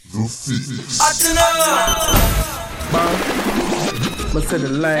The Fix. But say the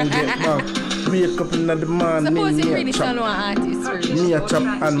line get back. Wake up in the morning, Suppose you me really a don't know chop. an artist, really. Me a chop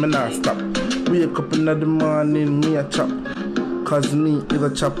and me not stop. Wake up in the morning, me a chop. Cause me is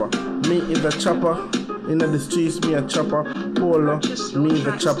a chopper. Me is a chopper. In the streets, me a chopper. Polo, me is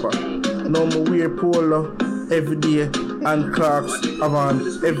a chopper. No more wear polo every day and Clarks around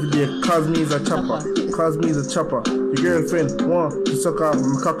every day. Cause me is a chopper. Cause me is a chopper. Your girlfriend want to suck off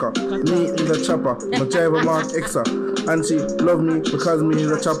my cocker. Me is a chopper. My driver Mark Exa. And she love me because me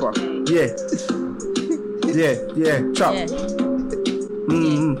is a chopper. Yeah. Yeah. Chop.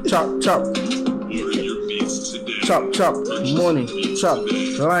 Chop. Chop. Money. Chop.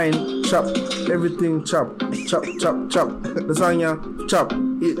 Line. Chop. Everything chop. Chop. The song chop.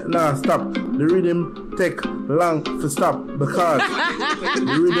 It nah stop. The rhythm take long to stop because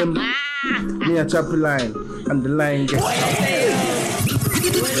the rhythm me a chop line and the line gets chopped.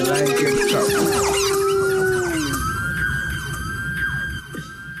 The line gets chopped.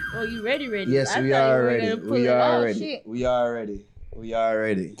 Oh, you ready? Yes, we are ready. We are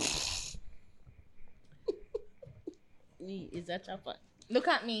ready. Is that chopper? Look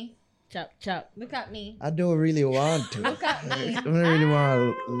at me. Chop. Look at me. I don't really want to. Look at me. I don't really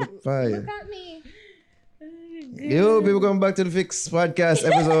want to look for you. Look at me. Yo, people, come back to the Fix Podcast,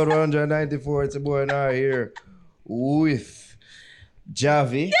 episode 194. It's a boy and I here with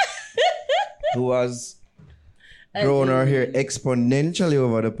Javi, who has grown our hair exponentially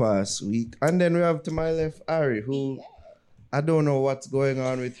over the past week. And then we have to my left Ari, who I don't know what's going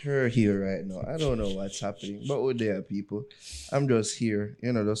on with her here right now. I don't know what's happening, but we're there, people. I'm just here,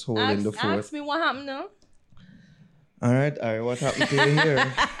 just holding the fort. Ask me what happened now. All right, Ari, what happened to you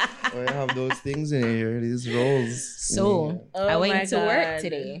here? Why you have those things in here, these rolls? So, I went to work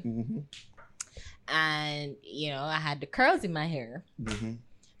today. Mm-hmm. And, I had the curls in my hair. Mm-hmm. And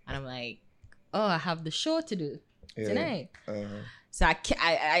I'm like, oh, I have the show to do tonight. Uh-huh. So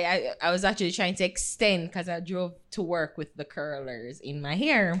I was actually trying to extend because I drove to work with the curlers in my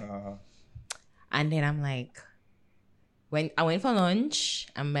hair. Uh-huh. And then I'm like, when I went for lunch,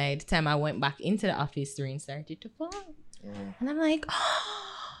 and by the time I went back into the office, the rain started to fall. Uh-huh. And I'm like, oh,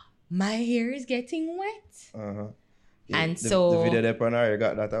 my hair is getting wet. Uh-huh. And the so video there on Ari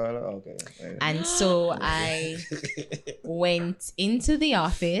got that. Okay. And so I went into the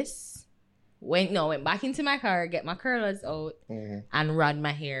office. Went back into my car, get my curlers out, and run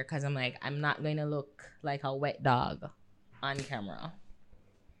my hair because I'm like, I'm not going to look like a wet dog on camera.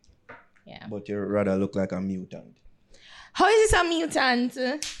 Yeah. But you rather look like a mutant. How is this a mutant?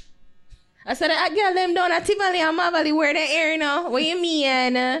 I said, I get them down at Tivoli and Mavali wear their hair now. What you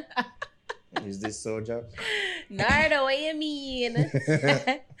mean? Is this so, Jack? Nardo, what you mean?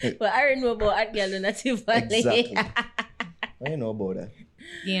 But I don't know about that girl in Tivoli. Exactly. I know about that.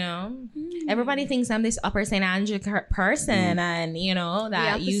 Everybody thinks I'm this upper St. Andrew person and,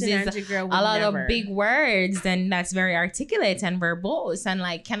 that uses a lot of big words and that's very articulate and verbose and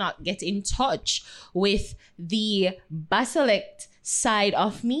cannot get in touch with the basilic side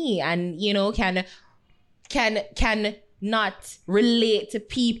of me and, can not relate to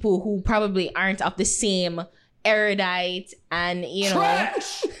people who probably aren't of the same erudite and,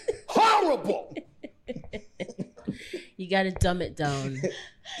 Trash! Horrible! You gotta dumb it down.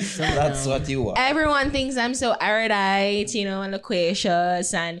 That's what you want. Everyone thinks I'm so erudite, and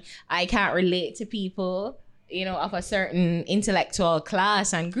loquacious, and I can't relate to people, of a certain intellectual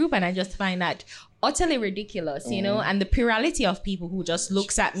class and group, and I just find that utterly ridiculous, and the plurality of people who just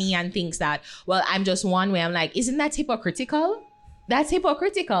looks at me and thinks that, well, I'm just one way. I'm like, isn't that hypocritical? That's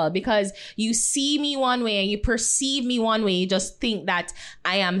hypocritical because you see me one way and you perceive me one way. You just think that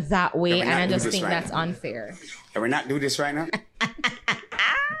I am that way, and I just think that's unfair. Can we not do this right now?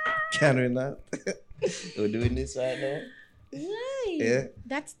 Can we not? We're doing this right now. Why? Yeah.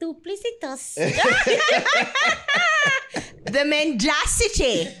 That's duplicitous. The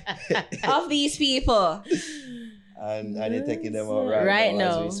mendacity of these people. And you're taking them out right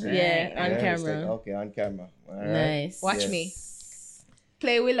now. now. As we speak. Yeah, on camera. Okay, on camera. All right. Nice. Watch me.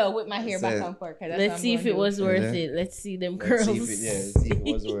 Play Willow with my hair back and forth. Let's see if it was worth it. Let's see them curls. Let's see if it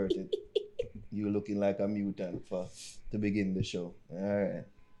was worth it. You looking like a mutant to begin the show. All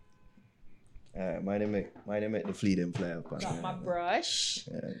right. My name make the flea them fly up. Got my brush.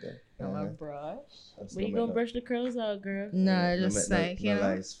 Yeah, okay. Got my brush. Where you gonna brush the curls out, girl? No, just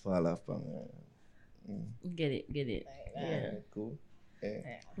lights fall off. Get it. Yeah. Cool.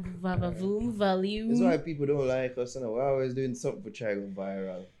 Vavavoom, volume. That's why people don't like us. You know, we're always doing something to try to go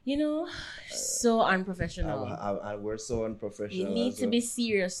viral. You know, so unprofessional. We're so unprofessional. You need to be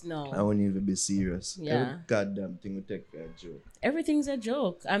serious I now. won't even be serious. Yeah. Every goddamn thing we take for a joke. Everything's a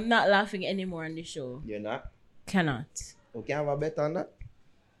joke. I'm not laughing anymore on the show. You're not? Cannot. We can have a bet on that?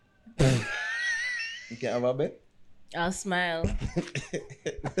 You can have a bet? I'll smile.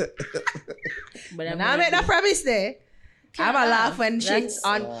 But I'm Now I make no promise there. I'm a laugh when shit's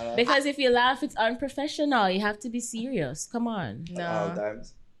That's- on. Because if you laugh, it's unprofessional. You have to be serious. Come on. All No.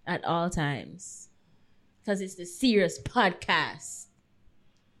 times. At all times. Because it's the serious podcast.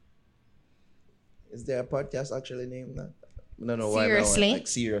 Is there a podcast actually named that? No, why Seriously? not? Like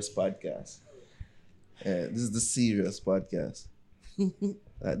serious podcast. Yeah, this is the serious podcast.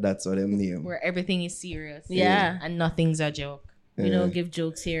 That's what I'm named. Where everything is serious. Yeah. And nothing's a joke. We don't give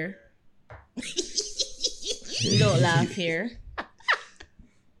jokes here. We don't laugh here.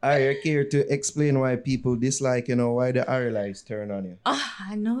 Are you here to explain why people dislike, why the Ari lights turn on you? Oh,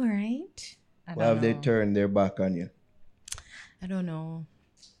 I know, right? I Why have they know. turned their back on you? I don't know.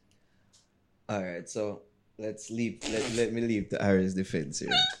 All right, so let me leave the Ari's defense here.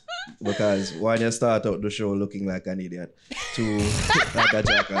 Because when you start out the show looking like an idiot, two, like a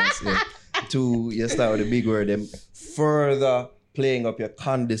jackass, yeah. Two, you start with a big word, then further playing up your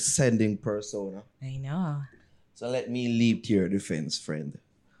condescending persona. I know. So let me leap to your defense, friend.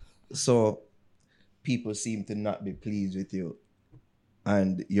 So people seem to not be pleased with you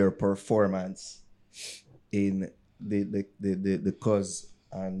and your performance in the Cuz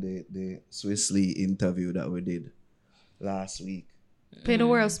and the Swiss Lee interview that we did last week. Play the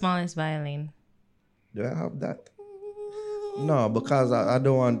world's smallest violin. Do I have that? No, because I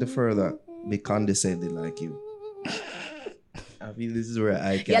don't want to further be condescending like you. I feel this is where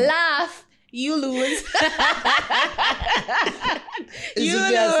I can. You laugh, you lose. It's you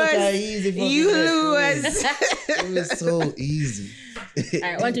just such a lose. easy fucking You thing. lose. It was so easy.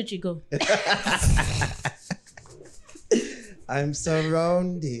 All right, 1, 2, 3, go. I'm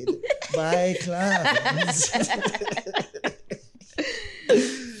surrounded by clouds.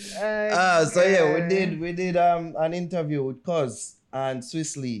 So yeah, we did an interview with Cuz and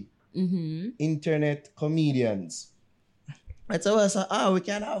Swiss Lee, internet comedians. And so I said, we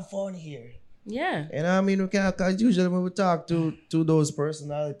can have fun here. Yeah. You know what I mean? We can, because usually when we talk to those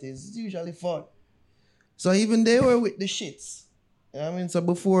personalities, it's usually fun. So even they were with the shits. You know what I mean? So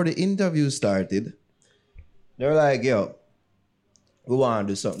before the interview started, they were like, yo, we want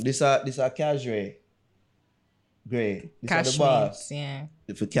to do something. This a Cashray. Great. This is the boss. Cashmates,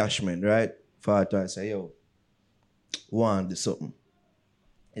 yeah. For Cashman, right? Father, I say, yo, we want to do something.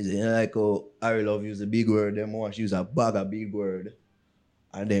 Is it like, I love use a big word, then want to use a bag of big word,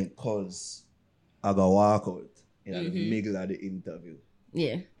 and then Cuz I go walk out in the middle of the interview.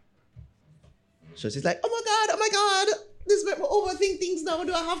 Yeah. So she's like, oh my God, this make me overthink things now.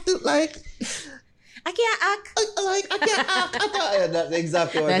 Do I have to I can't act. I can't act. Yeah, that's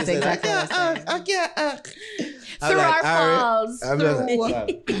exactly what That's she said. exactly what I said. I can't act. Through our falls. I'm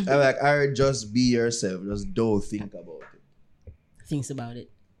like, Ari, just be yourself. Just don't think about it. Thinks about it.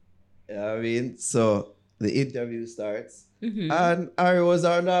 You know what I mean? So the interview starts, and Ari was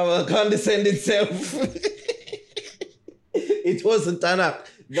our normal condescending self. It wasn't an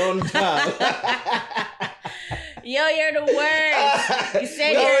act. Don't talk. Yo, you're the worst. You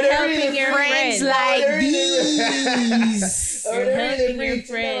said you're helping your friends. like these. You're helping your I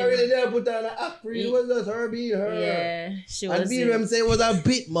friends. really didn't put on an act. It was just her being her. Yeah, she And was. BM say it was a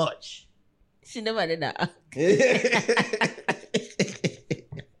bit much. She never did that.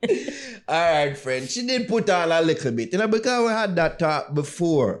 All right, friend. She did put on a little bit, because we had that talk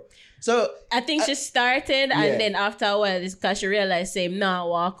before. So I think she started, yeah. and then after a while, it's because she realized, say, nah,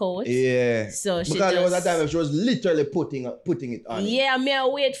 walk out. yeah, So she because there was a just- time when she was literally putting it on. Yeah, me I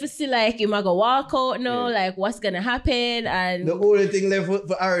wait for see like you might go walk out now, Yeah. like what's gonna happen, and The only thing left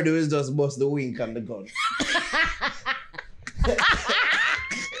for her to do is just bust the wink and the gun.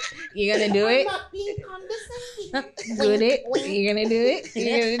 You're gonna do it? Not being condescending. Do it? You're gonna do it?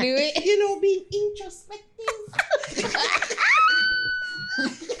 You're gonna do it? Being introspective.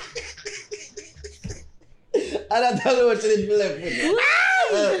 And I don't know what she did left with.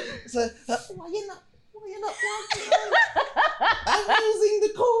 Why you not walking on? I'm using the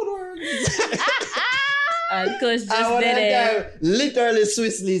code words. Coach just And one did of the it. time, literally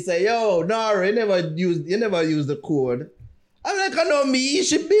Swissly say, yo, Nara, you never use the code. I'm like, I know me,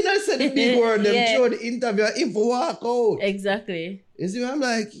 she been and said the big word, them Yeah. show the interview, him for walk out. Exactly. You see, I'm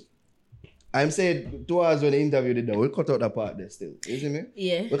like, I'm saying towards when the interview did now, we'll cut out that part there still. You see me?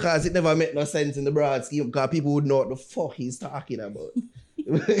 Yeah. Because it never make no sense in the broad scheme because people would know what the fuck he's talking about.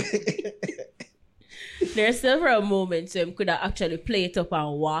 There's several moments where him could have actually play it up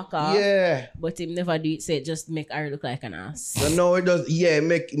and walk off. Yeah. But him never do it, say just make her look like an ass. So no, it does. Yeah,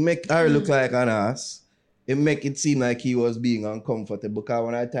 make her look like an ass. It make it seem like he was being uncomfortable. Because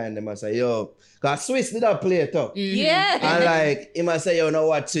when I time them, I say, yo, because Swiss did not play it up. Yeah. And like, he must say, yo, no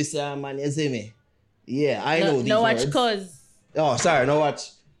watch Swiss, man, you see me? Yeah, I know these No watch words. cause. Oh, sorry, no watch.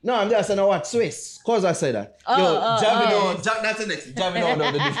 No, I'm just saying no watch Swiss. Cause I say that. That's the next. Javi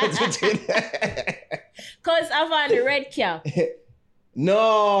know the difference between. Cause I've on the red cap.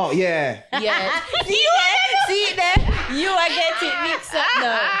 No, yeah. Yeah. See there? You are getting mixed up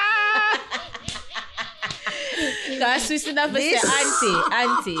now. Cause Swiss enough to say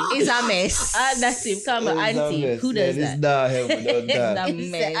auntie. It's a mess. That's him. Come on, auntie. Who does This that? not him, but don't that. The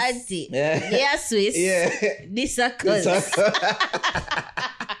It's mess. the auntie. Yeah. Swiss. Yeah. This a cuz.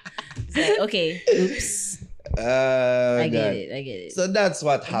 Okay. Oops. I get it. So that's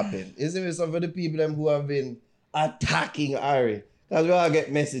what happened. Isn't it? Some of the people them who have been attacking Ari. Because we all get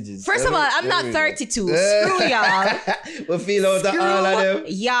messages. First of all, I'm not 32. Screw y'all. We feel out of all of them.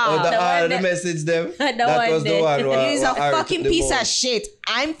 y'all. Out of The all one of the that- message them. The That one was the that- one where He's a Ari fucking took the piece of most. shit.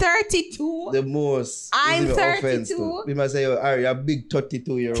 I'm 32. The most. I'm isn't it, 32. offense to. We must say, yo, Ari, you're a big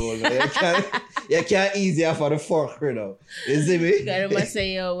 32-year-old. You can't easy for the fuck, you know. You see me? I must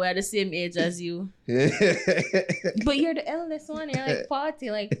say, yo, we're the same age as you. But you're the eldest one. You're like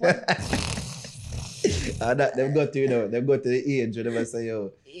 40. Like, what? And that they've got to, you know, they've got to the age where they must say,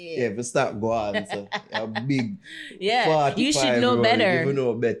 yo, yeah, if you start go on, so you're big. Yeah, you should know better. You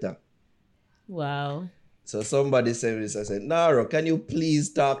know better. Wow. So somebody said this, I said, Naro, can you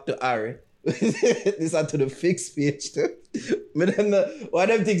please talk to Ari? This is to the fixed page too. One of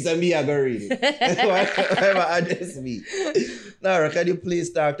them things that me I go read it. Whatever address me. Naro, can you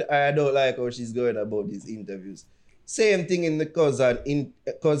please talk to Ari? I don't like how she's going about these interviews. Same thing in the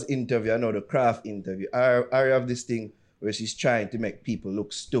cause interview, I know the craft interview. I have this thing where she's trying to make people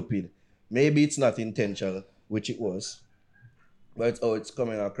look stupid. Maybe it's not intentional, which it was, but it's how it's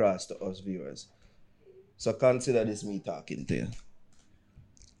coming across to us viewers. So consider this me talking to you.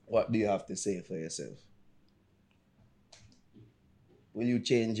 What do you have to say for yourself? Will you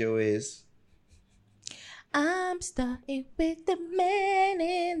change your ways? I'm starting with the man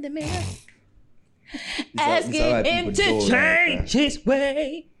in the mirror. Asking Asking him to change his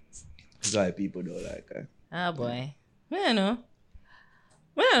way. That's why people don't like her. Oh boy. I don't know.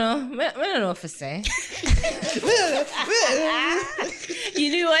 I don't know what to say. You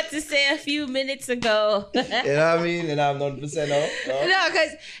knew what to say a few minutes ago. You know what I mean? And I'm not percent now. No,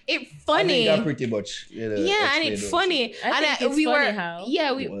 because it's I funny. think that pretty much. Yeah, and it's funny. I think it's funny how.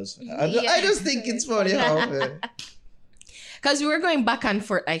 Yeah, It was. I just think it's funny how. Because we were going back and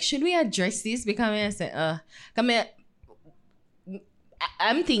forth. Like, should we address this? Because I said,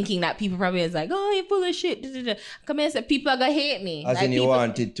 I'm thinking that people probably is like, oh, you're full of shit. Come here, say people are gonna hate me. As like, in you people,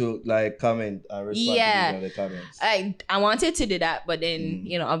 wanted to like comment and respond Yeah. to the comments. I wanted to do that, but then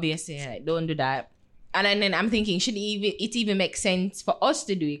obviously I don't do that. And then I'm thinking, should it even make sense for us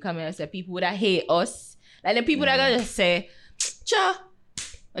to do it? Come here, say people would hate us. Like the people that are gonna say, cha,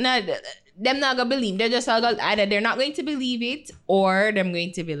 no, them not gonna believe. They're just all gonna, either they're not going to believe it, or they're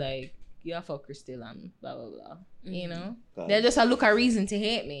going to be like, you're a fucker still and blah blah blah. You know? They're just a look a reason to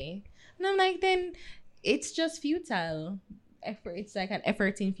hate me. And I'm like, then it's just futile. It's like an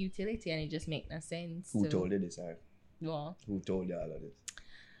effort in futility, and it just makes no sense. Who told you this, Ari? Well, Who told you all of this?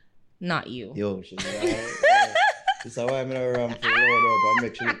 not you. Yo, she's like, this is why I'm in a room for load up and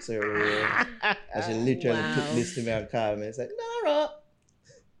make sure it's her. And she literally took this to me and called me. It's like, Nara.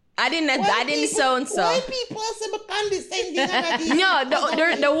 I didn't sound so. Why people are so condescending? No,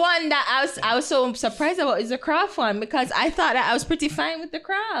 the one that I was so surprised about is the craft one, because I thought that I was pretty fine with the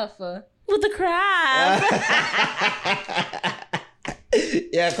craft. With the crab.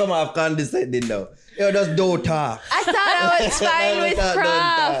 Yeah, come on, condescending now. Yo, just don't talk. I thought I was fine with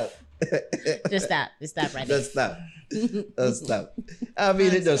craft. Just stop right there. Just stop. Just stop. I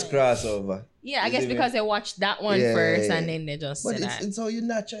mean, it just cross over. Yeah, I guess because they watched that one first, and then they just But said that. it's how you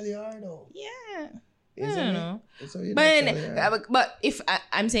naturally are, though. Yeah. Isn't I don't it? know. It's how you But naturally are. but if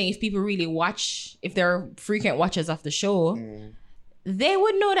I'm saying, if people really watch, if they're frequent watchers of the show, they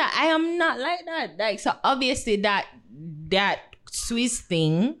would know that I am not like that. Like, so obviously that Swiss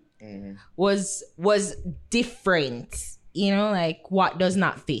thing was different. You know, like what does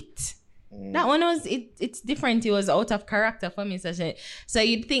not fit. That one was it's different. It was out of character for me. So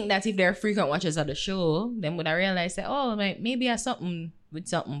you'd think that if they're frequent watchers of the show, then would I realize that, oh, like maybe I something with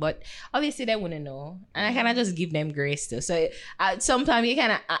something, but obviously they wouldn't know, and I kind of just give them grace too. So sometimes you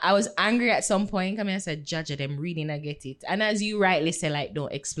kind of, I was angry at some point. Come here, I said, judge them reading, I get it. And as you rightly say, like,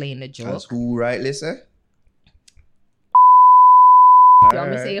 don't explain the joke. As who rightly say? You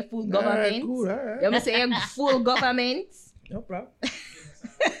want me to say a full government? Alright, cool, alright. You want me to say a full government? No problem.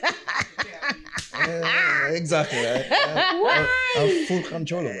 Exactly. Right? I have full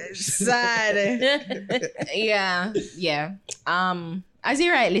control of it. Sad. Yeah. As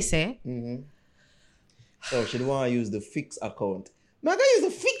you rightly say. Mm-hmm. So she don't want to use the fixed account. Man, I can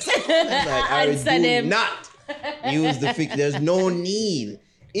use the fixed account. I'm like, I Answer do them. not use the fixed. There's no need.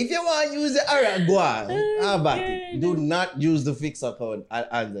 If you want to use the alright, go on. How about it? Do not use the fixed account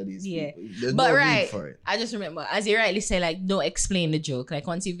under these people. There's But no right, need for it. I just remember, as you rightly say, like, don't explain the joke. Like,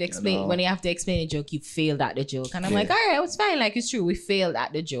 once you've explained, when you have to explain the joke, you failed at the joke. And I'm like, all right, it's fine. Like, it's true. We failed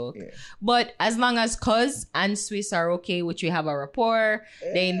at the joke. Yeah. But as long as Cuz and Swiss are okay, which we have a rapport,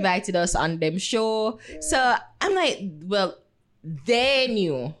 they invited us on them show. So I'm like, well, they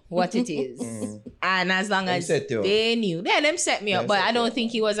knew what it is. And as long as they knew, them set me up. But I don't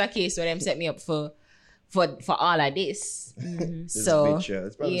think it was a case where them set me up for all of this. So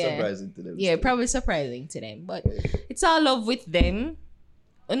it's probably surprising to them. Yeah, probably surprising to them. But it's all love with them.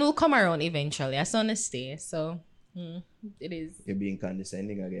 And it'll come around eventually. I still want to stay. So it is. You're being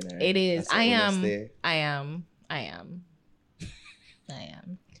condescending again. Right? It is. I am.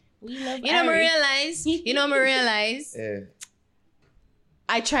 We love You know, me realize. Yeah.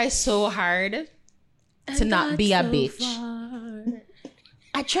 I try so hard to not be a bitch.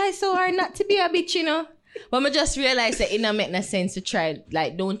 I try so hard not to be a bitch, you know. But I just realized that it don't make no sense to try.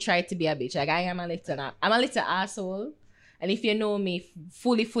 Like, don't try to be a bitch. Like, I'm a little asshole. And if you know me,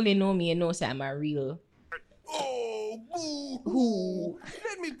 fully know me, you know that I'm a real. Oh, boo-hoo.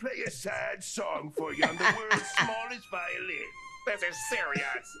 Let me play a sad song for you on the world's smallest violin. This is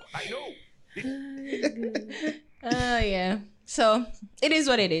serious. I know. Yeah. So, it is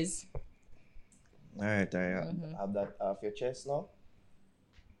what it is. All right. Have that off your chest now?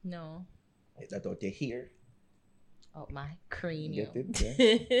 No. Is that out your hair? Oh, my cranium. Get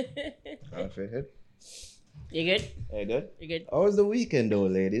it? Yeah. Off your head. You good? You good? You good? How was the weekend though,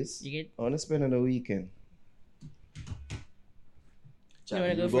 ladies? You good? I want to spend on the weekend.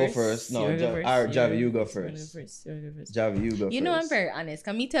 You go first? No, Javi, you go first. Javi, you go first. You know, I'm very honest.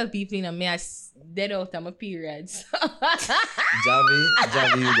 Can me tell people, you know, me as dead out of my periods.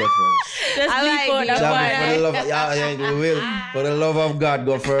 Javi, you go first. Just I before like that For the love of God,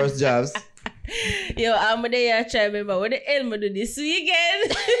 go first, Javs. Yo, I'm there try to remember what the hell I do this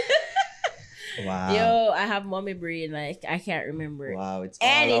weekend. Wow. Yo, I have mommy brain, like I can't remember Wow, it's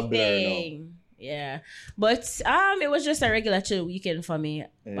all a blur now. anything. Yeah, but it was just a regular chill weekend for me.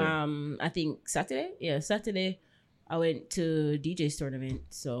 Yeah. I think Saturday. Yeah, Saturday I went to DJ's tournament,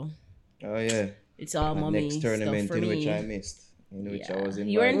 so Oh yeah. it's all My mommy next tournament stuff for in me. which I missed. In which I was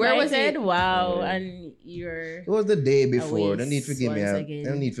invited. You were Where was invited? it? Wow, Yeah. and you're. It was the day before. No need to give me once a. again.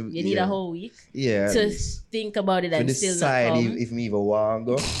 No need to. You need a whole week Yeah. to think about it to and still not decide come. if me even want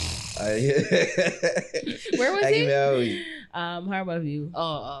to go. Where was I give it? me a week. Harborview.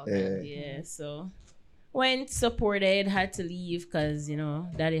 Oh, okay. Yeah, so went, supported, had to leave because, you know,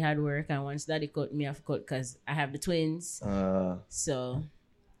 daddy had work, and once daddy cut me off cut because I have the twins. So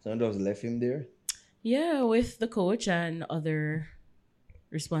Someone just left him there. yeah, with the coach and other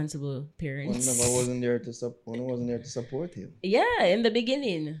responsible parents. One wasn't there to support him. Yeah, in the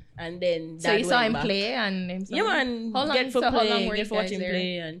beginning. And then So you dad saw went him back. play and him. Yeah, man. How long- Get for so how long play, were get you for watch guys him there?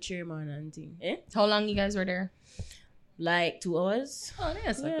 play and cheer man and thing. How long you guys were there? Like 2 hours. Oh,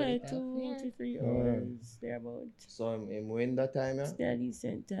 that's Yeah, good. 2 to 3 hours. Thereabout. So him win that time, yeah? That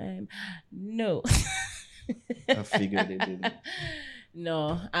decent time. No. I figured they didn't.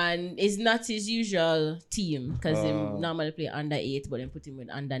 No, and it's not his usual team because he normally play under 8, but then put him with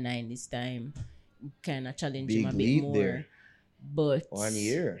under 9 this time. Kind of challenge him a Big bit leap more. there. But 1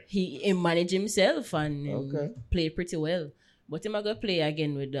 year. he managed himself and Okay. play pretty well. But him gonna play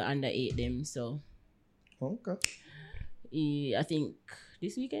again with the under 8 them. So Okay. I think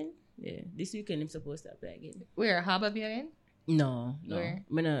this weekend, this weekend I'm supposed to play again. Where? Harborview again? No. Where?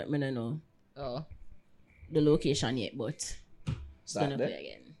 Me not know Oh. the location yet, but it's gonna Saturday? play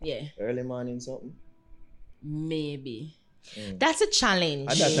again. Yeah, Early morning something. maybe. That's a challenge.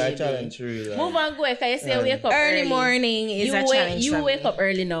 That's a Maybe. challenge really. Move on, go. If I say wake up Early morning is you a challenge. You for wake me. up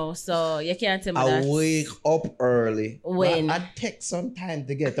early now, so you can't tell me I that. wake up early. When? I take some time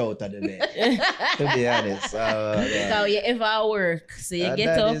to get out of the bed. To be honest. So you ever at work, so you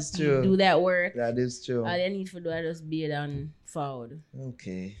get that up, is true. do that work. That is true. All you need to do is just bathe and forward.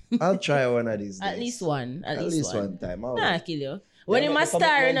 Okay. I'll try one of these days. At least one. At least one time. All Nah, right. kill you. When you make must a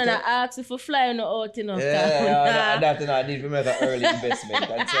star, you know, commitment, I ask if you fly you know, out, you know. Yeah, that I need to make an early investment.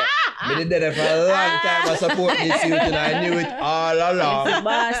 And so, I did that for a long time. I support this youth and I knew it all along.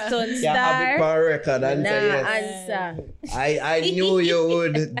 Boston Yeah, have it star. for record and say yes. Answer. I knew you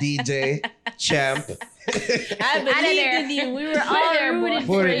would, DJ Champ. I believed in you. We were all rooting Put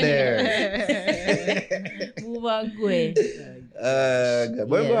for it you. there. Move on, good. Good.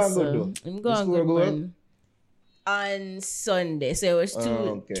 Where Yeah, we going to do? I'm The going score good, go up? man. On Sunday. So it was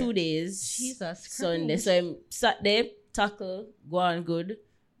Okay. 2 days. Jesus Sunday. Christ. So I'm Saturday, tackle, go on good.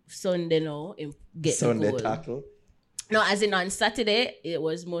 Sunday now, him get Sunday the goal. tackle. No, as in on Saturday, it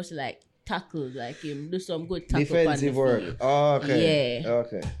was mostly like tackle, like him do some good tackle Defensive on the work. field. Oh, okay. Yeah.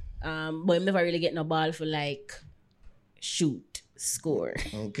 Okay. But him never really get no ball for like shoot, score.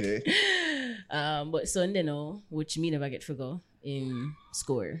 Okay. But Sunday now, which me never get for go, in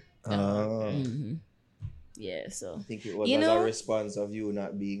score. Oh. Yeah, so I think it was You as know- a response of you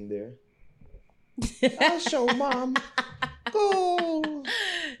not being there. I'll show mom. Go.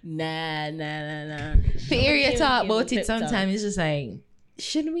 nah. To hear you Give talk him about pep it sometimes, it's just like,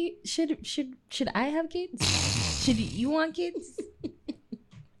 should I have kids? Should you want kids?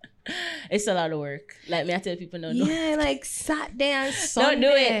 It's a lot of work. Like me, I tell people no, Yeah, like Saturday and Sunday. don't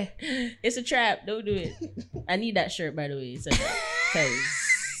do it. It's a trap. Don't do it. I need that shirt, by the way. It's a trap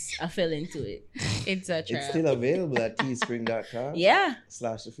because I fell into it. It's a It's trap. still available at teespring.com. Yeah,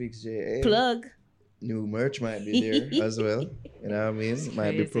 /thefixja. plug. New merch might be there as well. You know what I mean?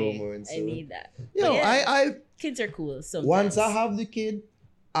 Might be crazy. promoing I soon. need that. Yo, But yeah, I kids are cool. Sometimes. once I have the kid,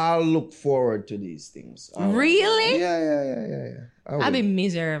 I'll look forward to these things. I will. Really? Yeah. I'd be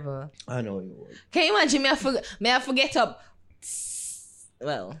miserable. I know you would. Can you imagine me? I forget up.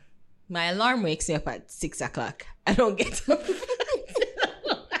 Well, my alarm wakes me up at 6 o'clock. I don't get up.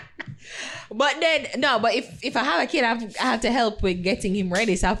 But then no. But if I have a kid, I have to help with getting him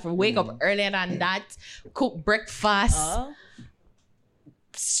ready. So I have to wake up earlier than that, cook breakfast, Oh,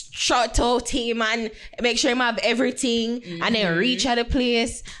 shout out him, and make sure him have everything, and then reach at the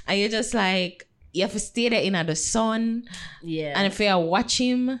place, and you're just like you have to stay there in the sun, yeah. and if you watch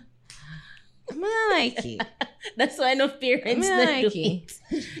him, I don't like it. That's why no parents Me don't do like it.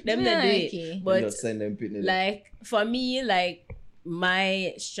 it. Them Me don't do like it. it. But Just send them pitney. like for me, like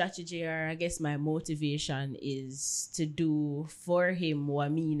my strategy or I guess my motivation is to do for him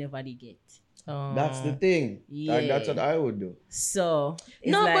what me never did get. That's the thing. Like, that's what I would do. So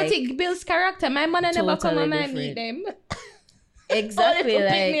it's No, like, but it builds character. My mother never come Totally and I meet different. them. exactly Only to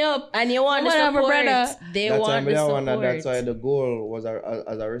pick like me up. and you want the I wanna have a support. brother. They That's want the why support. that's why the goal was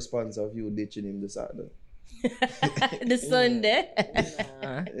as a response of you ditching him this Saturday. the Sunday.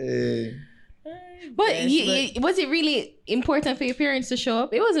 Eh, But, Yes, was it really important for your parents to show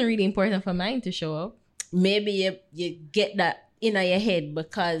up? It wasn't really important for mine to show up. Maybe you get that in your head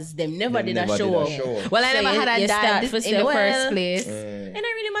because them never Them did never a show up. Well, I So never you- had a you dad start in to the say, well, first place. It don't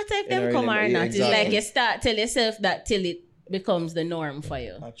really matter if It them don't come really or matter, not. exactly. It's like you start tell yourself that till it becomes the norm for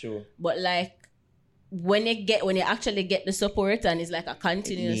you. Not true. But like when you actually get the support and it's like a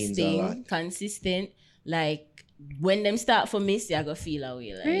continuous means a thing, lot. consistent, like when them start for me, I go feel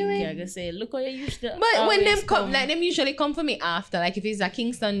away. Like Really? I go say, look how you used to. But when always them come, like them usually come for me after. Like if it's a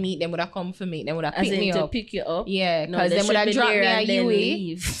Kingston meet, them would have come for me. Them would have as picked in me to up. pick you up. Yeah, No, because they them would should have be dropped there me at and then UE.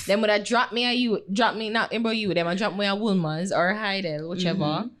 leave. Them would have dropped me at you, drop me not in you. Them would drop me at Woolman's or Heidel,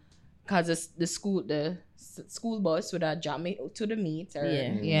 whichever. Because the school bus would have dropped me to the meet. Or,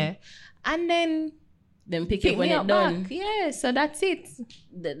 Yeah. And then Them pick pick you when me it's up done. back. Yeah, so that's it.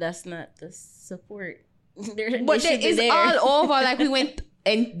 That's not the support. But They should be it's there. all over. Like we went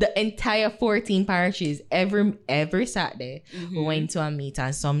in the entire 14 parishes every Saturday. We went to a meet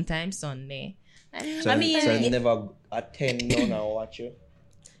and sometimes Sunday. And So, I mean, so you never attend none and watch you?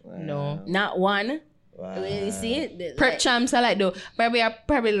 no. Not one. Wow. When you see it, Prep champs, I like though.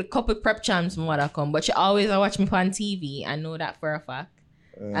 Probably a couple prep champs more that come, but she always watch me on TV. I know that for a fact.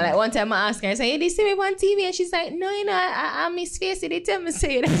 And like one time I asked her, I said, "Hey, did you see me on TV?" And she's like, "No, you know, I Miss Facey. They tell me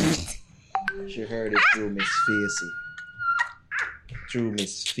say that." She heard it through Miss Facey. Through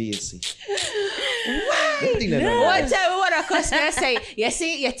Miss Facey. That thing that One time what a customer say, you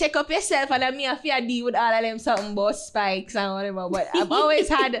see, you take up yourself and then me have to deal with all of them something about spikes and whatever. But I've always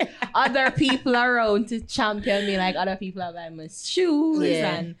had other people around to champion me, like other people have like my shoes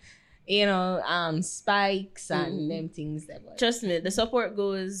Yeah. and spikes and them things that was. trust me, the support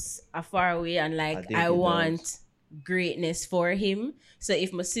goes a far away, and I like think I it want does. greatness for him. So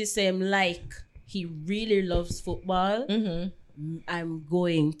if my sister him he really loves football, Mm-hmm. I'm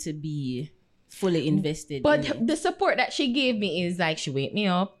going to be fully invested. But in it. the support that she gave me is like, she wake me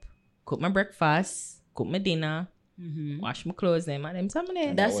up, cook my breakfast, cook my dinner, wash my clothes, them and them something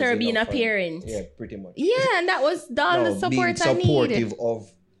there. That's her being a enough, parent. Yeah, pretty much. Yeah, and that was all the being support I needed. supportive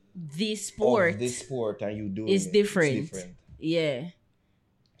of This sport this sport and you doing is it. different. It's different. Yeah.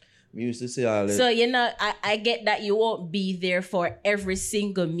 We used to say all that. So, I get that you won't be there for every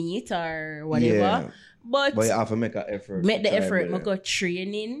single meet or whatever. Yeah. But you have to make an effort. make to the try effort. better. I go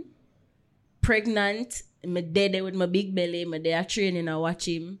training, pregnant, my there with my big belly, my there training and watch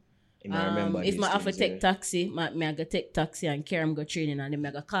him. You know, remember If these I have to things, take yeah. taxi, I go take taxi and carry him go training and then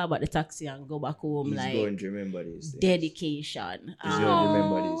I go call back the taxi and go back home. He's like going to remember these things. dedication. He's going to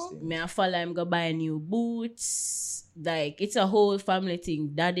remember these things. Me I follow him go buy new boots. Like it's a whole family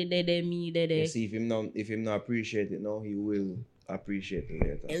thing. Daddy me You dede. see, if him not appreciate it now, he will appreciate it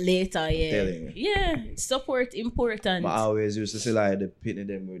later. Later, yeah. telling you. Yeah. Support important. But I always used to say like the pitting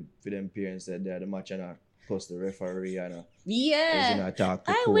them with for them parents that they're the match and cuss the referee and Yeah. talk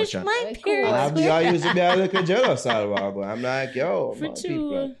to I coach wish and my And parents I used to be a little jealous all while ago. I'm like, yo, For man, true.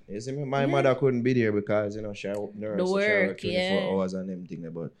 people. You see me? My mother couldn't be there because, she nurse, The so she work, work 24 yeah. hours and them thing.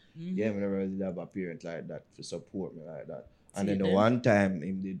 But yeah, I never really have a parent like that to support me like that. And See then the them? one time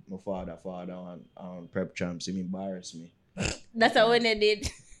him did my father on prep champs, him embarrassed me. That's how when they did.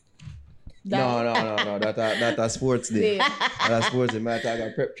 No. That a sports day. That a sports day. My talk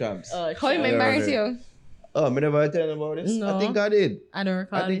about prep champs. Oh, How you embarrass you? Oh, me never tell them about this. No. I think I did. I don't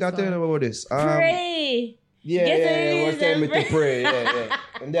recall. I think I this tell one. them about this. pray. Yeah. Was telling me to pray. pray. Yeah.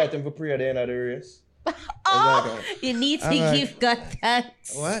 And they had them for prayer at the end of the race. Oh, you need to I'm like, give God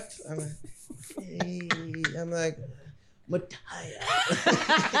thanks. What? I'm like, hey. I'm like, I'm tired.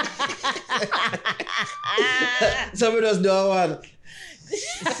 Somebody just do one.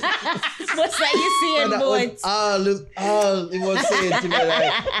 What's that you see in And that both? was all it was saying to me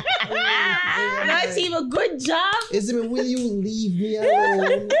like, Not even good job. is it, will you leave me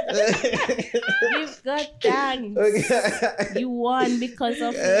alone? Give God thanks. Okay. You won because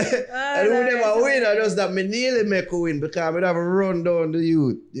of And we never win, I just that me nearly make a win because I have a run down the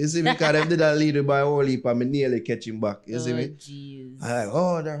youth. You see me? Because they did that leader by a whole heap and me nearly catch him back. You see me? Jeez. I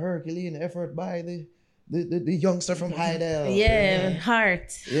like, the Herculean effort by the youngster from Heidel. Yeah,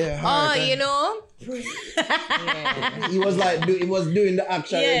 heart. Yeah. Oh, hard. you know? He was like, he was doing the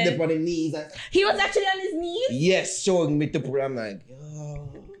action Yeah. and dip on his knees. And, He was actually on his knees? yes, showing me to put. I'm like, yo,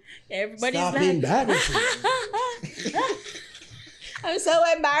 Everybody's stop like, embarrassing. I'm so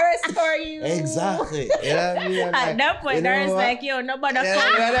embarrassed for you. Exactly. You know what I mean? I'm at like, that point, you know there's what? like, yo, nobody Yeah,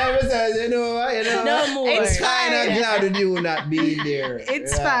 come. whatever says, you know what? No what? more. It's Kind of fine. glad with you not being there.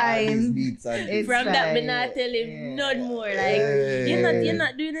 It's Yeah, fine. these beats and It's From that, me fine. not tell him none more. Like, Yeah. you're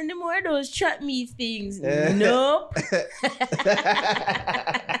not doing any more of those trap meet things. Yeah. Nope.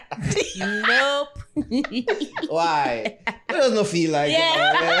 Nope. Why? It doesn't feel like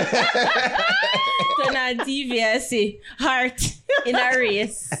Yeah. it. Turn on TV and see heart in a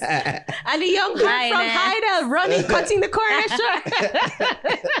race. And the young girl Hi, from Nat. Heidel running, cutting the corner short.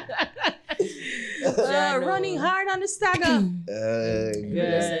 Running hard on the stagger.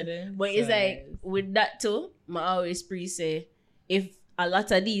 Listen, but it's like with that too, I always say if a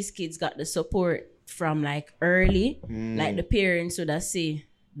lot of these kids got the support from like early, like the parents would have see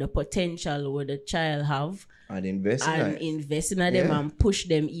the potential what the child have And invest in and it. invest in them Yeah. and push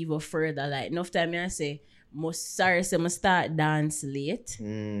them even further. Like enough time I say, most sorry say I start dance late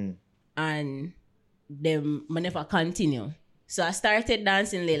and them I never continue. So I started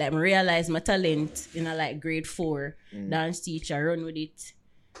dancing late. Like I realized my talent in a like grade 4. Dance teacher run with it.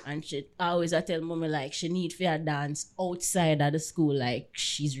 And she always I tell mommy like she need for her dance outside of the school. Like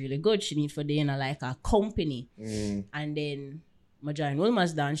she's really good. She need for the like a company. And then I joined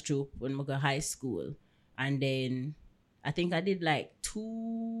Wilma's dance troupe when I go high school. And then I think I did like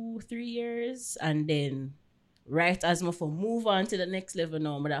 2-3 years. And then right as I for move on to the next level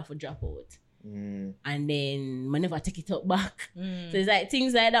now, I have to drop out. And then I never take it up back. So it's like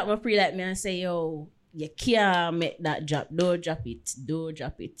things like that. I pre like me and say, yo, you can't make that drop. Don't drop it. Don't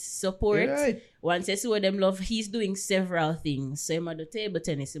drop it. Support. You're right. Once I see what them love, he's doing several things. So he might do table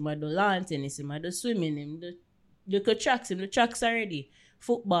tennis, he might do lawn tennis, he might do swimming, him the tracks already.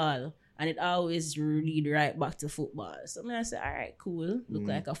 Football. And it always lead right back to football. So I say, all right, cool. Look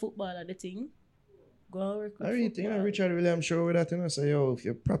like a footballer, the thing. Go and work with I really think Richard Williams show with that, say, yo, if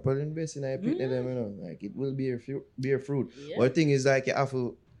you properly invest in it, them, like it will bear fruit. Yeah. But the thing is, like, you have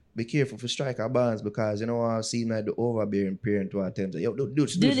to be careful for strike a balance because, I've seen like the overbearing parent to attempt, yo, do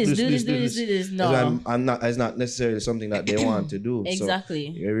this. Do this. No. It's not necessarily something that they want to do. Exactly.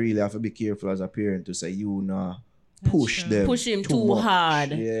 So you really have to be careful as a parent to say, you nah. push them. Push him too too much.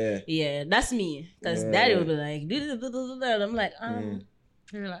 hard. Yeah. Yeah, that's me. Because daddy will be like, and I'm like,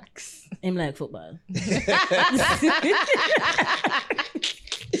 Relax. I'm like football.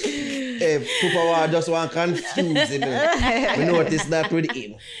 Hey, Papa just want to confuse him. We notice that with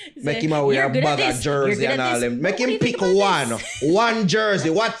him. Make him wear "You're a good at bag of this. jersey You're good and at all this. them. Make What do him you think pick about one jersey.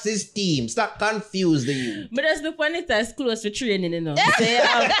 What's his team? Stop confusing you. But that's the point, it's clothes for training, you know. So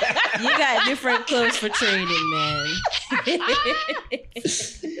you got different clothes for training, man.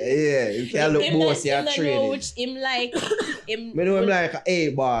 Yeah, you can't look bossy at training. Which him like, him. I know him like a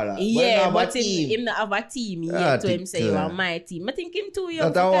A-baller. Yeah, but team. him not have a team Ah, yet to him say you think, are my team. I think him too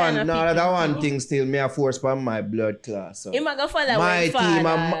young. That for one, kinda no, pick that him one too. thing still me a force by my blood class. So. Him a go follow My when team,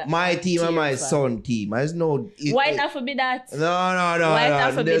 father my team and my team for. son team. There's no. Why not for be that? No, Why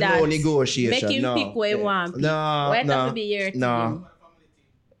not for be there's that? no negotiation. Make him no. pick what he want. Pick. No, Why no, not for be your team? no.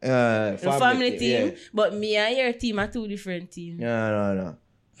 The family team, Yeah. but me and your team are two different teams.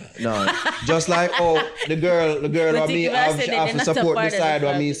 No. Just like the girl But or think me if I have said they to not support a the part of side the or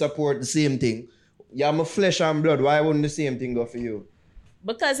me family. support the same thing. Yeah, my flesh and blood. Why wouldn't the same thing go for you?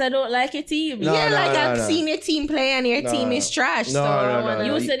 Because I don't like your team. No, Yeah, no, like no, I've no. seen your team play and your No, team no. is trash. No, so no, I wanna...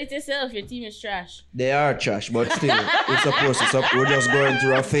 no. You said it yourself. Your team is trash. They are trash, but still, it's supposed to. We're just going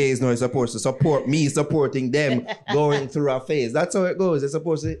through a phase now. It's supposed to support me, supporting them, going through a phase. That's how it goes. It's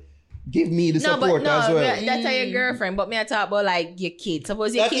supposed to give me the No, support but no, as well. that's how your girlfriend. But me I talk about like your kid.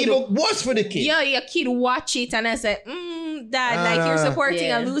 Suppose your That kid, even worse for the kid. yeah, your kid watch it and I say, Dad, like you're supporting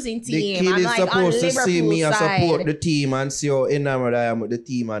Yeah. a losing The team. kid I'm is like on supposed to Liverpool see me and side. support the team and see how enamored I am with the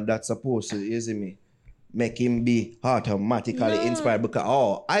team, and that's supposed to, you see me, make him be automatically inspired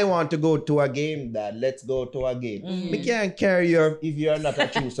because, I want to go to a game, Dad. Let's go to a game. Me can't carry you if you're not a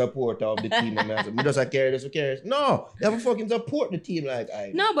true supporter of the team. Me just a carry this, carry this. No, you have to fucking support the team like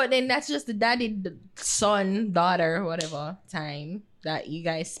I. No, but then that's just the daddy, the son, daughter, whatever time that you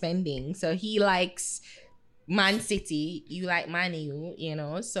guys spending. So he likes Man City, you like Man U, you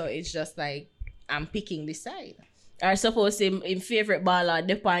know. So it's just like I'm picking this side. Or suppose him favorite baller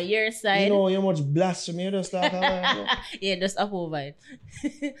dip on your side. You know how much blasphemy you just talk about. Yeah, just up over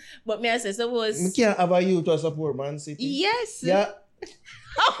it. But me I say suppose Me can't have a youth to support Man City. Yes. Yeah.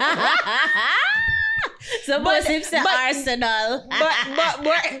 suppose him say Arsenal.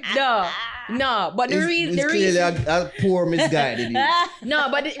 No, but the It's reason clearly a poor misguided. no,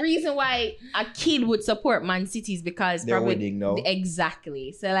 but the reason why a kid would support Man City is because They're probably winning now.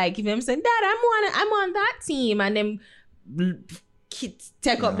 exactly. So like if I'm saying, Dad, I'm on that team, and then kids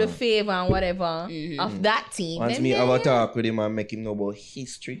take up the favor and whatever of that team. Once then me yeah, have a yeah. talk with him and make him know about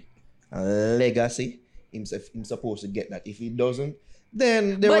history and legacy, him supposed to get that. If he doesn't,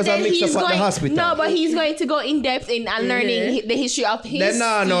 then there was a then mix he's up at the going- hospital. No, but he's going to go in depth in and learning the history of his then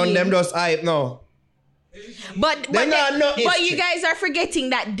no, team. them just hype no. But Then no but history. you guys are forgetting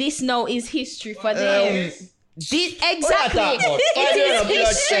that this now is history for them. This, exactly. It is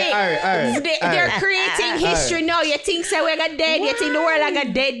history. Alright. They're creating history now. You think say we're gonna dead? You think the world are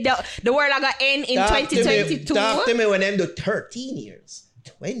gonna dead? The world are gonna end in 2022? Talk to me when them do 13 years,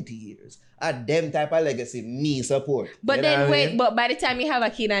 20 years. A them type of legacy me support. But You know then what I wait, mean? but by the time you have a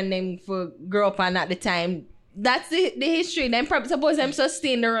kid and them for grow up and at the time, that's the history. Then probably suppose them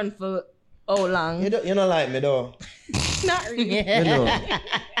sustain the run for how long? You don't like me though. Not really. You know.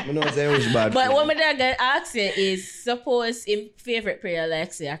 You know say it's bad. But for what me. me gonna ask you is suppose him favorite player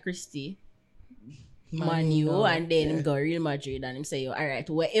like say a Christie. Man U, and then him go Real Madrid and him say, alright,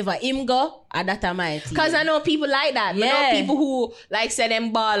 wherever him go, that are my team. Cause I know people like that. Yeah. I know people who like say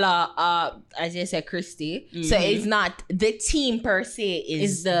them baller, as you said, Christy. So it's not the team per se,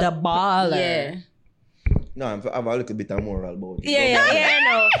 is the baller. Yeah. No, I have a little bit of moral about it.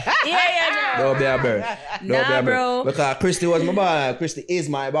 Yeah. Don't be a bird. Don't be a bird. bro. Because Christy was my baller. Christy is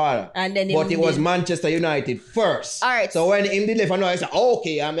my baller. And then but him it was did- Manchester United first. All right. So when him did left, I know I said,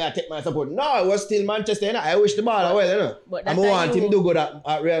 okay, I'm going to take my support. No, it was still Manchester United. I wish the baller well, you know. But I that's want how him you- to do good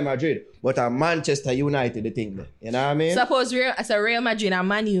at Real Madrid. But at Manchester United, the thing there. You know what I mean? Suppose Real Madrid and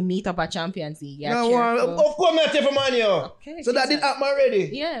Man U meet up at Champions League. Yeah, No, cheer well, for- of course, I'm cheer for Man U. Okay, So that did happen already.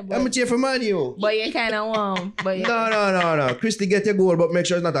 Yeah, but- I'm cheer for Man U. But you kind of warm. But you, No. Christy get your goal, but make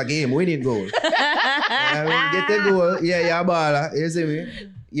sure it's not a game. Winning goal. I mean, get your goal. Yeah, you're a baller. You see me?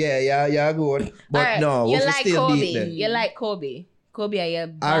 Yeah, you're good. But Alright, no, we you should like still Kobe. beat them. You like Kobe. Kobe are your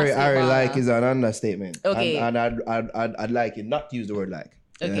Ari like basketballer. is an understatement. Okay. And I'd like it not to use the word like.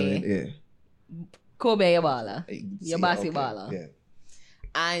 You know what I Okay. mean? Kobe your baller. Yeah. Your See, basketballer. okay, Yeah.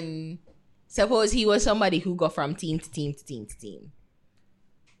 And suppose he was somebody who got from team to team to team to team.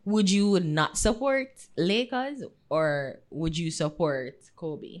 would you not support Lakers or would you support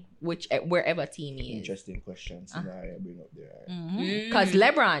Kobe? Wherever team he is. Interesting question. Scenario bring up there. Because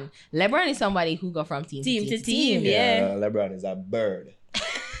LeBron is somebody who go from team Team to team, yeah. LeBron is a bird.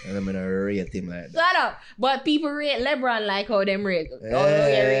 And I'm gonna rate him like that. Shut up. But people rate LeBron like how them rate.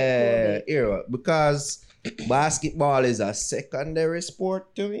 Yeah, because basketball is a secondary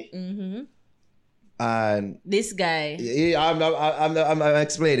sport to me. Mm-hmm. And This guy. I'm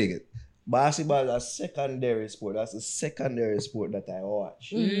explaining it. Basketball is a secondary sport. That's a secondary sport that I watch.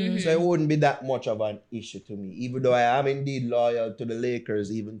 So it wouldn't be that much of an issue to me. Even though I am indeed loyal to the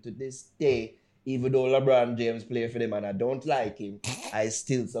Lakers, even to this day, even though LeBron James plays for them and I don't like him, I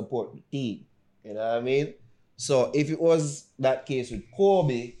still support the team. You know what I mean? So if it was that case with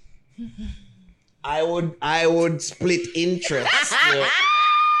Kobe, I would split interest.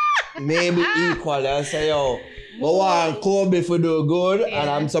 Maybe equally and say, yo, I want Kobe to do good and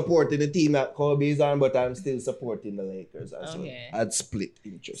I'm supporting the team that Kobe is on, but I'm still supporting the Lakers as well. I'd split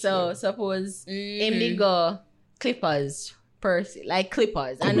interest. So suppose him go Clippers. Clippers.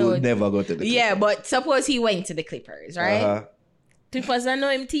 Kobe would never go to the Clippers. Yeah, but suppose he went to the Clippers, right? Clippers I know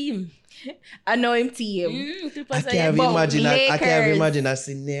him team. Clippers I can't imagine a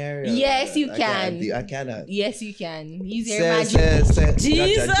scenario. Yes, you can. I cannot. Yes, you can. Use your imagination. Say.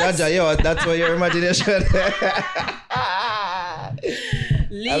 Jesus. Jaja, yo, that's what your imagination.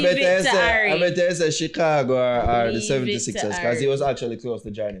 Leave it to Ari. I bet you say Chicago or the Leave it 76ers to because he Ari. was actually close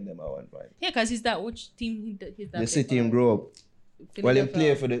to joining them at one point. Yeah, because he's that which team he's that. The city him grew up. Well, him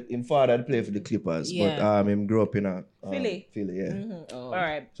play for him father played for the Clippers, but him grew up in a Philly. yeah. All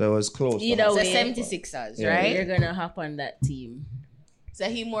right. So it was close. Either The way, 76ers, Yeah. right? you're gonna hop on that team. So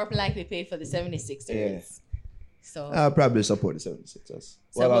he more likely pay for the 76ers. Yeah. So I'll probably support the 76ers.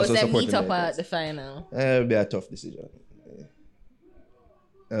 While suppose also them supporting meet up the at Lakers. the final. It'll be a tough decision.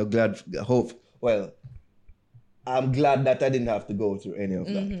 I'm glad that I didn't have to go through any of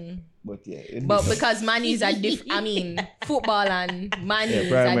that. But yeah. But because Man U's are football and Man U's are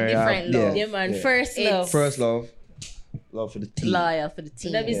primary, different yeah. love. Yeah, man. Yeah. First love. First love for the team. Loyal for the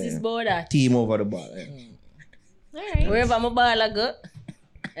team. That is this board that. Team over the ball. Yeah. Alright. Wherever my ball I go.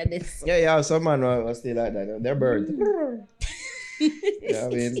 And it's Yeah, some man was still like that. They're birds. Yeah, I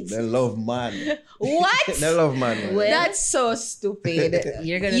mean, they love man. What? They love man. That's so stupid.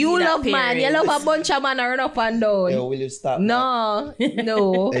 you're gonna You be that love man. You parent. love a bunch of man run up and down. Yo, will you stop? No.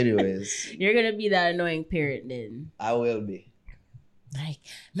 No. Anyways, You're gonna be that annoying parent then. I will be. Like,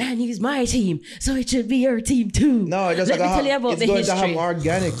 Man U's my team, so it should be your team too. No, it's just Let me tell you about it's the going history. to happen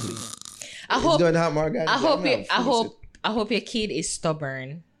organically. I hope It's going to happen organically. I hope your kid is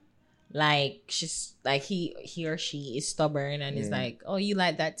stubborn. Like she's like he or she is stubborn and is like, oh, you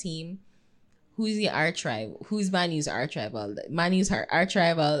like that team? Who's your arch rival? Who's Man U's arch rival? Man U's arch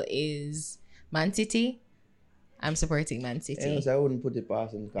rival is Man City. I'm supporting Man City. Anyways, I wouldn't put it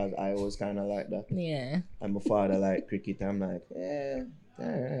past him because I was kind of like that. Yeah. And my father liked cricket. I'm like,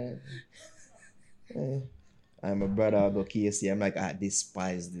 alright. And my brother I go KC. I'm like, I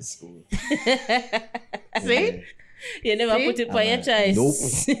despise this school. See? You never put it for your choice. Nope.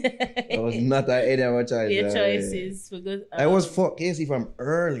 That was not any of my choice. Your choices. Because, I was for KC from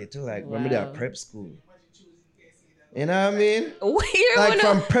early to like, remember that prep school. You know what I mean? Like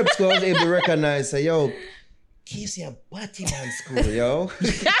from prep school, I was able to recognize, say, yo, KC a Batman school, yo.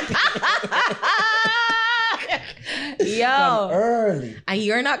 Yo. Early. And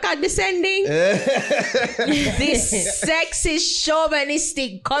you're not condescending? This sexist,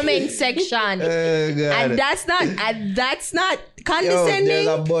 chauvinistic comment section. Oh, God. And that's not Yo, condescending. there's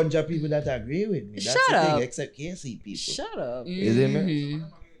a bunch of people that agree with me. That's Shut the up. thing, except KC people. Shut up. Is it me?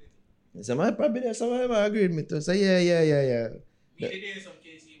 Some of probably there's some of them agree with me too. So yeah.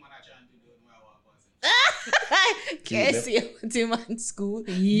 Casey to school.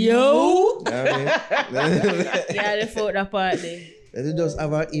 Yo. Yeah, Yeah, they fought that part there. they just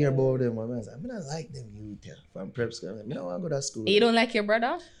have an ear about them. I was like, I don't like them youth here from prep school. I don't want to go to school. You don't like your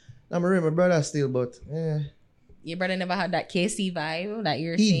brother? I'm my brother still, but Your brother never had that KC vibe that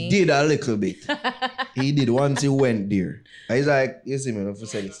you're he saying? did a little bit. He did once he went there. He's like, you see me, if I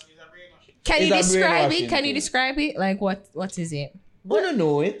say this. Can you It's a describe brainwashing it? Can you thing. describe it? Like what is it? I don't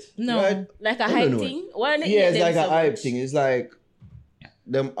know it. No. Right? Like a I don't hype know thing? Why not Yeah, eat it's them like so a hype much? thing. It's like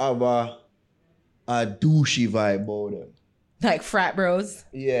them have a douchey vibe about them. Like frat bros.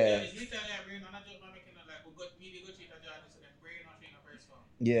 Yeah.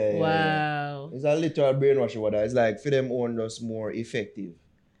 Yeah. Wow. It's a literal brainwashing what that. It's like for them own just more effective.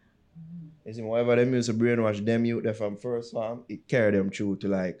 You see, whatever them used to brainwash them youth there from first farm, it carry them through to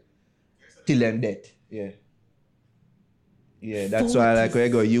like till them death. Yeah. Yeah, that's why like when you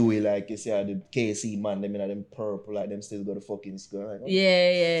go UE, like you see how the KC man, them in them purple, like them still go to fucking school. Like,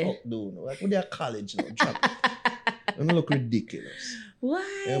 Yeah. fuck dude. Like, with their college now, drop it. Them look ridiculous.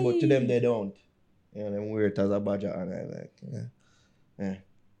 Why? Yeah, but to them they don't. You know, them wear it as a badge and I like, yeah.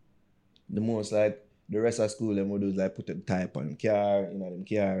 The most like the rest of school them would do is like put a type on car, you know, them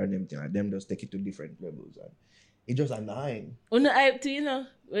car and them thing, and them just take it to different levels. And it just annoying. Well, no, hype too, you know.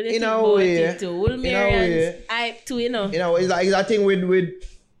 When they In think a about way. it too. Wolmerians, hype too, you know. You know, it's like that thing with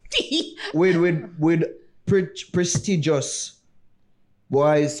prestigious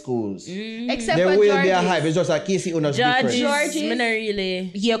boys schools. Except There for will be a George's. hype. It's just like Casey Uno's different. George's, me not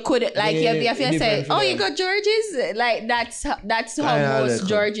really. You could like Yeah, if you say, different for oh, you them. got George's, like that's how I know, most that's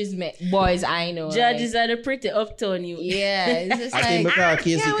George's boys I know. Judges are the pretty uptown you. Yeah, it's just I think like because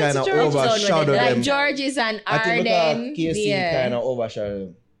Casey yeah, I went kind to of Georgetown when overshadowed they like them. George's and I think Arden. because Casey Yeah. kind of overshadowed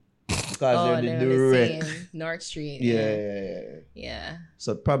them. Because Oh, they're they're the the wreck. same. North Street. Yeah. Yeah.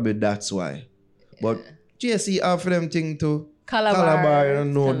 So probably that's why. But JC have for them thing too. Calabar. You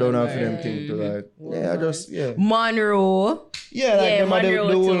know, don't have for Calabar. them thing too. Like, yeah. Monroe. Yeah, like Yeah, them are the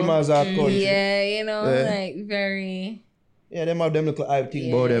Monroe too. Wolmers are country. Yeah, you know, Yeah. like very Yeah, them have them little I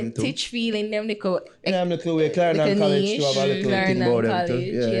think about them too. teach feeling them little And them little way Clarendon little College niche. too have a little thing about them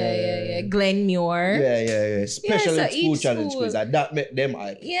too. Yeah. Glenmore. Yeah. Special so in school each challenge school- quiz. And that make them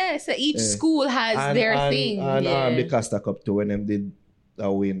hype. Yeah, so each Yeah. school has their thing. And yeah. the Costa Cup too when them did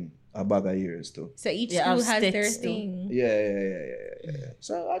a win a bag of years too. So each Yeah, school have has their states too. thing. Yeah.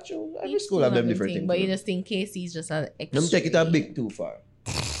 So actually every Each school have them their different thing, things. but to you do. just think Casey's just an extra. Them take it a bit too far.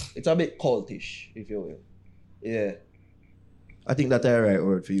 It's a bit cultish, if you will. Yeah. I think that's the right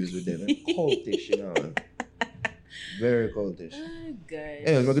word for use with them. Cultish, you know. Very cultish. Oh, God.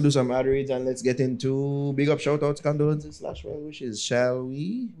 Anyways, we're gonna do some ad reads and let's get into big up shout outs, condolences, / well wishes, shall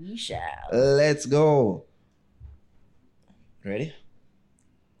we? We shall. Let's go. Ready?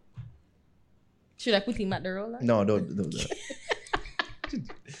 Should I put him at the roller? No, don't.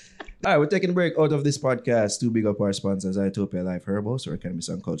 All right, we're taking a break out of this podcast to big up our sponsors, Itopia Life Herbals, where cannabis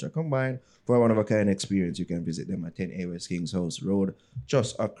and culture combined. For a one-of-a-kind experience, you can visit them at 10 A West Kings House Road,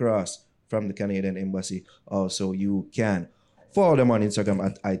 just across from the Canadian Embassy. Also, you can follow them on Instagram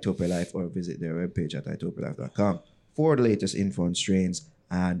at Itopia Life or visit their webpage at itopialife.com for the latest info on strains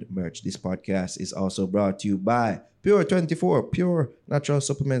and merch. This podcast is also brought to you by Pure 24, pure natural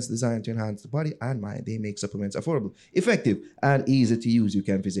supplements designed to enhance the body and mind. They make supplements affordable, effective, and easy to use. You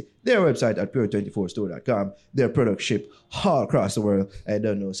can visit their website at pure24store.com. Their products ship all across the world. I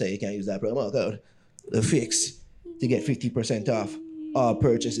don't know, say you can use that promo code, the fix, to get 50% off all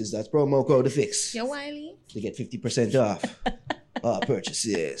purchases. That's promo code the fix Yo, Wiley. to get 50% off all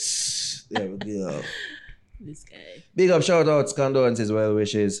purchases. There we go. This guy. Big up, shout outs, condolences, well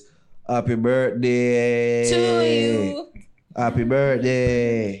wishes. Happy birthday To you. Happy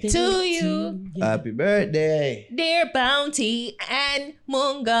birthday. To you. Happy birthday. Dear Bounty and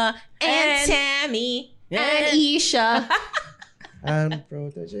Munga and Tammy and Isha And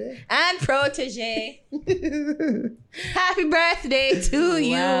protege. and Protege. Happy birthday to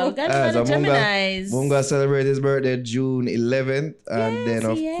you. Wow, got a lot of Geminis. Munga celebrated his birthday June 11th. And then,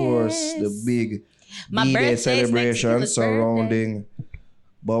 of course, the big My D-Day birthday's next celebration Killer's surrounding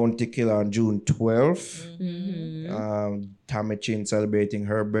Bounty Killer on June 12th. Mm-hmm. Tammy Chin celebrating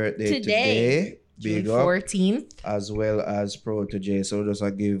her birthday Today. Big June up. 14th. As well as Protege. So just I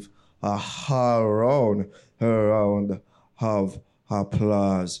give a whole round of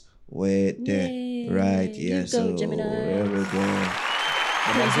applause. Wait there. Yay. Right, You yeah. go, So Gemini. there we go.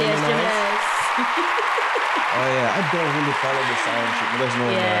 Yes, Geminis. Oh yeah, I don't really follow the sound shit. But there's no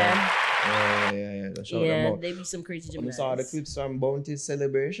Yeah. Yeah. Shout them Yeah, out. they be some crazy We Geminis. saw the clips from Bounty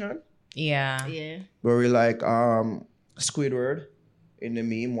celebration Yeah. Yeah. where we like Squidward in the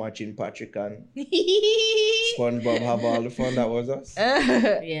meme watching Patrick and SpongeBob have all the fun. That was us.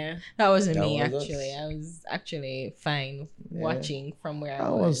 Yeah. That wasn't That me, was us. actually. I was actually fine watching from where I I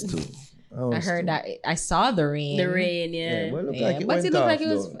was. was too. I heard that. I saw the rain. The rain, yeah. Yeah, well, it looked Yeah, like it but went it looked off, like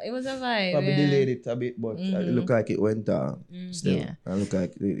though. it was a vibe. Probably yeah. delayed it a bit, but it looked like it went still. Yeah. It looked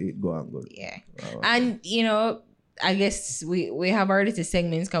like it go on good. Yeah. Wow. And you know, I guess we have our little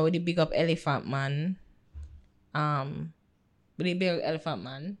segments because we did big up Elephant Man. We did big up Elephant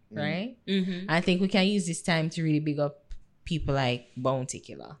Man, right? Mm-hmm. I think we can use this time to really big up people like Bounty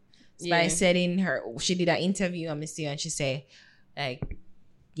Killer. So Yeah. I said she did an interview on Missy and she said, like,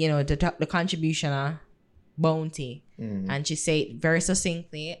 you know, the contribution of Bounty. And she said very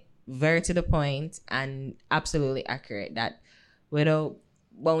succinctly, very to the point, and absolutely accurate that without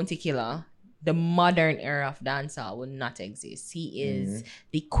Bounty Killer, the modern era of dancehall would not exist. He is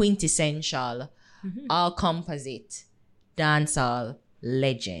the quintessential, all composite dancehall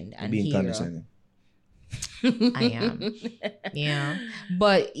legend and Being hero. condescending. I am. Yeah.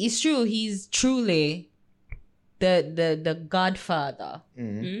 But it's true, he's truly the godfather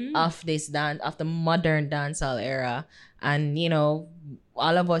of this dance, of the modern dancehall era. And you know,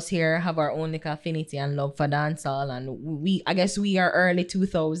 all of us here have our own like affinity and love for dancehall, and I guess we are early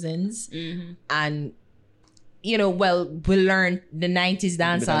 2000s, and you know, well, we learned the 90s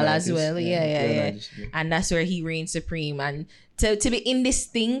dancehall as well. Yeah. And that's where he reigned supreme. And to be in this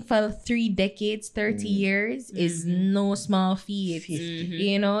thing for 3 decades, 30 years is no small feat.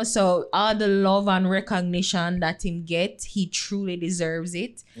 You know, so all the love and recognition that him get, he truly deserves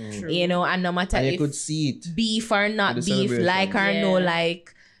it. You know, and no matter And you if could see it. beef or not The beef, celebration. like or no,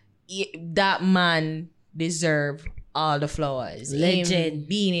 like that man deserve all the flowers. Legend.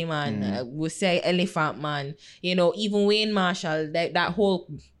 Beanie Man, we say Elephant Man, you know, even Wayne Marshall, that whole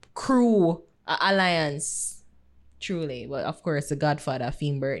crew alliance, truly. But of course, the Godfather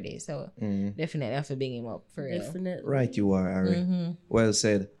theme birthday, so definitely have to bring him up for real. Definitely. Right, you are, Ari. Well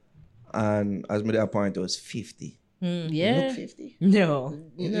said. And as me that point, it was 50. Yeah. Look 50? No,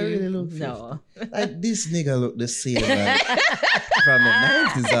 You don't really look 50. no. Like, this nigga look the same, like, from the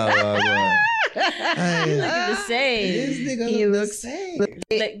 90s all over. Look at the same. This nigga He look the looks- same.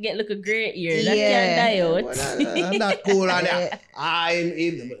 Look a great year. That Yeah. can't die out. Well, I'm not cool on that.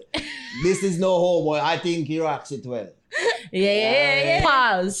 This is no homo. I think he rocks it well. Yeah.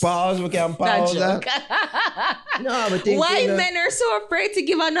 Pause. Pause, we can pause joke. that. No, but think Why men are so afraid to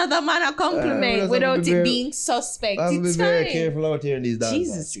give another man a compliment because without I'm it very- being suspect? I'm It's very fine. careful out here in these dance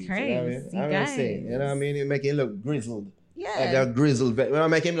Jesus streets, Christ, You know you what I mean? I'm just saying, you know what I mean? You make him look grizzled. Like Yeah. a grizzled vet. When I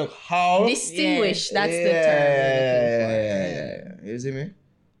make him look how? Distinguished. That's the Yeah, term we're looking for. yeah. You see me?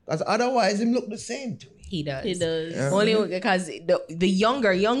 Because otherwise, him look the same to me. He does. He does. Yeah. Only because the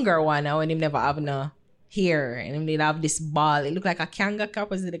younger one, I want him never have no hair, and him did have this ball. It looked like a kanga cap.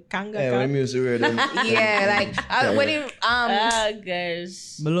 Was it a kanga Yeah, cap? when him used to wear them. Yeah, like when him Ah,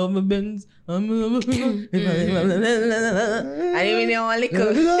 gosh. below my Benz, and even the only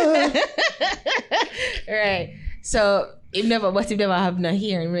cook. Right. So him never have no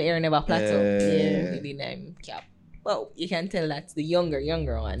hair, and hair never plateau. Yeah. He did cap. Well, you can tell that's the younger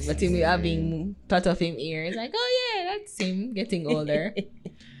one. But him having part of him ear, it's like, oh yeah, that's him getting older.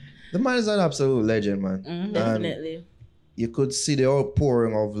 The man is an absolute legend, man. Mm-hmm. Definitely. You could see the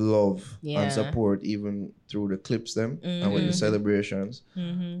outpouring of love Yeah. and support even through the clips them and with the celebrations.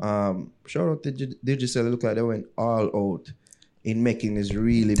 Shout out to Digicel. Look like they went all out in making this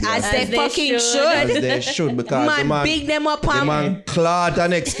really big. As event. they fucking should. should. As they should, because the Man, man, big them up the on man clot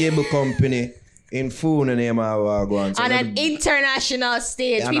an ex cable company in Foon and name of go on. So on they- an international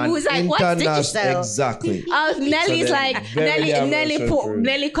stage. and People an who's like, what's interna- digital? Exactly. Nelly's So like, they're very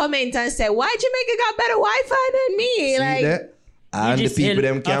Nelly comment and say, why Jamaica got better Wi-Fi than me? See Like, that? And the just people said,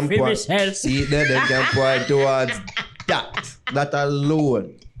 them can "I feel point. myself." See that them can point towards that. That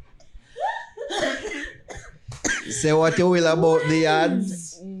alone. Say what you will about the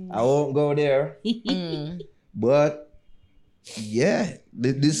ads. I won't go there. But yeah,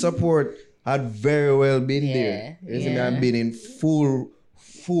 the support had very well been there. You see me? I've been in full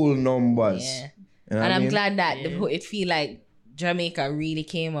numbers. yeah. You know what And I I'm mean? glad that it feel like Jamaica really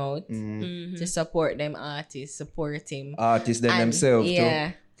came out to support them artists, support him. Artists them And- themselves yeah.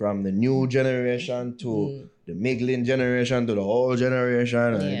 too. From the new generation to the middling generation to the old generation.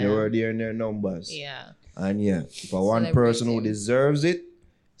 And they Yeah. were there in their numbers. Yeah, And yeah, for one person who Celebrating. deserves it,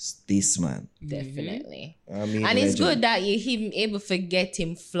 it's this man. definitely. I mean, And it's legend. good that you him able to get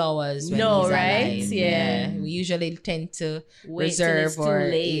him flowers. When No, he's right? alive. Yeah. We usually tend to Wait till reserve it's too or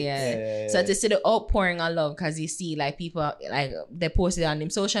late. yeah. So to see the outpouring of love, because you see like people like they posted on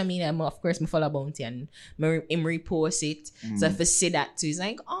him social media. Of course, me follow Bounty and him repost it. So if I see that too, it's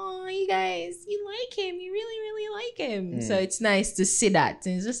like, oh, you guys, you like him, you really like him. So it's nice to see that,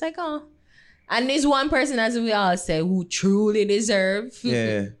 and it's just like, oh. And there's one person, as we all say, who truly deserve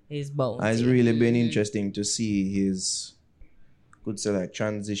Yeah. his Bounty. And it's really been interesting to see his, could say like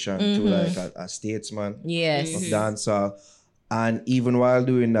transition to like a statesman Yes. of dancehall. And even while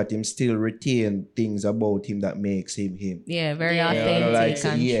doing that, him still retain things about him that makes him him. Yeah, very Yeah. authentic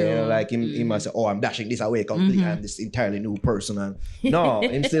and true. like him must say, oh, I'm dashing this away completely. I'm this entirely new person. And no,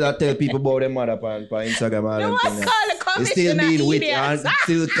 him still a tell people about them mother on Instagram. And No them one thing. call the He still commissioner being witty idiot. and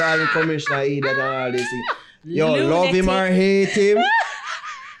still calling commissioner idiot and all this. Yo, Lunatic. love him or hate him.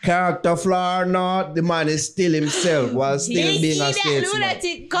 Character flaw or not, the man is still himself while still being a statesman.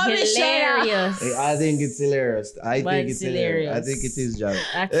 Hilarious. I think it's hilarious. I But think it's it's hilarious. I hilarious. think it is, John.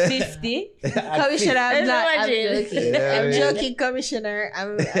 At 50. Commissioner, I'm Imagine. joking. Yeah, I'm man. joking, Commissioner.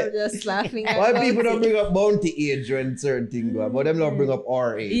 I'm just laughing. Why about people don't it. bring up bounty age when certain things go on, but them not bring up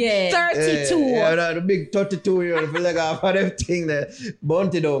our age. Yeah. 32. Yeah, the big 32-year-old feel like half of them thing that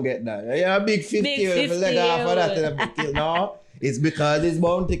bounty don't get that. Yeah, a big 50-year-old feel like half of that in a big kill. No, it's because he's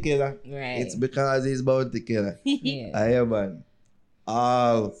bounty killer. Right. It's because he's bounty killer. Yeah. I hear, man.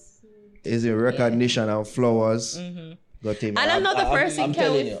 All is in recognition and flowers. Got him. And another person I'm can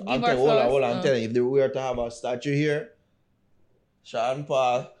telling we you. give I'm our telling hold on, flowers? I'm telling you. If we were to have a statue here, Sean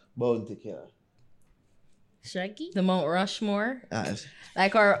Paul, bounty killer. Shaggy? The Mount Rushmore. Ah,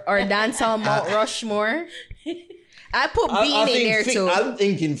 Like our dancehall Mount Rushmore. I put I Bean in think there too. I'm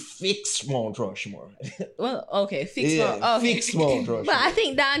thinking fix Mount Rushmore. Well, okay, fix Yeah, Mount. Okay. fix Mount Rushmore. But I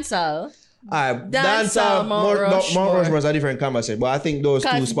think dancehall. Alright, Dancehall, Mount Rushmore. Mount Rushmore is a different conversation, but I think those two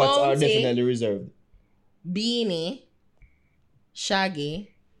 'Cause spots are Bounty- definitely reserved. Beanie,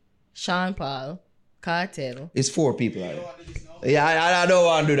 Shaggy, Sean Paul, Cartel. It's 4 people. Right? Yeah, I don't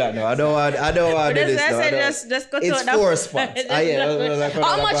want to do that. No, I don't want to do this. No, I don't- Just cut It's out that 4 spots.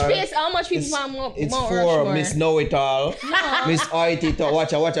 How much people on Mount It's Mount 4 Rushmore? Miss Know It All, Miss IT.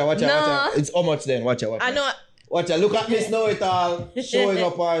 Watch out. No. It's how much then? Watch out. I know. Watch out. Look at Miss Know It All showing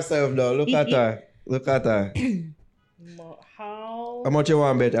up herself now. Look at her. How How much you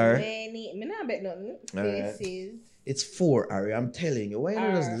want bet her? Many. Me not bet nothing. Alright. Faces It's 4, Ari. I'm telling you. Why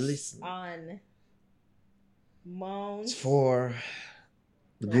don't you just listen? on Mount. It's 4.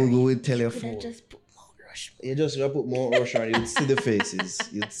 Google will tell you 4. Just put Mount Rushmore. You just gotta put Mount Rushmore. You'd see the faces.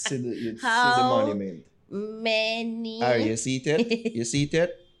 You'd see the How? monument. Many. Ari, you see it? You see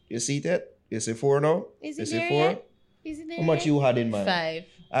it? You see it? You see 4 now? Is You it see there 4? yet? Is it there How much yet? you had in mind? 5.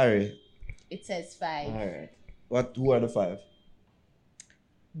 Ari. It says 5. Alright. Who are the 5?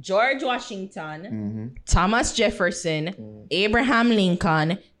 George Washington, Mm-hmm. Thomas Jefferson, Abraham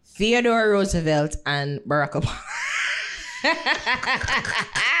Lincoln, Theodore Roosevelt, and Barack Obama.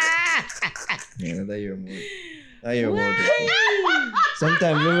 Yeah, that you're more. That you're more.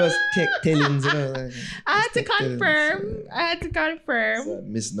 Sometimes we just take tellings, you know. Like, I had just to take tellings. confirm. So,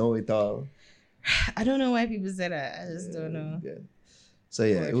 Miss Know It All. I don't know why people say that. I just don't know. Yeah. So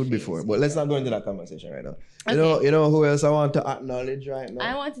yeah, it would be 4. But let's not go into that conversation right now. Okay. You know who else I want to acknowledge right now?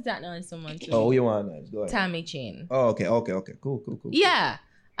 I wanted to acknowledge someone too. Oh, who you want to? Go ahead. Tammy Chain. Oh, okay. Cool. Yeah,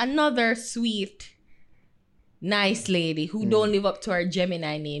 another sweet, nice lady who don't live up to her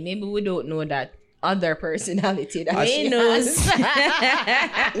Gemini name. Maybe we don't know that other personality that she knows.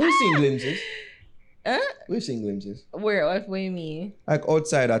 has. We've seen glimpses. Huh? We've seen glimpses. Where? What do you mean? Like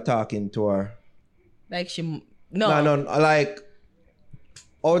outside her talking to her. Like she? No, like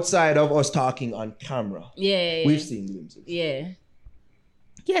outside of us talking on camera. Yeah. We've seen glimpses. Yeah.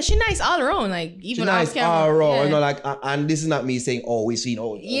 Yeah, she nice all around. Like She even nice off camera. all around. Yeah. You know, like, and this is not me saying, oh, we've seen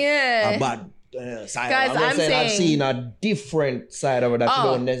Yeah. a bad side. 'Cause I'm not I'm saying I've saying- seen a different side of her that you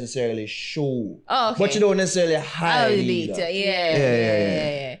Oh. don't necessarily show. Oh, okay. But you don't necessarily hide Elite. either.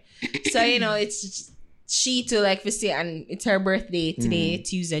 Yeah. So it's she too, like for say, and it's her birthday today,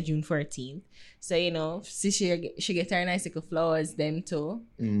 Tuesday, June 14th. So she get her nice little flowers them too.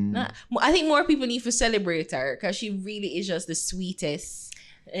 I think more people need to celebrate her because she really is just the sweetest.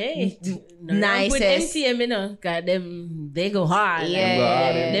 Hey, Nicest. Put MTM, you know, cause they go hard. Yeah. Go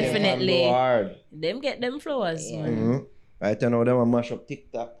hard, them definitely. go hard. Them get them flowers, man. Mm-hmm. Right now, them a mash up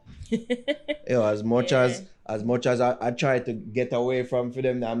TikTok. Yo, as much as I try to get away from for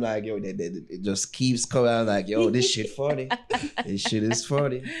them, I'm like, yo, it just keeps coming. I'm like, yo, this shit funny. This shit is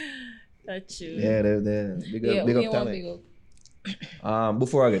funny. That's you. Yeah, they're big up, big up talent.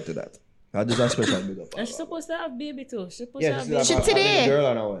 Before I get to that, I just a special big up. And she's supposed to have baby too. She's supposed Yeah, to have she's baby. like today. a girl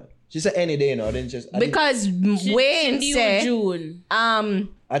on her way. She said any day now. Then just Because Wayne She said, June.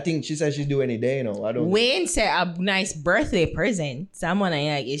 I think she said she's due any day now. I don't. Wayne said a nice birthday present. Someone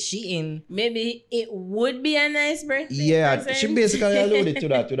like, is she in? Maybe it would be a nice birthday. Yeah, present. she basically alluded to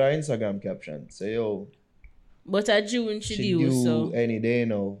that to her Instagram caption. Say, yo, But a June she she due, due so any day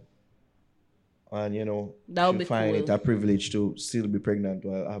now. And you know, That would she be find cool. it a privilege to still be pregnant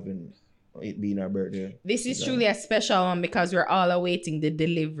while having it being her birthday. This is truly a special one because we're all awaiting the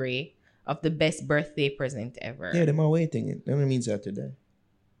delivery of the best birthday present ever. Yeah, them are waiting it. That means that today.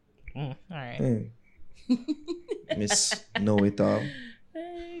 All right. Miss Know It All.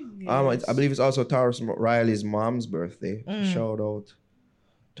 I believe it's also Taurus Riley's mom's birthday. Shout out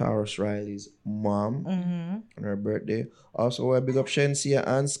Taurus Riley's mom on her birthday. Also, I big up Shensia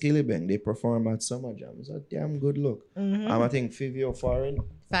and Skillibeng. They perform at Summer Jam. It's a damn good look. I think Fivio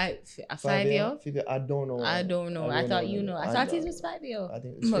Fabio? I don't know. I don't know. I thought you know. I thought it was Fabio. I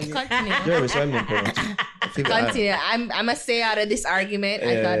think it's But continue. Jeremy, so I'm Continue. I must say out of this argument,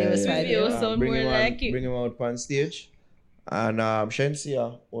 I thought it was Fabio. Fabio. So more like it. bring him out on stage. And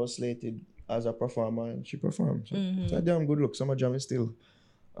Shensia was slated as a performer and she performed. So it's a damn good look. Summer Jam is still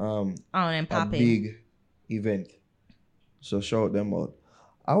And a popping. big event. So shout them out.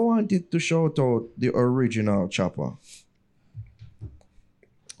 I wanted to shout out the original Chopper.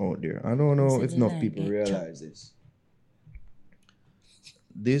 Oh dear. I don't know if enough people realize this.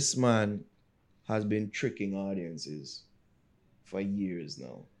 This man has been tricking audiences for years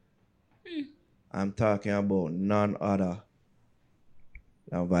now. I'm talking about none other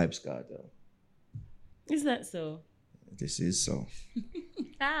than Vibes Cartel. Is that so? This is so.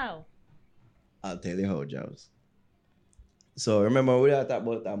 How? I'll tell you how, Jobs. So remember we had talked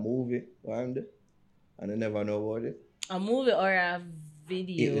about a movie, and I never know about it. A movie or a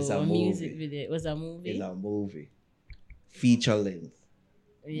video? It is a or movie. Music video. It was a movie. It's a movie. Feature length.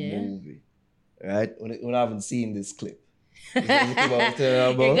 Yeah. Movie. Right? When I haven't seen this clip. This is the clip I was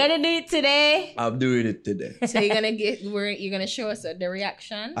telling you You're about. gonna do it today. I'm doing it today. So you're gonna show us the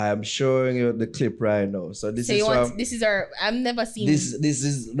reaction. I am showing you the clip right now. So this is from, this is our I've never seen this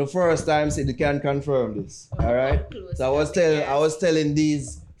is the first time Sidney can confirm this. All right. So I was telling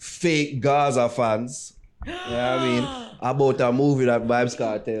these fake Gaza fans, you know what I mean, about a movie that Vibes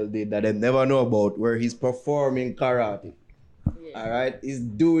Cartel did that they never know about, where he's performing karate. All right, he's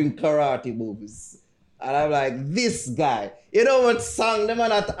doing karate moves. And I'm like, this guy, you know what song the man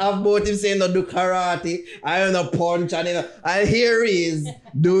that have about him saying no do karate, I don't know punch, and here he is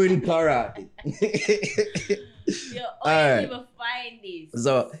doing karate. Yo, All right. even find this.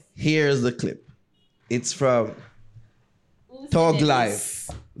 So here's the clip. It's from Who Thug said Life,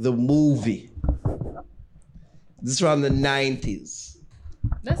 the movie. This is from the 90s.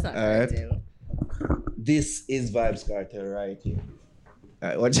 That's not All right. cartel. This is Vibes Cartel right here. All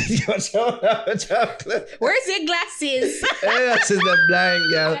right, watch out. Where's your glasses? This is the blind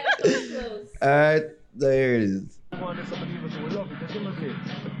girl. this? All right, there it is.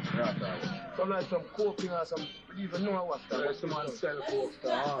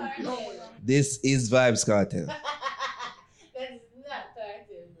 This is Vibes Cartel. That's not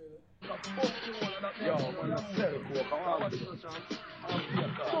cartel,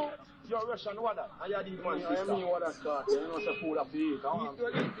 bro. Yo, Russian, what that? I had these man, I mean what that start. You know, say food up to eat.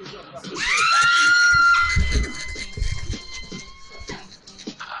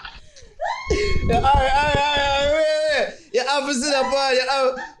 Alright. You have to sit up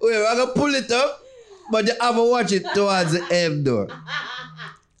on. Wait, I'm gonna pull it up, but you have to watch it towards the end though.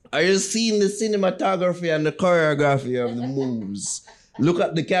 Are you seeing the cinematography and the choreography of the moves? Look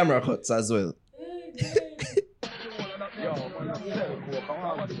at the camera cuts as well.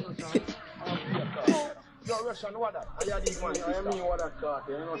 Yo, Russian, what that? I had these man, I mean what that start.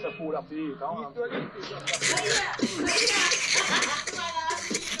 You know, say food up to eat.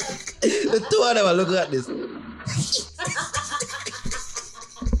 The two of them are looking at this. Yo,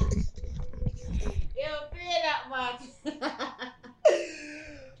 play that, man.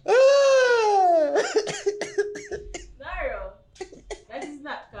 Naro, that is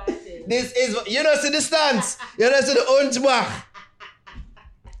not cartel. This is, you don't see the stance. You don't see the hunchback.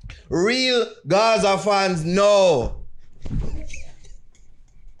 Real Gaza fans know.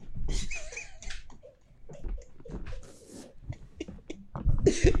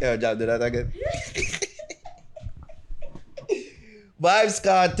 Yo, Jam, do that again. Vibes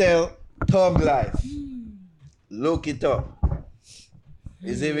Cartel, Thug Life. Look it up.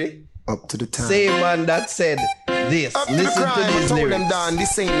 You see me? Up to the time. Same man that said this. Up to the Listen to crime, I these told them lyrics. down,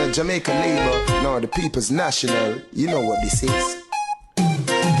 this ain't no Jamaican label, nor the People's National. You know what this is.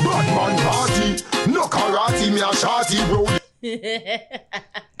 Batman party, no karate, me a shorty, bro.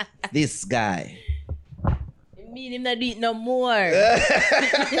 This guy. It mean him not do it no more.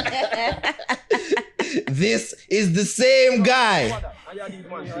 This is the same guy.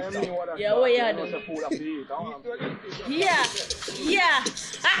 Yeah, what you do? Yeah.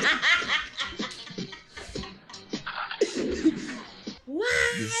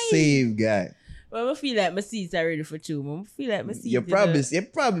 Why? The same guy. Well, I feel like my seats are ready for two. I feel like my seats. You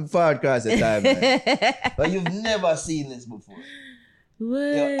probably far across the time, man. But you've never seen this before. What?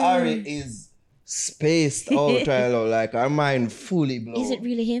 Your Ari is spaced out right now, like her mind fully blown. Is it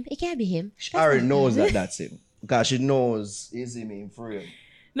really him? It can't be him. Ari knows that that's him. Because she knows it's him in frame.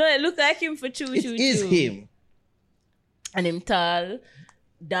 No, it look like him for two. It is him. And him tall,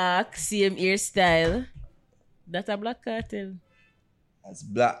 dark, same hairstyle. That's a Black Cartel. as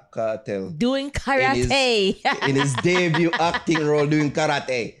Black Cartel. Doing karate. In his debut acting role doing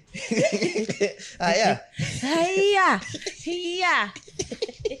karate. Yeah. Hiya.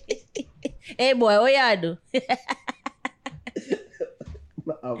 Hey boy, what you do?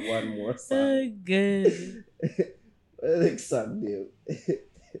 I have one more song. Oh, good. Next song, Dave.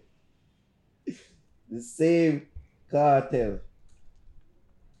 The same cartel,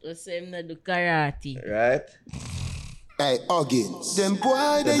 The same na do karate. right? Hey, Huggins. Them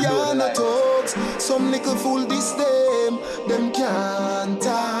boy, they are not talks. Some little fool this them can't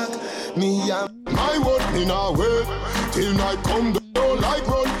talk. Me and my word, me now wait. Till night come, don't like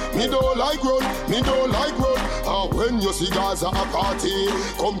run. Me don't like run, me don't like run. When you see guys at a party,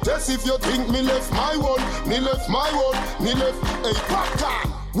 come test if you think me left my one. Me left my one, me left a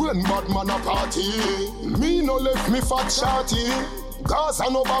popcorn. When bad man a party, me no left me fat shorty. Gaza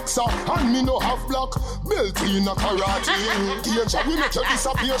no boxer, and me no have black belt in a karate. Danger, we make you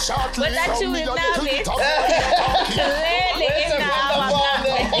disappear shortly. But that you will now be.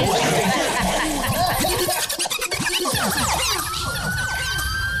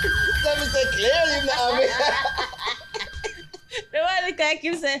 Let me say clearly now. The one look like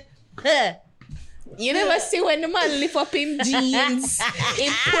him say, You never see when the man lift up him jeans,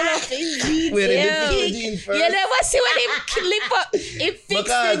 him pull up his jeans. Wait, Yeah. the jeans first. You never see when him lift up, him fix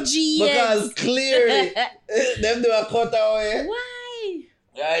the jeans. Because clearly, them do a cut away. why?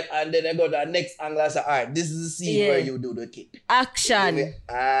 Right, and then they go to the next angle and say, alright, this is the scene Yeah. where you do the kick. Action.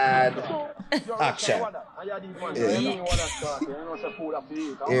 And action.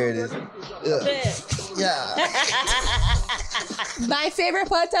 Here it is. Yeah. My favorite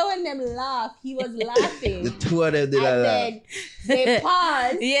part of when them laugh, he was laughing. The two of them did And that. then they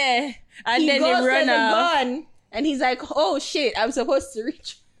pause. Yeah. And He then goes they run to the off. gun, and he's like, "Oh shit, I'm supposed to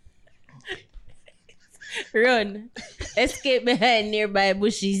reach." Run. Escape behind nearby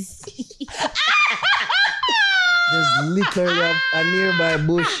bushes. There's literally a nearby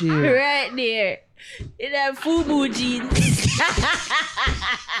bush here. Right there. In that FUBU jeans.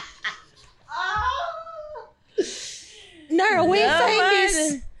 Nara, where you find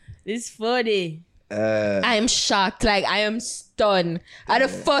this? It's funny. I am shocked. Like, I am stunned. At the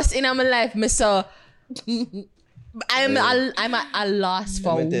first in my life, I saw. I'm at a loss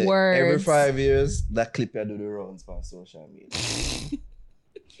for Let me tell you, words. every 5 years, that clip you do the rounds on social media.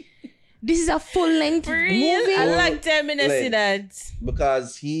 This is a full length movie. I like 10 minutes see that.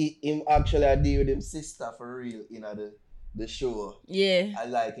 Because him actually I deal with him sister for real in the show. Yeah. I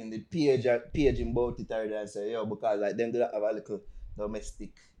like in the page him about it already and say, yo, because like them do that have a little domestic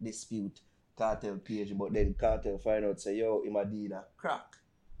dispute, cartel page, but then cartel find out say, yo, him a deal a crack.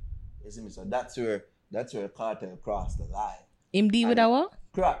 You see me? So that's where cartel crossed the line. Him deal with that what?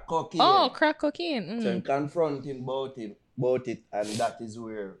 Crack cocaine. Oh, crack cocaine. So him confront him about it, and that is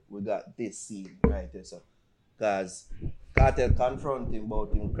where we got this scene right there. So, because cartel confront him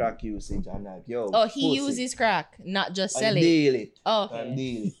about him crack usage and like, yo, Oh, he pussy, uses crack, not just sell and it. deal it. Oh, okay. And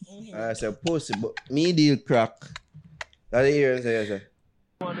deal it. And I said, pussy, but me deal crack. That's the ear and say.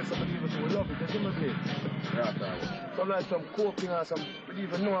 Some like some coke or some, but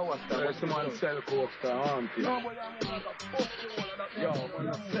even know what that. There's some man sell coke to armpit. No, but I'm yo,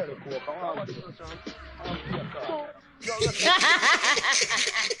 man, sell coke to armpit.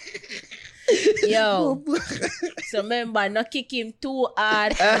 Yo. So remember, not kick him too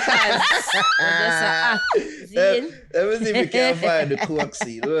hard. Just Let me see if we can find the coke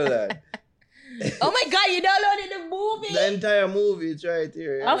scene. Hold on. Oh my God, you downloaded the movie? The entire movie is right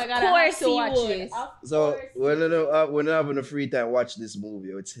here. Oh my God, I have to watch this. So when you're having a free time, watch this movie.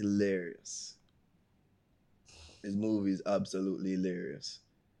 It's hilarious. This movie is absolutely hilarious.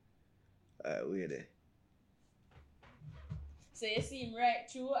 Alright, wait there. So you see him right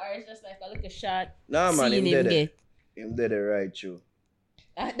through, or it's just like a little shot? Nah, man, Seeing him him did it. get. Him did it right through.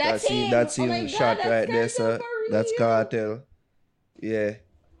 That's him. That's Oh him my God, shot that's right there, Cartel sir. for That's real. cartel. Yeah.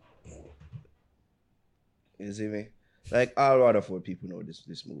 You see me? Like all Rutherford people know this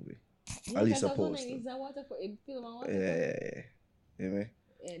movie. At least supposed to. Yeah. You know me?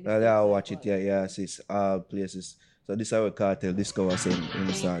 Now they all watch it, yeah, it's all places. So this is how cartel discover saying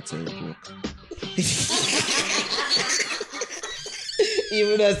in start saying coke.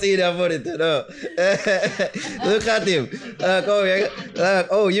 Even though I see that funny to know. Look at him. Come here.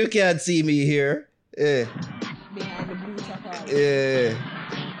 Oh, you can't see me here. Yeah. Behind the blue chapel. Yeah.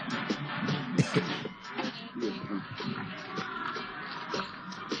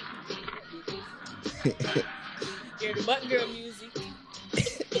 Hear the butt girl music.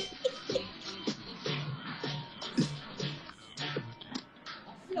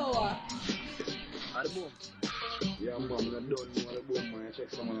 Flower. Yeah, man, I don't know the boom, man. Check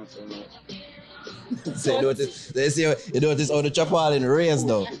someone else now. So you notice how the chop all in race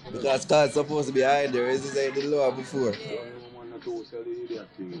now. Because Scott's supposed to be behind there, as he said the law before. Yeah, man, I told you the idiot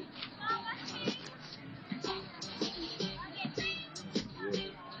thing.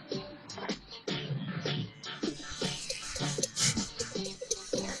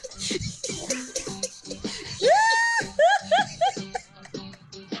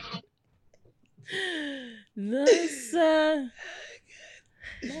 No, sir.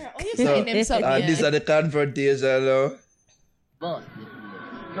 So, and these are the confrontation now. Boss.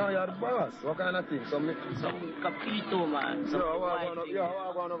 No, you're the boss. What kind of thing? Some capito, man. Yo,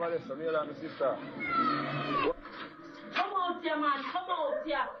 I want over this. Me and my sister. Come out here, man. Come out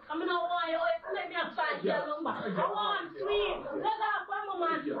here. I'm not want you. If you let me find your number. I want three. Let off one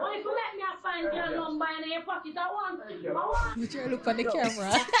man. Or if you let me find your number in your pocket, I want three. I want. Would you look for the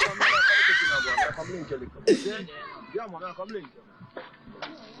camera? Come link you. Yeah, man. Come link you.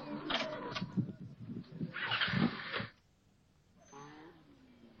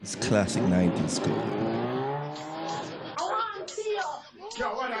 It's classic 90s school. I want three. I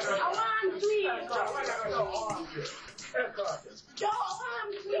want three.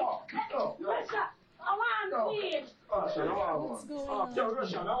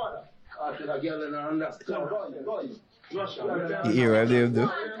 You hear what they do?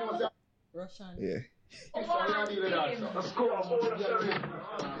 Russian. Yeah.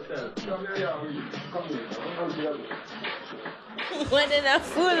 What in a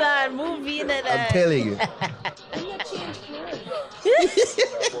full-on movie that I'm telling you.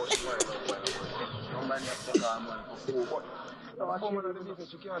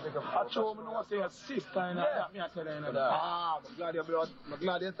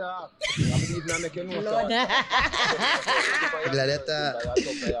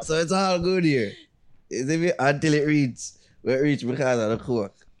 So it's all good here. Until it reads. Where it reaches because of the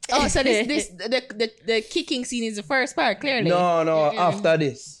coke. Oh, so the kicking scene is the first part, clearly. No, after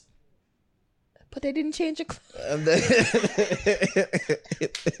this. But they didn't change the And then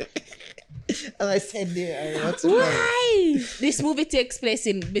and I said there, what's the Why? This movie takes place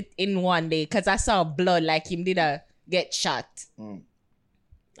in one day because I saw blood like him did get shot.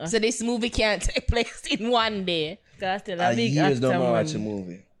 So this movie can't take place in one day. Years don't watch a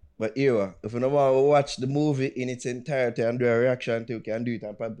movie. But here, if you don't want to watch the movie in its entirety and do a reaction to it, you can do it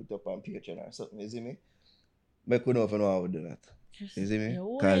and probably put it up on Patreon or something, you see me? But you know if you know how to do that. You see me?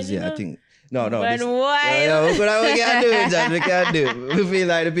 Because I think... No. But this, why? No, we can't do it, John. We can't do it. We feel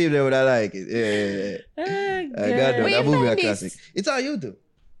like the people that would like it. Yeah. I got that. That movie a classic. It's on YouTube.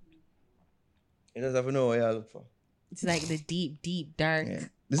 You just have to know what you look for. It's like the deep, dark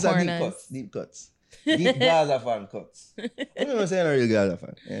This corners. is deep cuts. Deep Gaza fan cuts. You know what I'm saying? A real Gaza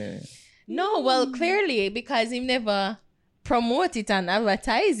fan. Yeah. No, well, clearly, because he never promote it and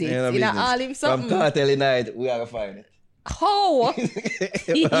advertise it. Yeah, In all him something. From Cartel Night, we are going to find it. How?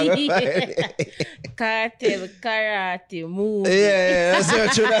 Cartel, karate, movie. Yeah, that's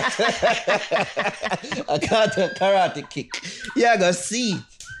what you A cartel karate kick. Yeah, I got see.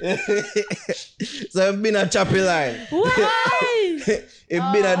 So I've been a Chap Eh Line. Why?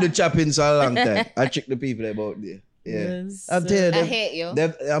 I've been at the chopping for a long time. I check the people about there. Yeah. Yes, I'm telling you, I hate you.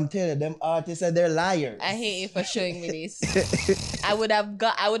 I'm telling you, them artists are they're liars. I hate you for showing me this. I would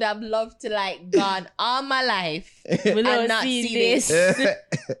have loved to like gone all my life We and don't not see see this.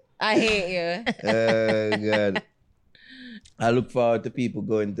 I hate you. Oh, God. I look forward to people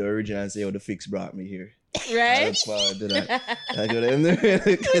going to the original and say, oh, the fix brought me here. I Right? look forward to that. I go to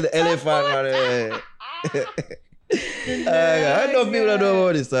the elephant. I know people don't know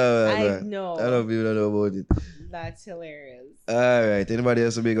about this. I know. I know people don't know about it. That's hilarious. All right. Anybody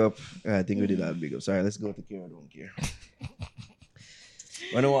else to big up? I think we did that big up. Sorry, let's go to Kira. Don't care.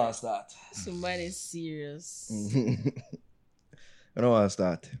 When do you want to start? Somebody's serious. When do you want to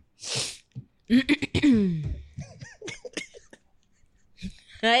start?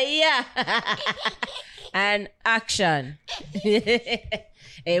 Yeah. And action.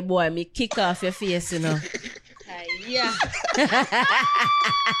 Hey boy, me kick off your face, you know. Yeah.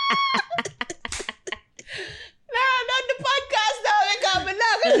 No, not the podcast now because I'm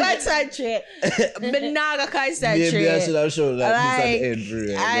not going to concentrate. I'm not going to concentrate. Maybe I should have shown that this at the end for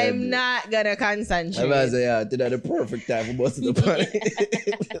real. I'm not going to concentrate. I was say, yeah, today the perfect time for busting the party.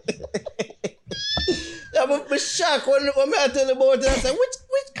 Yeah, but I'm shocked when I tell about it. I said, which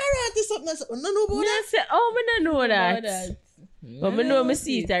karate something? I said, no, about that. I said, oh, I don't know that. But I know I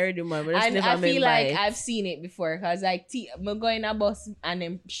see it already, man. But And never I feel like it. I've seen it before because like I'm going a bus and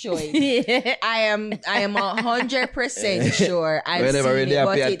them show it. Yeah. I am 100% sure I've Whenever seen really it,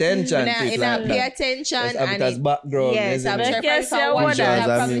 but pay attention to it like pay that. attention Just have and it as background, yes, isn't I'm it? sure Like, yes, if I I watch wonder. that, I'll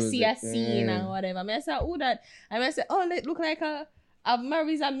Visuals probably and see a music. scene and whatever. I say, oh that. I say, oh, it look like a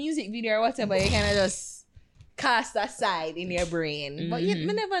Marvin's a music video or whatever. You kind of just cast aside in your brain, but you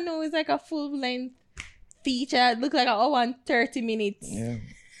never know. It's like a full length feature. It look like an hour and 30 minutes. Yeah.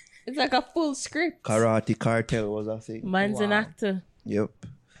 It's like a full script. Karate Cartel was a thing. Man's an actor. Yep.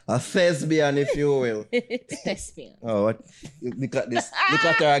 A thespian, if you will. Thespian. Oh, what? Look at this. Look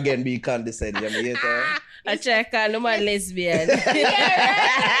at her again being condescending. You hear her? I check no man lesbian. Thespian.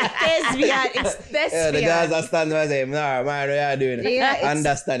 It's thespian. Yeah, the guys that stand there and say, nah, man, what are you doing? Yeah, it's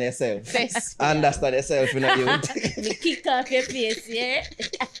Understand yourself. thespian. Understand yourself, you know, you. Me kick off your face, yeah?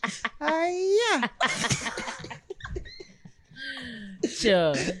 Yeah.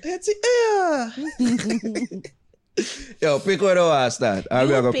 Sure. That's it. Yo, pick what I start. Or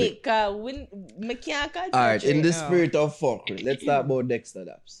we are You gonna pick. pick. Me can't judge Alright, in the right now. spirit of fuckery, let's talk about Dexter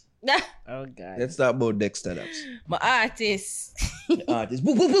Daps. Oh, God. Let's talk about Dexter Daps. My artist. The artist.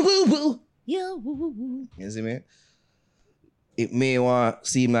 Boo, boo, boo, boo, boo. Yeah, woo, woo, woo. You see me? It may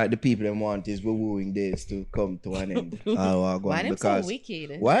seem like the people that want his wooing days to come to an end. Why them so because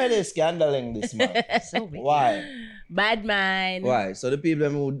wicked? why are they scandaling this man? So wicked. Why? Bad man. Why? So the people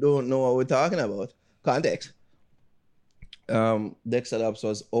who don't know what we're talking about, context. Dexter Daps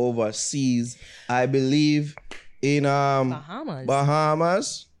was overseas, I believe, in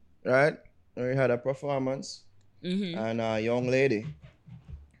Bahamas. right? Where he had a performance, and a young lady.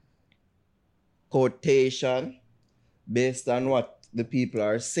 Quotation, based on what the people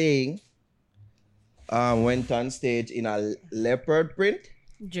are saying, went on stage in a leopard print,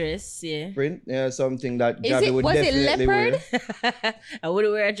 Dress, yeah. something that Is Javi it- would was it definitely leopard? wear. I would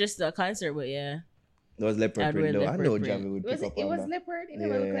wear just a concert, but yeah. It was leopard I'd print wear though. I leopard know print. Javi would Was pick it? up It on was that. leopard. It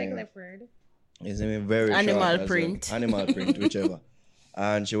never looked like Yeah. leopard. It's very Animal short as well. print. Animal print, whichever.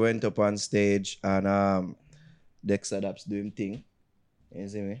 And she went up on stage and Dexter Daps doing thing. You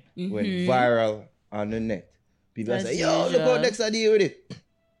see me? Went viral on the net. People As say, yo, look how usual. Dexter deal with it.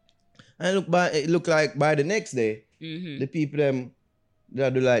 And it looked like by the next day, the people them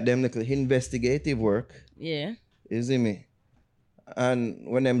that do like them little investigative work. Yeah. You see me? And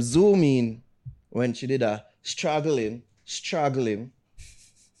when them zoom in, when she did a struggling,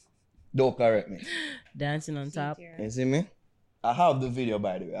 don't correct me. Dancing on top. You see me? I have the video,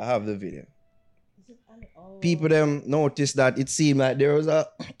 by the way. I have the video. People them noticed that it seemed like there was a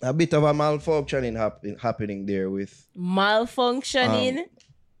bit of a malfunctioning happening there with Malfunctioning?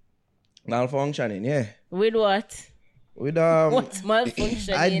 malfunctioning, yeah. With what? With What's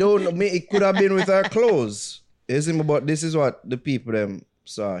malfunctioning? I don't know. It could have been with her clothes. You see me? But this is what the people them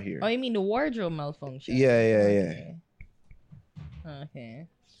saw here. Oh, you mean the wardrobe malfunction? Yeah. Okay.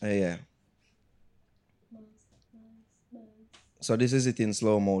 Yeah. So this is it in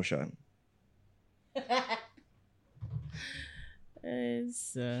slow motion.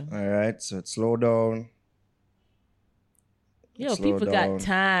 It's, All right. So it's slow down. yo, Slow people down. got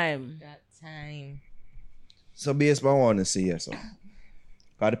time. Got time. So based on what I want to see here, so.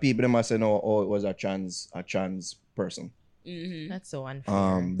 Because the people them must say no, it was a trans person. That's so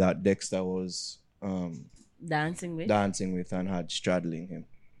unfair. That Dexter was Dancing with? dancing with and had straddling him.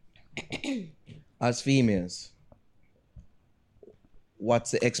 As females, what's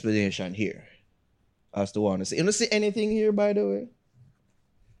the explanation here? As to want to see. You don't see anything here, by the way?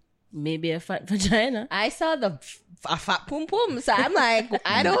 Maybe a fat vagina. I saw a fat pum pum, so I'm like,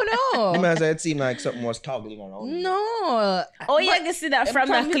 I don't The know. man said it seemed like something was toggling around. No. Oh, yeah, you can see that from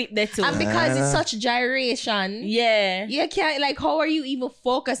that clip there too. And because it's such gyration, Yeah. you can't, like, how are you even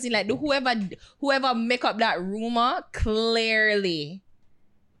focusing? Like, whoever make up that rumor clearly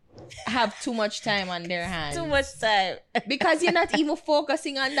have too much time on their hands. Too much time. Because you're not even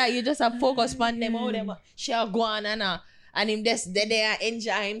focusing on that. You just have focus on them. Oh, them shall go on and him just there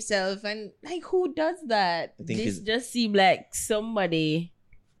enjoy himself. And like, who does that? I think This it's, just seem like somebody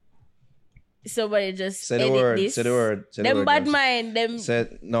just say the edit word, this. say the word. Say the Them word, bad Jones. mind. Them Say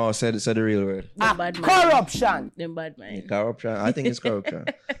the real word. bad mind. Corruption. Them bad mind. Corruption. I think it's corruption.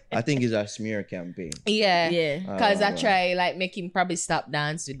 I think it's a smear campaign. Yeah. Yeah. Because I wow. try like make him probably stop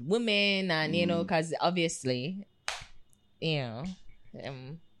dance with women and you know, because obviously, you know,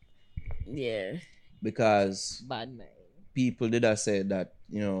 Yeah. Because bad man. people did I say that,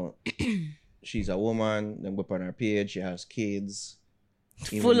 you know, she's a woman, then go up on her page, she has kids.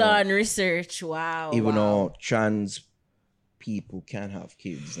 Even Full though- on research. Wow. Even wow. though trans people can have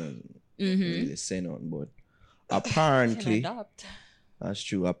kids, doesn't Mm-hmm. really say nothing, but apparently, Adopt. that's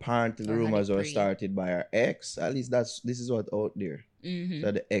true. Apparently, the Or had rumors it were pre. started by her ex. At least this is what out there.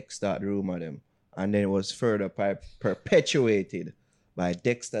 So the ex started the rumor them, and then it was further perpetuated by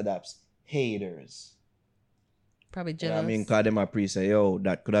Dexter Daps haters. Probably You know jealous. what I mean, cause them a pre say, yo,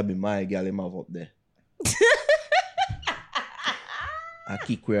 that could have been my girl him have up there. I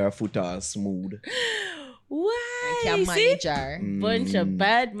kick where her foot all smooth. Why? Can See? manage her. Bunch of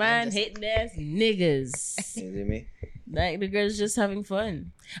bad man hating ass niggas. You see me? Like the girls just having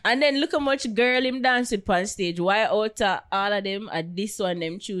fun. And then look how much girl him dance with on stage. Why out of all of them at this one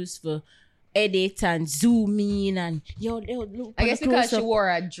them choose for edit and zoom in and yo look. I guess the because she close-up. wore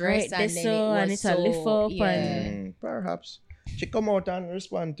a dress Right, and this then so, it was and it's so, a lift up yeah. and- Perhaps. She come out and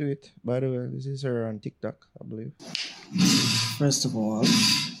respond to it. By the way, this is her on TikTok, I believe. First of all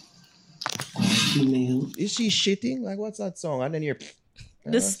female. Is she shitting? Like, what's that song? And then you're...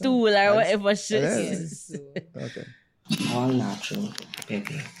 The stool or whatever shit is. Okay. All natural,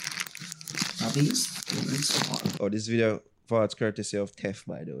 baby. Puppies, Oh, this video falls courtesy of Tef,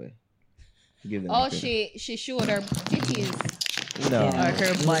 by the way. Give them Oh, the credit. she showed her titties. No. Or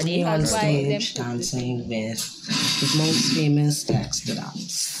her body. on That's why them stage put dancing with the most famous Dexter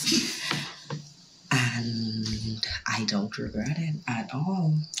Daps. And I don't regret it at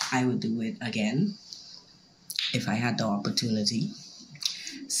all. I would do it again if I had the opportunity.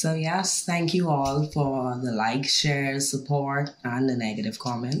 So yes, thank you all for the like, share, support, and the negative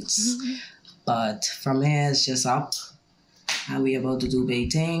comments. But from here, it's just up. And we about to do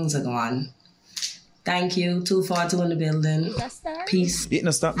big things. So go on. Thank you. 242 in the building. Is that star? Peace. Yeah,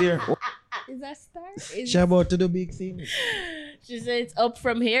 no, stop there. Is that star? She about to do big things. She said it's up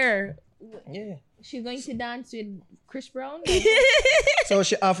from here. Yeah. She's going to dance with Chris Brown? So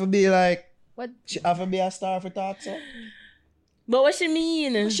she have to be like... What? She have to be a star for that, so? But what she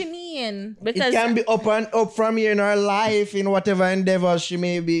mean? What she mean? Because It can be up and up from here in her life, in whatever endeavors she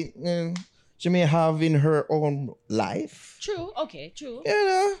may be... she may have in her own life. True. Okay, true. You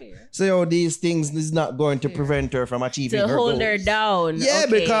know? Fair. So these things is not going to prevent her from achieving to her hold goals. her down. Yeah,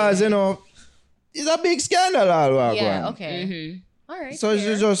 Okay. because, you know, it's a big scandal all over. Yeah, okay. All right. So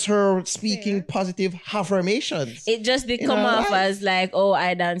fair. it's just her speaking positive affirmations. It just did In come her off life. as like, oh,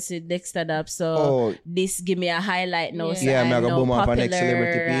 I dance with Dexter Daps, so Oh. this give me a highlight now. Yeah. So Yeah, I'm I'm gonna now boom off her popular next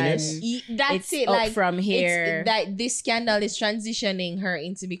celebrity penis. and That's it's it. up Like from here. it's, that this scandal is transitioning her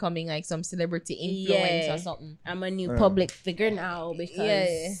into becoming like some celebrity influence Yeah. or something. I'm a new public figure now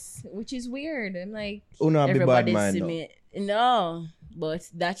because Yeah, which is weird. I'm like, Who not be bad everybody man see though? me. No, but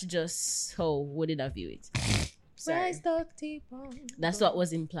that's just how would it have view it. Sorry. rise duct tape on. That's what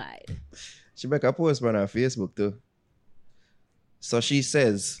was implied. She make a post on her Facebook too. So she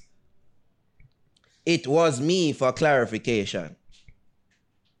says, it was me for clarification.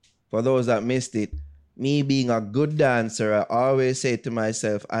 For those that missed it, me being a good dancer, I always say to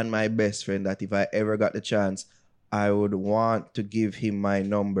myself and my best friend that if I ever got the chance, I would want to give him my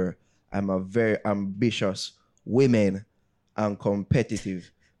number. I'm a very ambitious woman and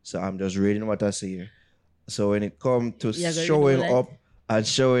competitive. So I'm just reading what I say here. So when it comes to Yeah, girl, you showing know, like- up and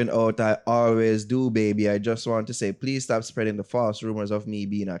showing out, I always do, baby. I just want to say, please stop spreading the false rumors of me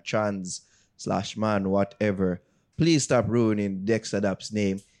being a trans/man, whatever. Please stop ruining Dexter Daps'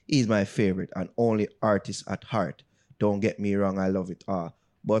 name. He's my favorite and only artist at heart. Don't get me wrong, I love it all.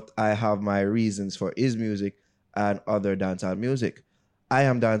 But I have my reasons for his music and other dancehall music. I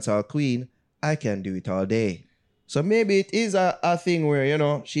am dancehall queen. I can do it all day. So maybe it is a thing where, you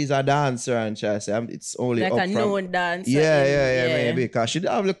know, she's a dancer and she say it's only Like up a from... known dancer. Yeah, maybe. Because she'd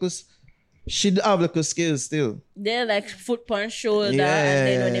have little skills still. They're like foot on shoulder Yeah, and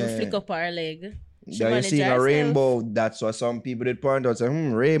then when yeah, them flick up her leg. She Yeah, you manage seen a herself. rainbow. That's what some people did point out. Say,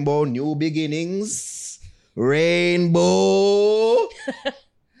 rainbow, new beginnings. Rainbow.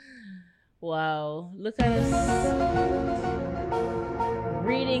 Wow. Look at us.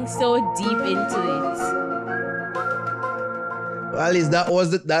 Reading so deep into it. Well, at least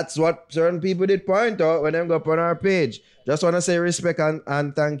that's what certain people did point out when them go up on our page. Just want to say respect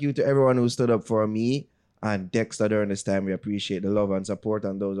and thank you to everyone who stood up for me and Dexter during this time. We appreciate the love and support,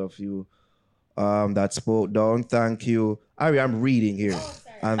 and those of you that spoke down. Thank you. Ari, I'm reading here.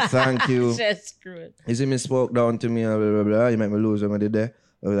 And thank you. Just screw it. You see me spoke down to me, blah, blah, blah. You make me lose when I did there.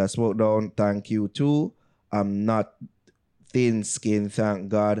 That spoke down, thank you too. I'm not thin-skinned, thank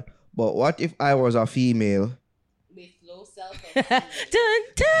God. But what if I was a female? With low self-esteem. Dun,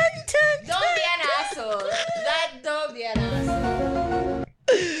 dun, dun. Don't be an asshole. Don't be an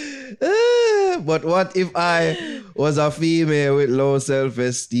asshole. But what if I was a female with low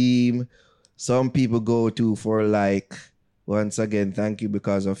self-esteem? Some people go to for like, once again, thank you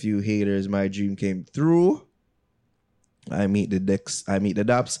because of you haters, my dream came through. I meet the Daps,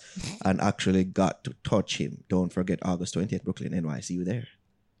 and actually got to touch him. Don't forget August 20th, Brooklyn, NY. See you there.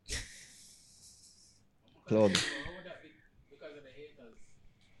 Plug.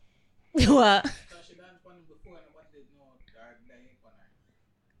 What?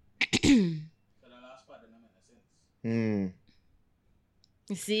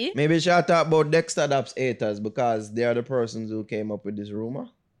 You see? Maybe should talk about Dexter Daps haters because they are the persons who came up with this rumor.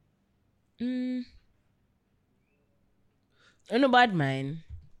 No bad mind.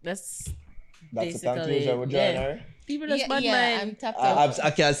 That's the conclusion we're drawing, yeah. right? People just bad mind. I'm tapped out.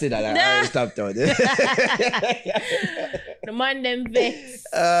 I can't say that. I already stopped out. The man them vex.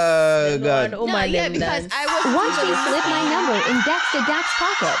 Oh, God. Because I was Once you slip my number in Dexter Dap's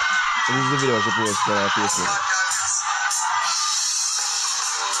pocket. So this is the video I supposed to our Facebook.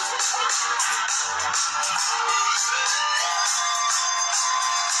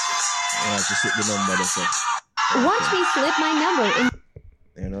 Yeah, to slip the number that's up. Once we slip my number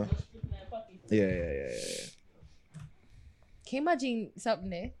in. You know? Yeah. Can you imagine something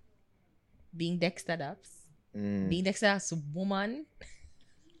there? Being Dexter Daps? Being Dexter Daps' woman?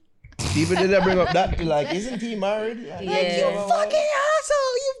 People didn't bring up that. Like, isn't he married? Like, You fucking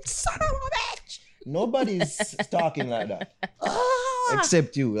asshole! You son of a bitch! Nobody's talking like that.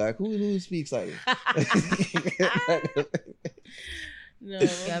 Except you. Like, who speaks like this? No, You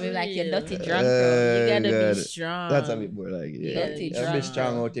gotta be like, you're dirty drunk, you gotta God. be strong. That's a bit more like it. Yeah. Dirty You gotta be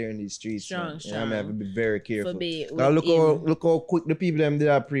strong out there in these streets. Strong, man. You know what I mean? I have to be very careful. Now With look how quick the people them did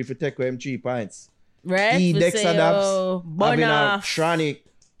that pre for take them 3 pints. right? He For Dexter say, Daps burn having a off. Shronic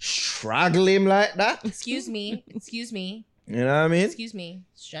straggle him like that. Excuse me. You know what I mean? Excuse me.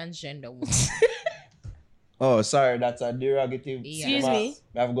 Transgender woman. Oh, sorry, that's a derogative. Yeah. Excuse me.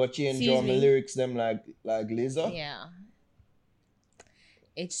 I've got to change Excuse all my me. lyrics them like Lizzo. Yeah.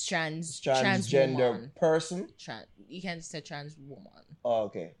 It's Transgender woman. person. You can say trans woman. Oh,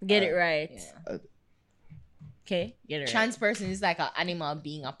 okay. Get it right. Yeah. Okay, get it right. Trans person is like an animal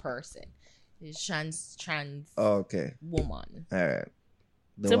being a person. It's trans Oh, okay. woman. All right.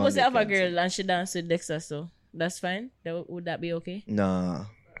 Suppose you have a girl and she dance with Dexter, so that's fine. Would that be okay? Nah.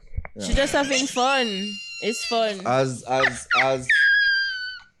 She just having fun. It's fun. As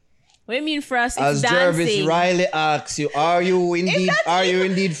What do you mean Frost? It's as dancing. Jervis Riley asks you, are you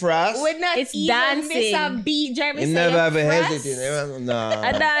indeed Frost? We're not It's even dancing. miss a beat. Jeremy You say never you're ever pressed. hesitate. A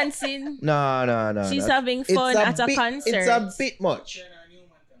No. dancing. No. She's That- having fun at a bit, concert. It's a bit much.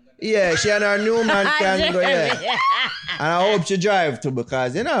 Yeah, she and her new man can go, yeah. And I hope she drive too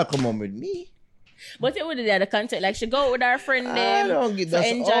because you know come on with me. But it would do the concert. Like she go out with her friend I them don't get to that.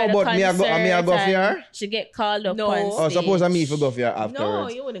 enjoy Oh, the but concert. me I go for and her? She get called up No. on Oh, stage. suppose I me for go for her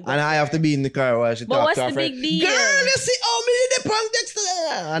afterwards. you wouldn't go And I have to be in the car while she But talk what's to her the friend. big deal? Girl, you see how me the punk Dexter.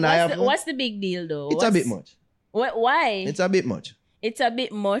 And I have What's the big deal though? it's a bit much. Why? It's a bit much. It's a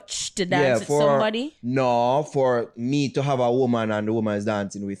bit much to dance with somebody. No, for me to have a woman and the woman is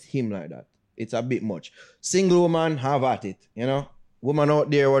dancing with him like that. It's a bit much. Single woman, have at it, you know? Woman out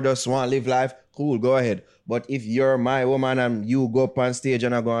there who just want to live life, cool, go ahead. But if you're my woman and you go up on stage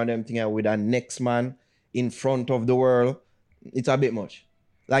and I go on them thing with a next man in front of the world, it's a bit much.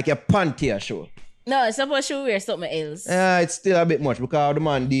 Like a panty show. No, it's supposed to wear something else. Yeah, it's still a bit much because the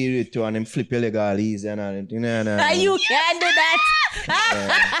man deal with you and him flip your leg all easy and all. You know. You can't do that.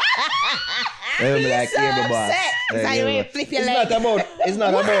 They'll be like, here, the boss. It's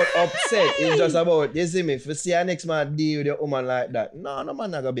not about upset. It's just about, you see me, if you see a next man deal with a woman like that, no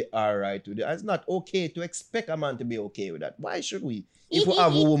man not going to be alright with it. It's not okay to expect a man to be okay with that. Why should we? If we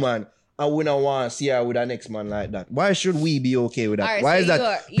have a woman and we don't want to see her with a next man like that, why should we be okay with that? Alright, Why so is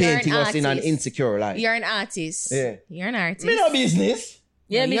that you're painting an us in an artist. insecure life? You're an artist. Yeah. You're an artist. Me no business.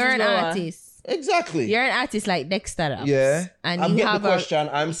 Yeah, you're Mrs. an Noah. artist. Exactly. You're an artist like Dexter Daps. Yeah. And I'm you getting have the question.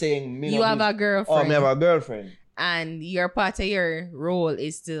 I'm saying me you no have a business. girlfriend. Oh, me have a girlfriend. And your part of your role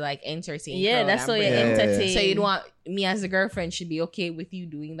is to like entertain. Yeah, crowd that's and how you bring- entertain. So you'd want me as a girlfriend should be okay with you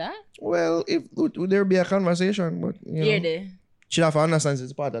doing that? Well, if would there be a conversation, but you Here know, there. she'll have to understand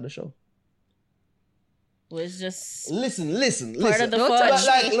it's part of the show. Was just Listen. part of the Don't fun. touch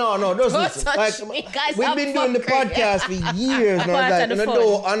Like, no, just Don't listen. touch Like, me, guys, we've I'm been doing the fucker. podcast for years now. Part Like, of the and I fun.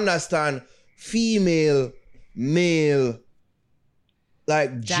 don't understand female, male,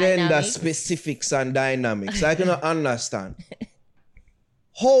 like gender Dynamics. specifics and dynamics. I cannot understand.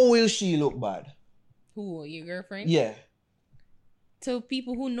 How will she look bad? Who? Your girlfriend? Yeah. To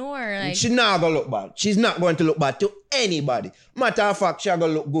people who know her, like She's not gonna look bad. She's not going to look bad to anybody. Matter of fact, she's gonna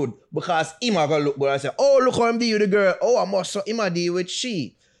look good because him a gonna look good and say, oh, look how him deal with the girl. Oh, I must him a deal with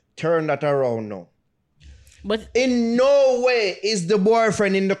she. Turn that around now. But In no way is the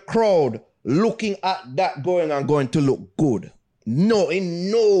boyfriend in the crowd looking at that going to look good. No,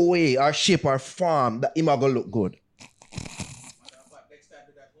 in no way or shape or form that him are gonna look good.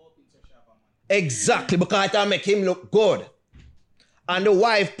 Exactly, because it make him look good. And the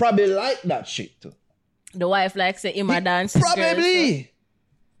wife probably like that shit too. The wife likes it, him a dance. Probably.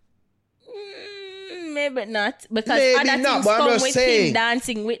 Maybe not. Because Maybe other not, things but I'm come just with saying. him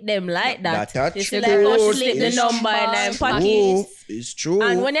dancing with them like that. That's It's true. like how she slip the It's number in them pockets. It's true.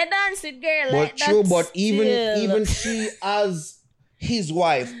 And when you dance with girl But like that, true, but still. even she as his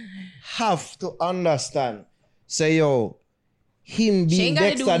wife have to understand. Say yo, him She being ain't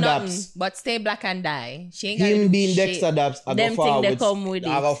gotta do Dexter nothing Daps. but stay black and die. She ain't gotta Him do being shit. Dexter Daps, I Them go thing they forward. come with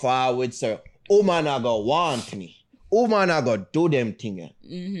I it. go forward, sir. Woman I go want me. Woman I go do them thing.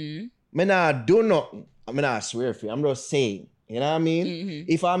 Mm-hmm. Me not do nothing. I mean, I swear for you. I'm just saying. You know what I mean? Mm-hmm.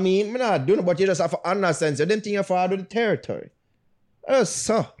 If I mean, me not do nothing, but you just have to understand. So them thing you follow the territory. That's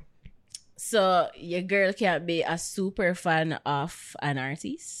so. So your girl can't be a super fan of an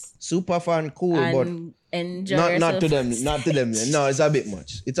artist Super fan, cool, but and enjoy not to yourself. them. Not to them. No, it's a bit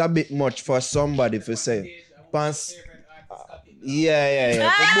much. It's a bit much for somebody to say. Pants. Yeah.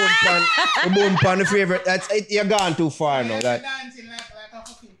 The boom pan the favorite. That's it. You're gone too far now. Like,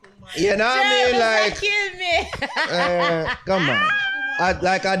 you know what I mean? Like, kill me. come on.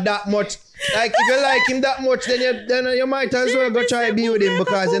 Like that much. Like if you like him that much, then you might as well go try to be with him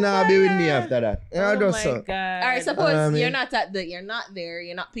because you're not be with me after that. Oh just my so. God. All right, suppose mean- you're not there,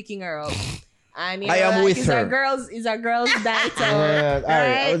 you're not picking her up. And I am with it's her. Our girls, is our girls night out. Yeah, all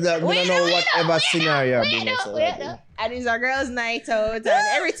right. I don't Wait, know wait, whatever scenario. Wait, no. And it's our girls' night out and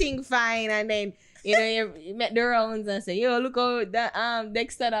everything fine. And then, you met the rounds and say, yo, look how that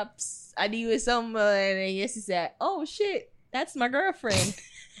Dexter Daps, I deal with someone. And then yes, he said, oh shit, that's my girlfriend.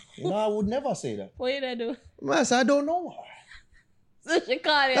 No, I would never say that. What did I do? Mas, I don't know her. So she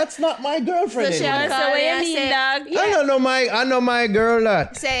called you. That's not my girlfriend So she anymore. called So what you you and mean, say, dog? I know my girl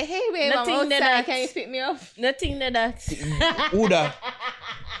that. Say, hey babe, Nothing I'm to outside. that. Can you pick me up? Nothing to that. Who that?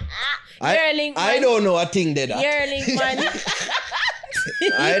 Yearling I man. don't know a thing that. Yearling man.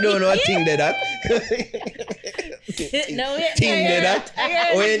 I don't know a thing that. No, wait. Thing that.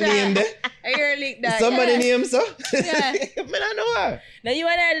 What you name that? I hear leak that. Somebody yeah. name so? Yeah. Man, I know her. Now you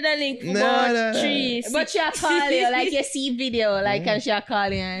want to add the link for No, about no. 3, But she call you, like you see video, like and she call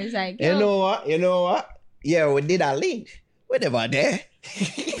you and it's like, You know what? Yeah, we did a link. We never there.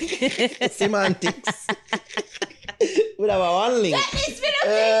 Semantics. We have a one link. It's been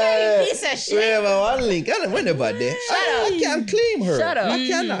a piece of We shit. have a one link. We never there. I can't claim her. Shut up. I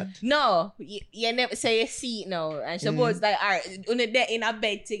cannot. No, you never say you see it now. And suppose like, all right, when they're in a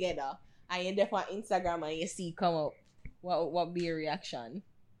bed together and you're there on Instagram and you see it come up, what be your reaction?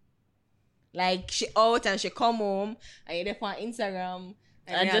 Like she out and she come home and you're there on Instagram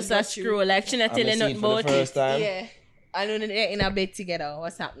And they just have a got you- scroll, like she not I'm telling see nothing it for the about first it. time. Yeah. And when they're in a bed together,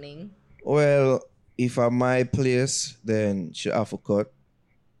 what's happening? Well, if I'm my place, then she have to cut.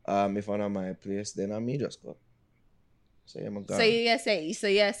 If I'm not my place, then I me just cut. So yeah, my God. So you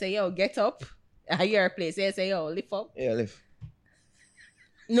say, yo, get up. At your place. You say, yo, lift up. Yeah, lift.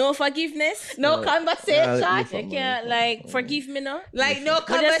 No forgiveness. No Yeah, conversation. lift You up, man, can't lift up. forgive me now. Like no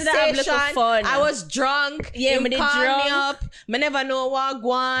We just have a conversation. little fun. I was drunk. Yeah, Him me did called me drunk. up. Me never know what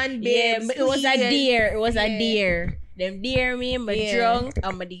go on, Yeah, babe. but it was a deer. It was a Yeah. deer. Them deer me, but Yeah. drunk.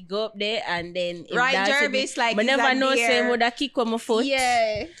 I'm gonna go up there and then him Right, dance with Jervis, me. like, But he's never a know deer. say him would have kick on my foot.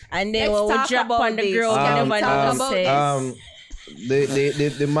 Yeah. And then Let's when we talk drop about on the this. ground, Can you we never talk know about say.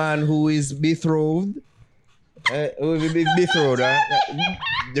 The man who is betrothed, who will be betrothed, right?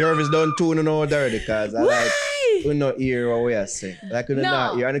 Jervis don't tune in out dirty because I like we not hear what we are saying. Like we No.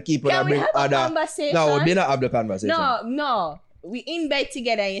 not hear and keep on Can we bring have a other. conversation? No, we not have the conversation. No. We in bed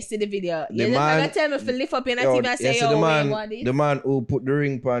together and you see the video. The You just man- gonna tell me to lift up in a Yo, team and say, yeah, so yo, the wait, man, what this? the man who put the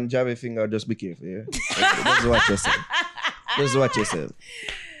ring pan Javi finger, just be careful, yeah? That's what you said. Just watch yourself.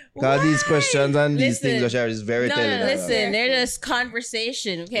 Because these questions and these Listen. things are shared is very No, telling. listen, they're just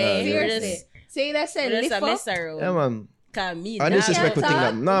conversation, okay? Yeah, We're yeah. just, Say that, say we're just lift a up. mess around. Yeah, man. Cause me, A dog. disrespectful thing,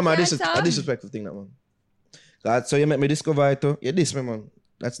 that. No, man, Can't this is talk. a disrespectful thing, that man. God, so you make me discover it, too. You diss me, man.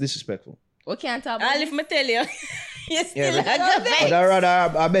 That's disrespectful. We can't talk I'll about if me tell you. You still but- a go vex.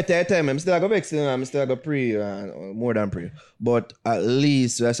 But I better I tell me, I'm still going to vex, I'm still going to pray, more than pray. But at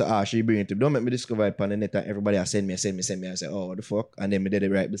least, I say, she bring it to. Don't make me discover it on the net and everybody has send me. I say, oh, what the fuck? And then me did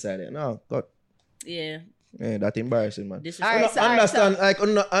it right beside it. No, God. Yeah. Yeah, that's embarrassing, man. Disrespect. All right,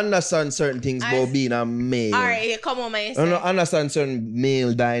 so- Understand certain things Alright. about being a male. All right, come on, man. I don't understand certain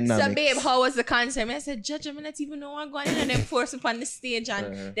male dynamics. So, babe, how was the concert? I said, Judge, I not even know what going on. And then force up on the stage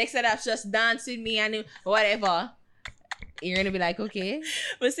and they said, I've just danced with me and whatever. You're gonna be like, okay.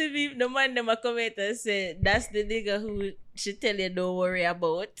 But see, if the man them a comment and say that's the nigga who she tell you don't worry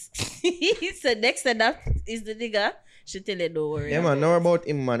about. So Dexter that is the nigga she tell you don't worry. Yeah, man, know about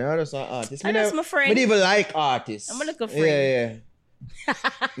him, man. I'm just an artist. And that's my friend. Me even like artists. I'm gonna look a friend. Yeah.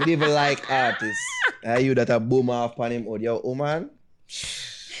 Me even like artists. You that a boom off on him, yo, man.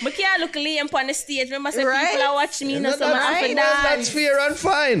 But can't look Liam on the stage. Remember, say Right? people are watching me. No, No, so I that's fair and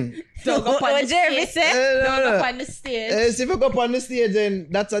fine. Don't go on the Jeremy stage. said. Don't go on the stage. If you go up on the stage, then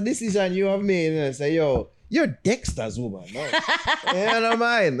that's a decision you have made. And say, yo, you're Dexter's woman. No, yeah, no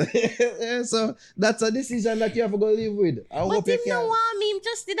mind. Yeah, so that's a decision that you have to go live with. I But hope you him no can. want me. Him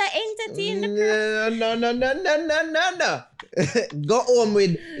just did I entertain the crowd. No. Go home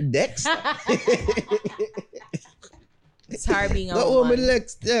with Dexter. It's hard being a Go home with woman.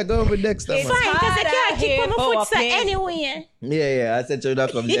 Dexter. Yeah, go home with Dexter, It's man. Fine, because I Harder can't keep here on my for foot a so pain. anyway. Yeah, I said you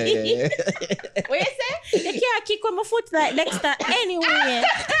that come. Yeah. What you say? You can't kick on my foot like Dexter anyway.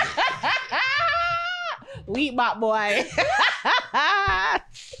 Weak back boy.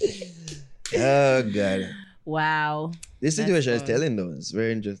 Oh, God. Wow. This situation is fun. telling though. It's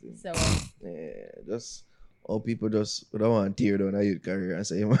very interesting. So Yeah, just all people just don't want to tear down a youth career and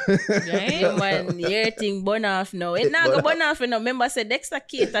say, man. Yeah, man, your thing burn off now. It not go burn off, you know. Remember, I said Dexter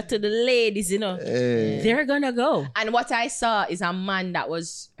cater to the ladies, you know. They're gonna go. and what I saw is a man that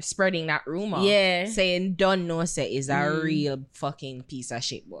was spreading that rumor. Yeah. Saying don't know say is a real fucking piece of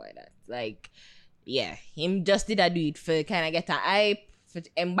shit boy. That like yeah, him just did I do it for kind of get a hype, for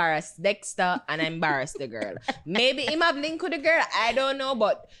embarrass Dexter and embarrass the girl. Maybe him have link with the girl, I don't know,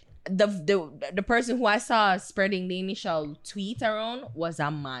 but the person who I saw spreading the initial tweet around was a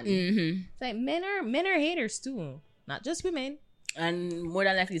man. It's like men are haters too, not just women. And more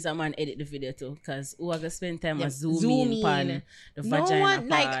than likely, some man edit the video too, because who are gonna spend time Yeah, zooming on the No vagina one,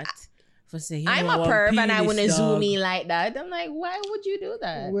 like, part. For say, I'm a perv and I want to zoom in like that. I'm like, why would you do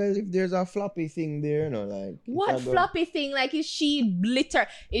that? Well, if there's a floppy thing there, you know, like What if I go- floppy thing? Like, is she glitter?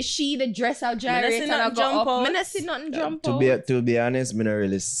 Is she the dress out Me not gyrate see and I nothing go jump up? out. Me not see nothing jump to out. be honest, me not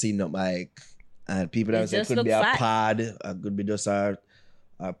really seen up like and people that It say just could look be a fat. pad, it could be just a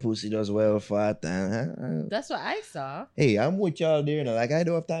pussy does well fat. That's what I saw. Hey, I'm with y'all there, you know. Like I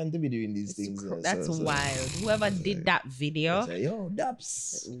don't have time to be doing these things. That's wild. Whoever did that video, Say, yo,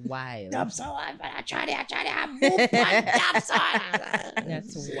 Daps. wild. Daps, I try to boom, man, Daps.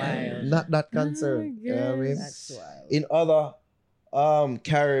 That's wild. Not that concerned. You know what I mean? That's wild. In other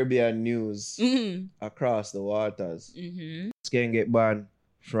Caribbean news Mm-hmm. across the waters, Mm-hmm. Skin get banned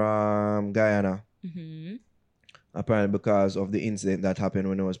from Guyana. Mm-hmm. Apparently because of the incident that happened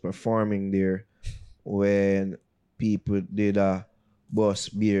when I was performing there, when people did a bus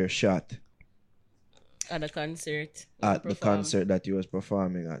beer shot At the concert. at the concert that he was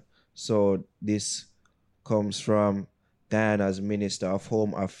performing at. So this comes from Guyana's Minister of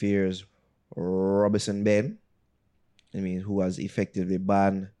Home Affairs, Robinson Ben, who has effectively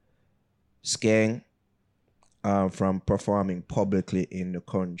banned Skeng from performing publicly in the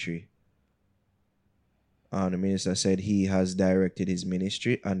country. The minister said he has directed his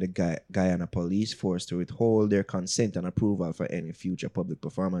ministry and the Guyana Police Force to withhold their consent and approval for any future public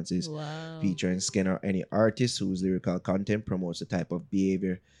performances featuring Skeng or any artist whose lyrical content promotes the type of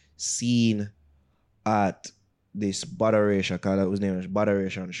behavior seen at this Botheration, whose name is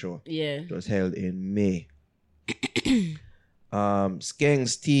Botheration show. Yeah. It was held in May.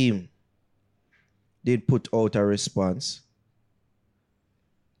 Skeng's team did put out a response.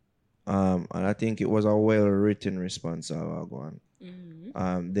 And I think it was a well-written response. I'll go on.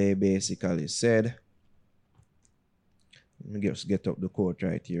 Mm-hmm. They basically said, let me just get up the quote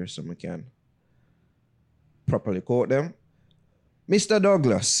right here so I can properly quote them. Mr.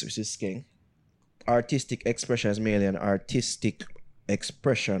 Douglas, which is Skeng, artistic expression is merely an artistic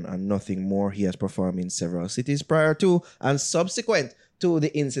expression and nothing more. He has performed in several cities prior to and subsequent to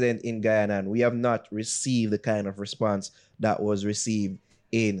the incident in Guyana, and we have not received the kind of response that was received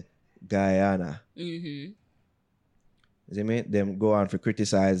in Guyana. Mm-hmm. You see, them go on to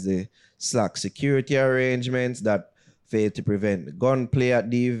criticize the slack security arrangements that failed to prevent gunplay at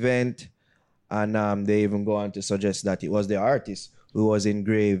the event, and they even go on to suggest that it was the artist who was in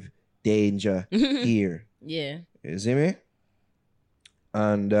grave danger here. Yeah. You see me?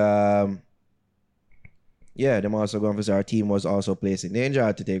 And them also going to say our team was also placed in danger,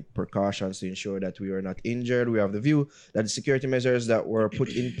 had to take precautions to ensure that we were not injured. We have the view that the security measures that were put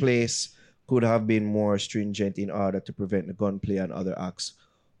in place could have been more stringent in order to prevent the gunplay and other acts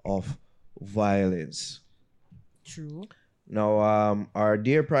of violence. True. Now, our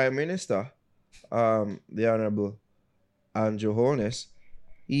dear Prime Minister, the Honorable Andrew Holness,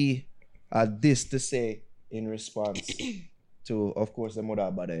 he had this to say in response to, of course, the mother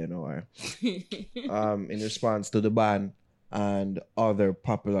bother, you know, in response to the ban and other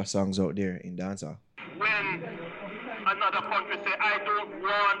popular songs out there in dancehall. When another country say, I don't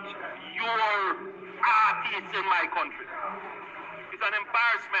want your artists in my country, it's an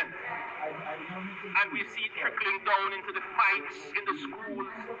embarrassment. And we see it trickling down into the fights in the schools.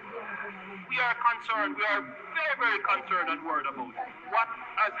 We are concerned, we are very, very concerned and worried about it. What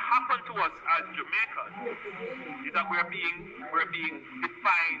has happened to us as Jamaicans is that we're being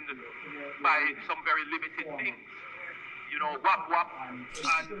defined by some very limited things. You know, wap wap and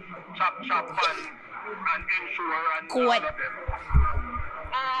chop chop and ensure and all of them.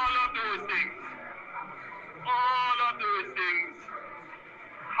 All of those things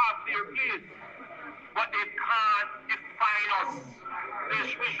have their place, but they can't define us. We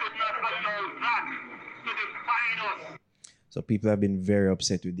should not allow that to define us. So people have been very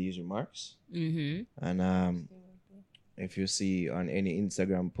upset with these remarks. Mm-hmm. And if you see on any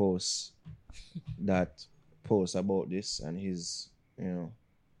Instagram posts that post about this and his,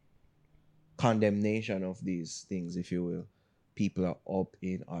 condemnation of these things, if you will, people are up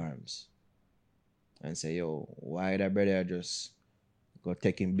in arms and say, yo, why that brother just go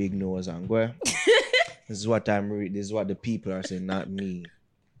taking big nose and go? This is what I'm reading. This is what the people are saying, not me.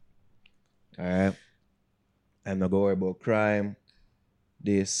 All right? I'm not going to worry about crime,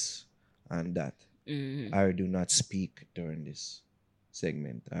 this and that. Mm-hmm. I do not speak during this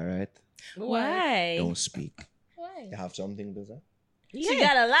segment, all right? Why? Don't speak. Why? You have something to say? She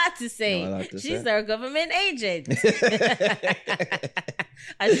got a lot to say. She's our government agent.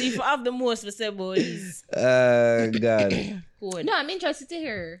 And she have the most to say about this. God. No, I'm interested to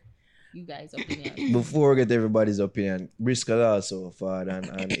hear you guys' opinion. Before we get everybody's opinion, Briscoe also far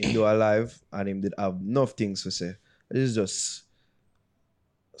and him do alive and him did have enough things to say. This is just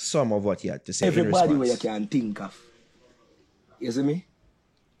some of what he had to say. Everybody where you can think of. You see me?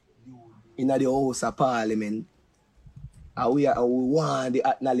 In the House of Parliament, and we want the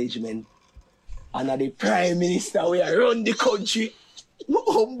acknowledgement. And the Prime Minister, we run the country.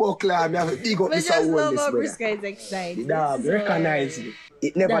 Humble club, I big up this just award, love how this Briscoe is excited. The dog recognize me.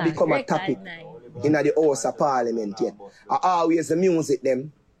 It never become a topic in the House of Parliament yet. Always the music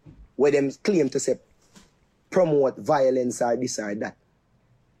them, where them claim to say promote violence or this or that.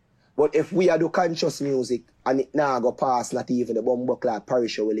 But if we are do conscious music and it now go past not even the Bumbuckler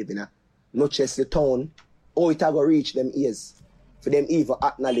parish we live in, not just the town, it go reach them ears for them even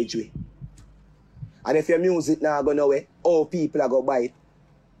acknowledge we. And if your music now go nowhere, people are go buy it,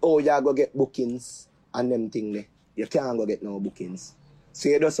 you are go get bookings and them thing there. You can't go get no bookings. So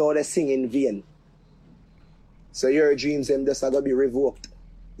you just all sing in vain. So your dreams them just are going to be revoked.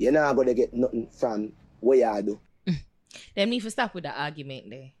 You're not going to get nothing from what you do. Them need to stop with the argument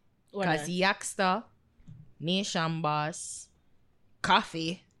there. Because Yakster, Nation Boss,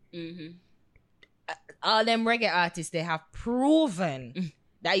 Coffee, all them reggae artists, they have proven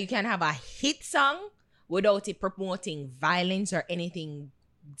that you can have a hit song without it promoting violence or anything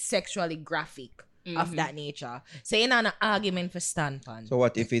sexually graphic of that nature. So you're not an argument for standpoint. So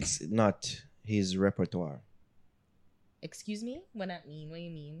what if it's not his repertoire? Excuse me? What that mean? What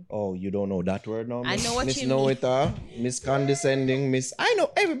you mean? Oh, you don't know that word now? I know what you know mean. Miss Condescending, Miss... I know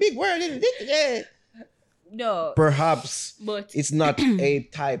every big word. No. Perhaps but it's not a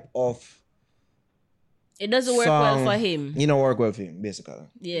type of it doesn't work song. well for him. You know, work well for him, basically.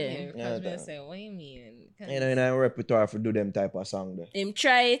 Yeah. Say, what do you mean? You know, in a repertoire for do them type of song there. Him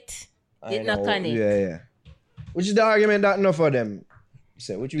try it. It not connect. Yeah. Which is the argument that enough of them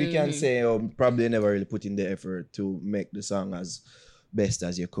say, which we can say probably never really put in the effort to make the song as best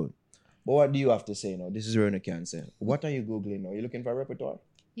as you could. But what do you have to say now? This is where you can say. What are you Googling now? You looking for a repertoire?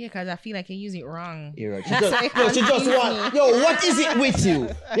 Yeah, because I feel like you use it wrong. Yeah, right. She just want, what is it with you?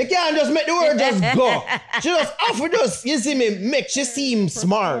 You can't just make the word just go. She just offer just, you see me, make she seem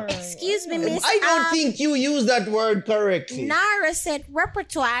smart. Excuse me, Miss. I don't think you use that word correctly. Nara said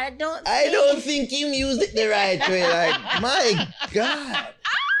repertoire. I don't think you used it the right way. Like, my God.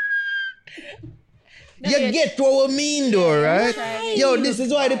 You get what we mean though, right? Yo, this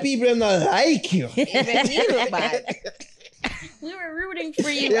is why the people are not like you. We were rooting for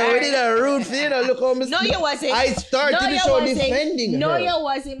you. Yeah, we did a root for you. Look how No, you wasn't. I started the show defending her. No, you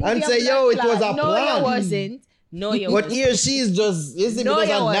wasn't. And say, yo, it was a plan. No, you wasn't. No, you But here she's just, is it because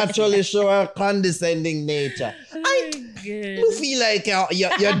I naturally show her condescending nature? You feel like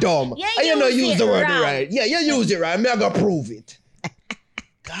you're dumb. Yeah, and you don't use the word wrong. right. Yeah, you use it right. I'm going to prove it.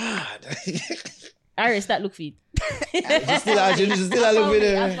 God. Iris, that look fit. She still look with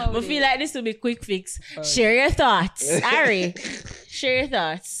it. I feel like this will be quick fix. Share your thoughts. Ari, share your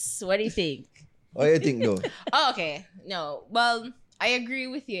thoughts. What do you think? What do you think though? Okay. No. Well, I agree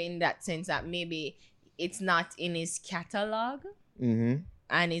with you in that sense that maybe it's not in his catalog and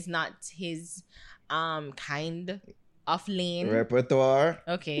it's not his kind of lane. Repertoire.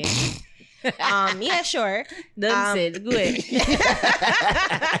 Okay. Yeah, sure. Don't say it. Go ahead.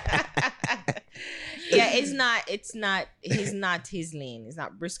 Yeah, he's not his lane. It's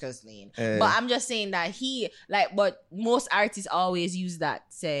not Briscoe's lane. But I'm just saying that but most artists always use that,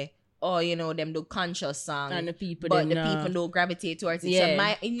 say, oh, you know, them do conscious song. And the people don't gravitate towards it. Yeah. So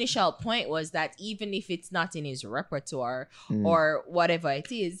my initial point was that even if it's not in his repertoire or whatever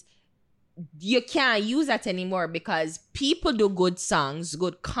it is, you can't use that anymore because people do good songs,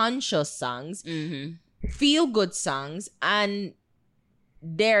 good conscious songs, feel good songs, and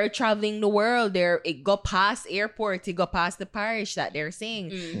they're traveling the world. It go past airport, it go past the parish that they're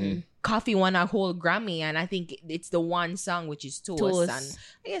saying. Coffee won a whole Grammy, and I think it's the one song which is Toast. And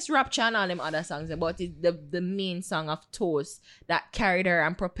I guess Rapture and all them other songs, but it's the main song of Toast that carried her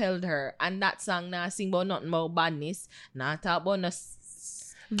and propelled her. And that song now sing about nothing about badness, not talk about no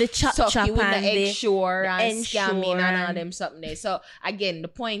the chop and the and egg shore and ensure scamming and all them something there. So again, the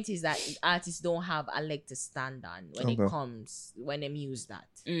point is that artists don't have a leg to stand on when they use that.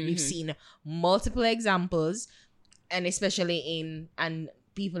 We've seen multiple examples, and especially in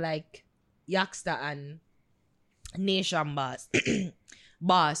people like Yaxter and Nation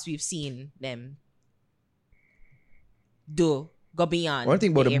Boss, we've seen them go beyond. One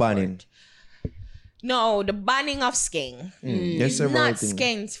thing about the banning. No, the banning of Skeng is not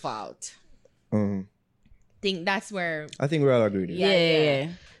Skeng's fault. I think that's where I think we all agree there. Yeah.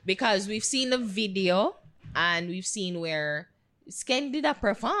 Because we've seen the video and we've seen where Skeng did a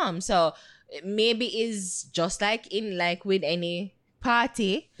perform. So maybe it's just like with any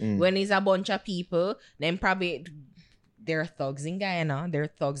party, when it's a bunch of people, then probably there are thugs in Guyana, there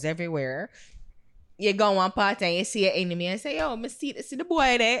are thugs everywhere. You go on one party and you see an enemy and say, yo, I see the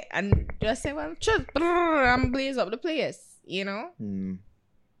boy there, and just say, well, I'm blaze up the place, you know?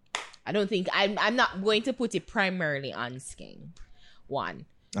 I don't think I'm not going to put it primarily on Skeng. One.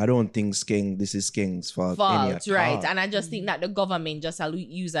 I don't think this is Skeng's fault. Right. And I just think that the government just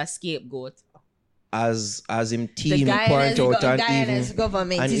use a scapegoat. As him team point out and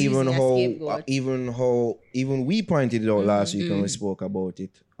even we pointed it out last week when we spoke about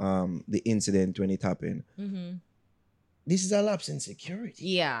it, the incident when it happened. This is a lapse in security.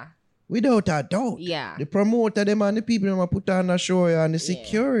 Yeah. Without a doubt. Yeah. The promoter them and the people them put on a show and the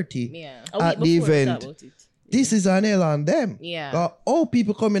security at the event. This is an L on them. Yeah. All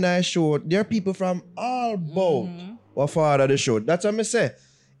people coming on a show, there are people from all both were father the show. That's what I say.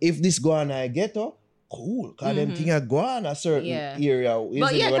 If this go on a ghetto, cool. Because them thing go on a certain area. When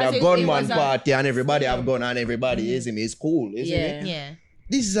a gunman party and everybody have gun on everybody, isn't it? It's cool, isn't it? Yeah.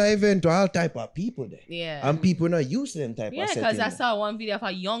 This is an event to all type of people there. Yeah. And people not used to them type of setting. Yeah, because I saw one video of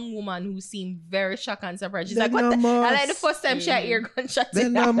a young woman who seemed very shocked and surprised. She's like, what the? I like the first time she hear gunshot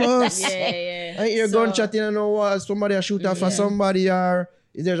in her. Yeah. I hear gunshot in and somebody a shoot for somebody or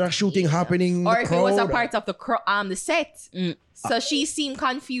there's a shooting happening in the crowd. Or if it was a part of the set. So she seemed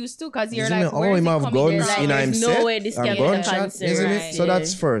confused too because you're like, where is him it have coming? guns in him set? No way this can be a concert, isn't right? it? So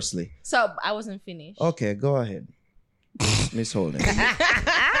that's firstly. So I wasn't finished. Okay, go ahead. Miss Holden.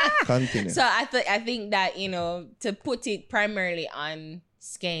 Continue. So I think that, you know, to put it primarily on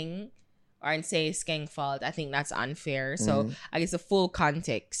Skeng or say Skeng fault, I think that's unfair. So I guess the full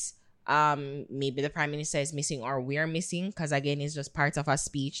context, maybe the Prime Minister is missing or we're missing because again it's just part of a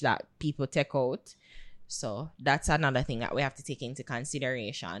speech that people take out. So that's another thing that we have to take into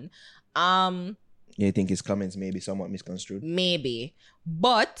consideration. You think his comments may be somewhat misconstrued? Maybe.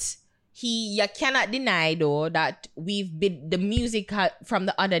 But you cannot deny though that the music from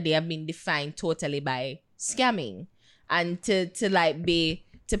the other day have been defined totally by scamming. And to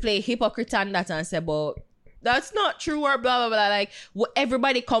play hypocrite on that and say, but that's not true or blah blah blah. Like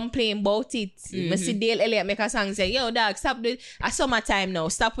everybody complain about it. I see Dale Elliott make a song and say, yo dog, stop at summertime now,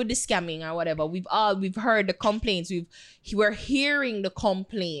 stop with the scamming or whatever. We've heard the complaints. We're hearing the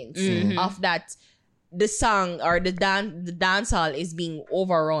complaints of that the song or the dance hall is being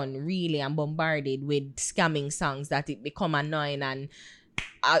overrun really and bombarded with scamming songs that it become annoying and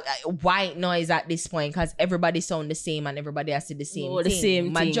white noise at this point because everybody sound the same and everybody has to the same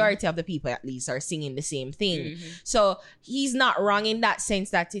thing. Majority of the people at least are singing the same thing. So he's not wrong in that sense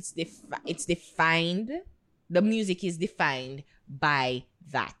that it's defined. The music is defined by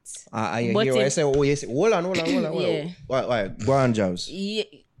that. I hear what I say. Oh yes, hold on. Yeah. Why? Go on, Jaws.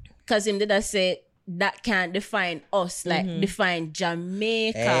 Because him did I say that can't define us, like define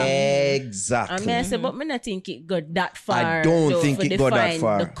Jamaica. Exactly. I mean, I say, but me not think it got that far. I don't think it got that define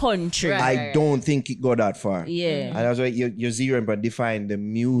far. the country. I don't think it got that far. Yeah. And that's why you're zeroing, but define the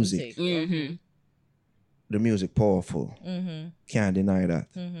music. The music powerful. Can't deny that.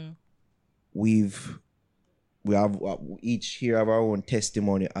 We have each here have our own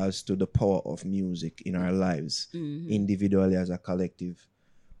testimony as to the power of music in our lives, individually as a collective.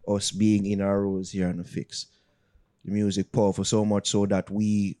 Us being in our roles here on the Fix. The music powerful so much so that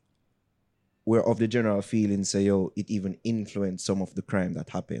we're of the general feeling, say, yo, it even influenced some of the crime that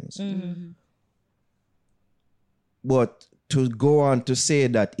happens. But to go on to say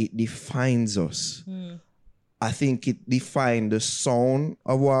that it defines us, I think it defined the sound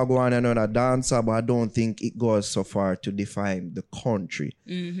of what go on another dancer, but I don't think it goes so far to define the country.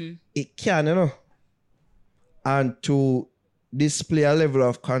 It can, you know. And to display a level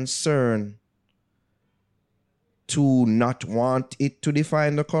of concern to not want it to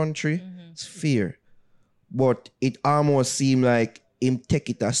define the country, it's fair. But it almost seemed like him take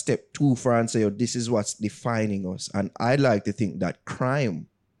it a step too far and say, oh, this is what's defining us. And I'd like to think that crime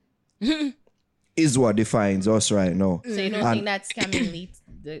is what defines us right now. So you don't think that scamming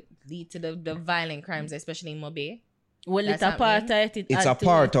lead to the violent crimes, especially in Mobe? Well, it's a part of it. It's a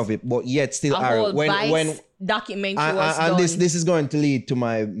part of it, but yet still when documentary was and done. this is going to lead to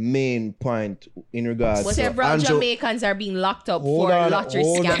my main point in regards to several Jamaicans are being locked up for lottery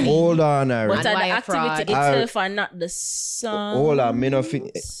scamming. Hold on, Aaron. But the activity itself are not the song. Hold on, me not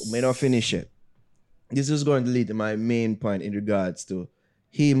finish it. This is going to lead to my main point in regards to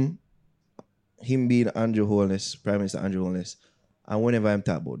him being Andrew Holness, Prime Minister Andrew Holness, and whenever I'm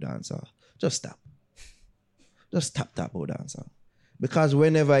talking about dancer, just stop. Just stop about dancer. Because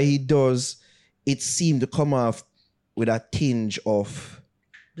whenever he does, it seemed to come off with a tinge of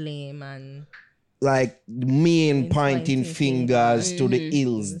blame and like main pointing fingers to the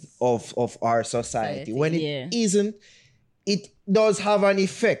ills of our society. When it isn't, it does have an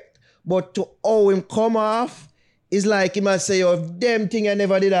effect. But to how him come off is like he must say, oh, if them thing I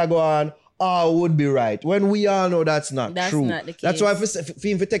never did I go on, all would be right. When we all know that's not true. Not the case. That's why if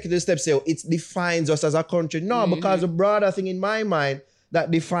him take it to the step, say, oh, it defines us as a country. No, because the broader thing in my mind that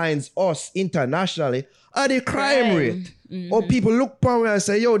defines us internationally are the crime rate. Or people look upon and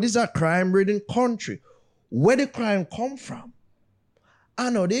say, yo, this is a crime-ridden country. Where the crime come from? I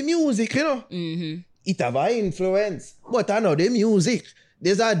know the music, you know. It have an influence, but I know the music.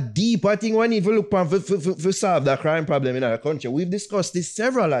 There's a deeper thing we need to look upon for solve the crime problem in our country. We've discussed this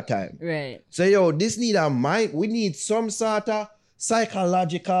several times. Right. So, yo, this need a mind. We need some sort of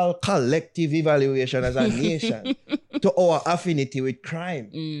psychological collective evaluation as a nation to our affinity with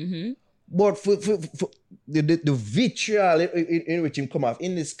crime. But for the vitriol in which him come off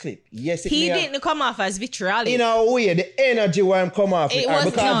in this clip, yes, he didn't come off as vitriol. In a way, the energy where him come off. It was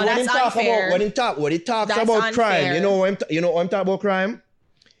because when he talks about crime, you know when I'm talking about crime,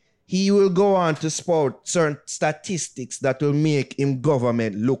 he will go on to spout certain statistics that will make him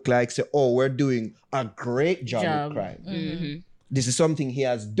government look like, say, oh, we're doing a great job with crime. This is something he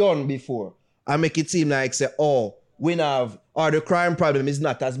has done before. I make it seem like, say, oh, or the crime problem is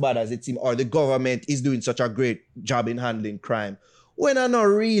not as bad as it seems, or the government is doing such a great job in handling crime. When I not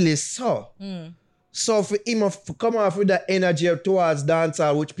really so. So for him to come off with that energy towards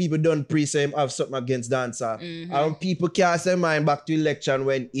dancehall, which people don't say him have something against dancehall, and people cast their mind back to election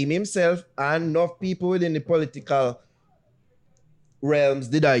when him himself and enough people within the political realms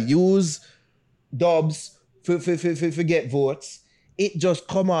did I use dubs for get votes, it just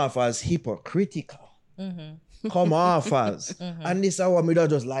come off as hypocritical. Come off as. And this is what me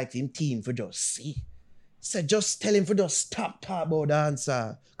just like him team for just see. So just tell him for just stop talking about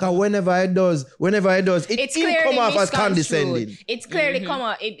dancer. Because whenever it does, it come off as condescending. It's clearly come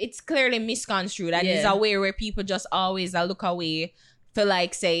off. It's clearly misconstrued. And it's a way where people just always look away. Feel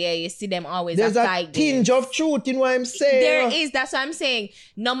like say, yeah, you see them always. There's a tinge of truth in what I'm saying. There is. That's what I'm saying.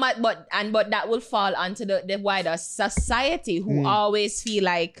 No matter, but that will fall onto the wider society who always feel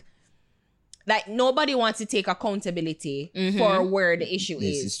like nobody wants to take accountability for where the issue is.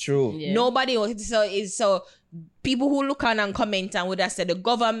 This is true. Yeah. Nobody wants so people who look on and comment and would have said the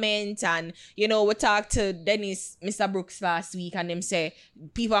government and we talked to Dennis, Mr. Brooks last week and them say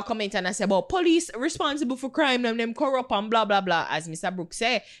people are commenting and say about police responsible for crime and them corrupt and blah blah blah. As Mr. Brooks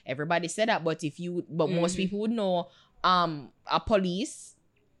said, everybody said that, but most people would know a police.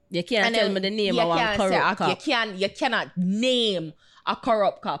 You can't tell me the name of one corrupt cop. You cannot name a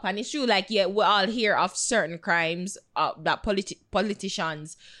corrupt cop. And it's true, we all hear of certain crimes that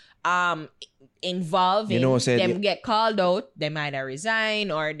politicians involved in You know, said them you- get called out, they might have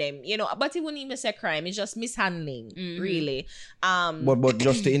resign or them, but it wouldn't even say crime, it's just mishandling, really. But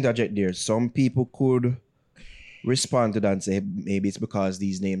just to interject there, some people could respond to that and say maybe it's because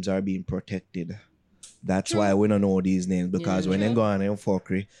these names are being protected. That's why we don't know these names, because when they go on and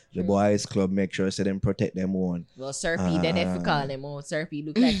fuckery, the boys club make sure so them protect them one. Well, Serpy, then if you call him out, Serpy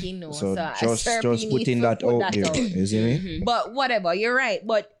look like he knows. So just Serpy needs putting to that put out there. You see me? But whatever, you're right.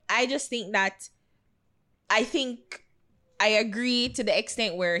 But I just think that I agree to the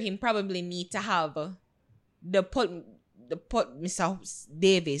extent where him probably need to have Mr.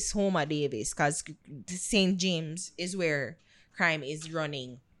 Davis, Homer Davis, because St. James is where crime is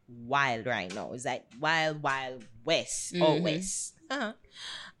running wild right now. It's like wild west or west. And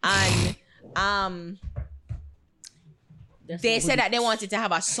they said that they wanted to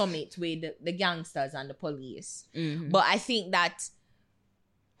have a summit with the gangsters and the police. But I think that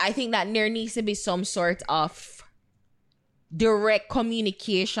there needs to be some sort of direct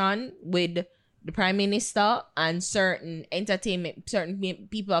communication with the Prime Minister and certain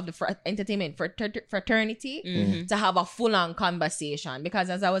people of the entertainment fraternity to have a full-on conversation, because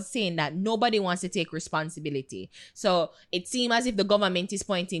as I was saying, that nobody wants to take responsibility. So it seems as if the government is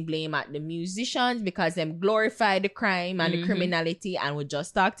pointing blame at the musicians because them glorify the crime and the criminality, and we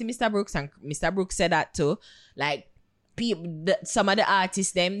just talked to Mr. Brooks, and Mr. Brooks said that too, like some of the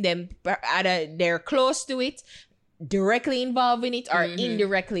artists them either they're close to it, directly involved in it, or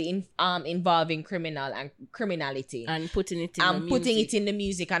indirectly involving criminality and putting it in the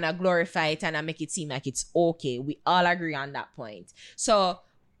music and I glorify it and I make it seem like it's okay. We all agree on that point. So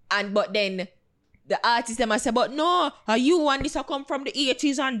but then the artists them say, but no, you want this to come from the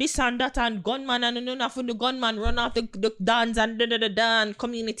 80s and this and that and gunman and nothing, the gunman run off the dance and and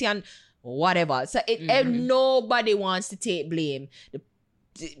community and whatever. So nobody wants to take blame. The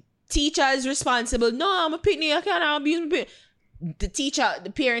teacher is responsible. No, I'm a pitney. I can't abuse my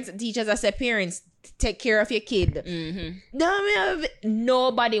the parents, teachers, I said parents, take care of your kid.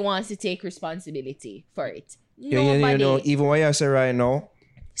 Nobody wants to take responsibility for it. Nobody. Even what you say right now,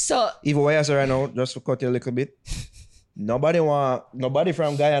 just to cut you a little bit, nobody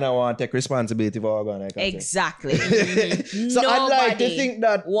from Guyana want to take responsibility for our gun. Exactly. So I'd like to think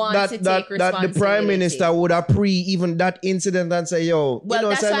that the Prime Minister would have even that incident and say, yo,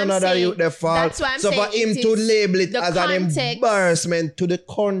 say another youth their fault. So for him to label it as an embarrassment to the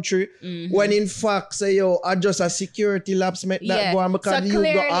country, when in fact say, yo, I just a security lapse make that go on because you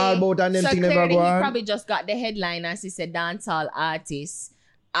got all about and them thing never go on. He probably just got the headline as he said dancehall artists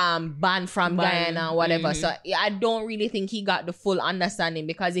banned from Guyana or whatever. So I don't really think he got the full understanding,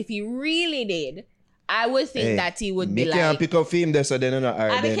 because if he really did, I would think that he would be like... can't pick up film there, so they don't know.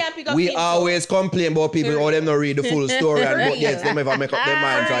 We film always complain about people or them not read the full story and but yes, them ever make up their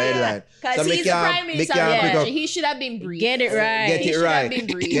mind for a headline. Because he's the Prime Minister. He should have been briefed. Get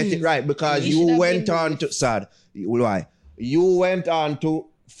it right. Because you went on to... Sad. Why? You went on to...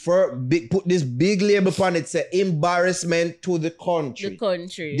 put this big label upon it, say embarrassment to the country.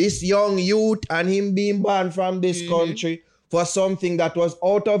 This young youth and him being banned from this country for something that was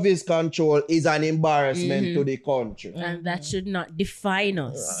out of his control is an embarrassment to the country. And that should not define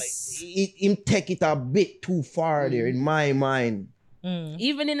us. Him take it a bit too far there in my mind.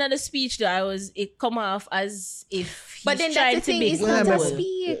 Even in the speech though, it come off as if he's but then trying that's the to thing, be it's not a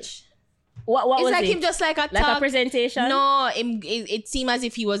speech. What it's was like it? him just like a like talk. A presentation? No, it seemed as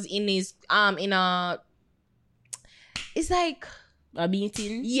if he was in his in a. It's like a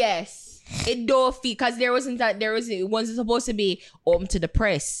meeting. Yes, it don't feel because it wasn't supposed to be open to the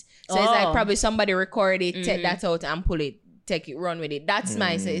press. So it's like probably somebody recorded it, take that out and pull it, take it, run with it. That's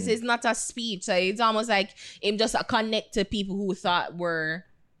my sense. It's not a speech. So it's almost like him just connect to people who thought were.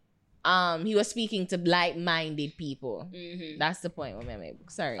 He was speaking to like-minded people. That's the point.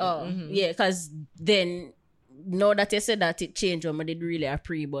 Sorry. Yeah, because then, now that you said that it changed when I did really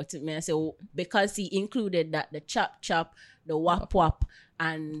agree, but I say because he included that the chop, the wap,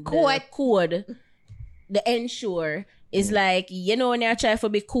 and the code, the ensure is like, when you try to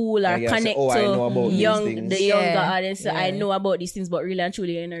be cool or connect to younger audience. I know about these things, but really and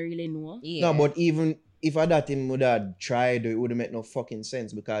truly, I don't really know. No, but even if that him would have tried, it would make no fucking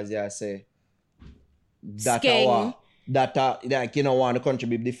sense, because they say that like want the country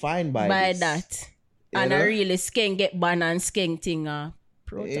be defined by this. That. And I really skeng get banned and skeng thing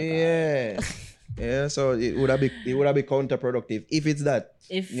protocol. Yeah, so it would have been counterproductive if it's that.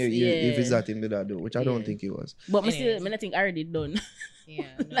 If it's that him did that do, which I don't think it was. But I think I already done. Yeah,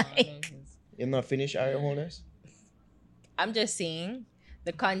 no, you're not finished, are you, Honest? I'm just saying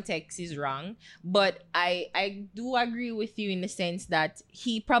the context is wrong. But I do agree with you in the sense that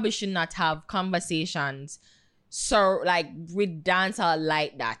he probably should not have conversations so like with dancehall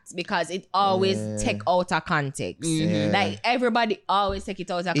like that, because it always take out of context. Like everybody always take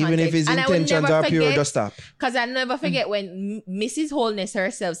it out of context. Even if his intentions are pure, just stop. Because I never forget when Mrs. Holness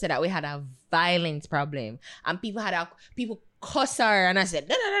herself said that we had a violence problem and people cuss her, and I said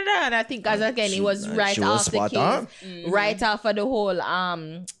da, da, da, da. And I think as again it was right off the case, right off of the whole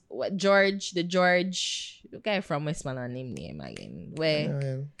George the guy from Westmoreland name again,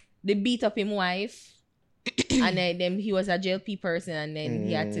 where they beat up his wife. And then he was a JLP person, and then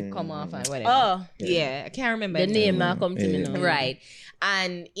he had to come off and whatever. Oh, yeah, I can't remember the name now come to me now. Right,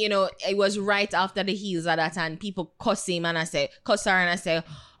 and it was right after the heels of that, and people cuss him, and cuss her, and I say,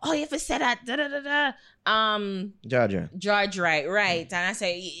 oh, you have to say that, da da da da. George, right, and I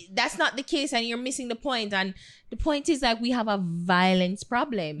say that's not the case, and you're missing the point, and the point is like we have a violence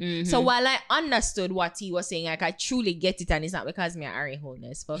problem. So while I understood what he was saying, like I truly get it, and it's not because me Ari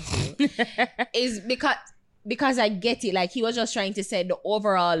Holness, fuck you, is because I get it. Like he was just trying to say the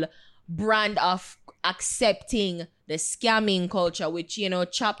overall brand of accepting the scamming culture, which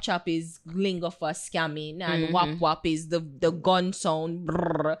chop chop is lingo for scamming, and wap wap is the gun sound.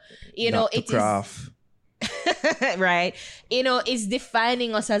 Brrr. It is. Right, it's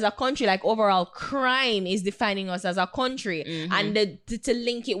defining us as a country. Like overall crime is defining us as a country, and to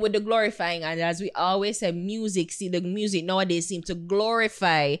link it with the glorifying, and as we always say, the music nowadays seem to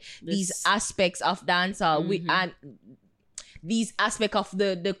glorify these aspects of dancehall, and these aspects of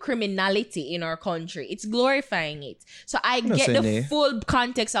the criminality in our country. It's glorifying it. So I get the full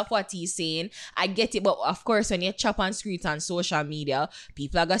context of what he's saying. I get it. But of course, when you chop and screw on social media,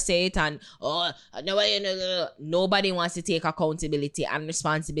 people are going to say it, and nobody wants to take accountability and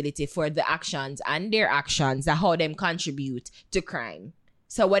responsibility for the actions and their actions and how them contribute to crime.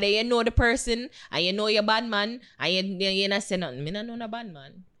 So whether you know the person and you know you're bad man, and you not say nothing. Me not know no bad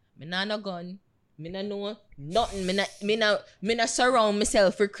man. Me not no gun. Me not know nothing. Me not surround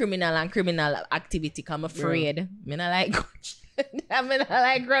myself with criminal activity. I'm afraid. Me not like me not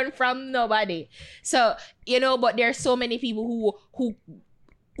like run from nobody. So but there are so many people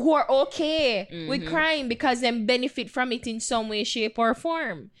who are okay with crime because they benefit from it in some way, shape, or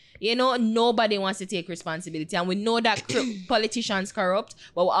form. Nobody wants to take responsibility, and we know that politicians corrupt,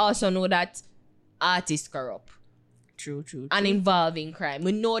 but we also know that artists corrupt. True. And involving crime.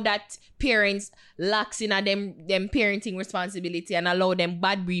 We know that parents lacks in them parenting responsibility and allow them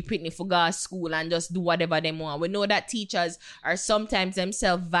bad breed Pitney for go to school and just do whatever they want. We know that teachers are sometimes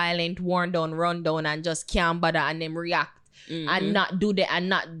themselves violent, worn down, run down, and just can't bother, and them react and not do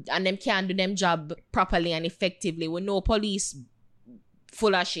and them can't do them job properly and effectively. We know police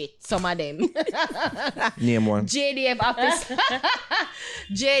full of shit, some of them. Name one. JDF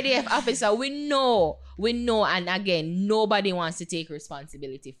officer, we know, and again, nobody wants to take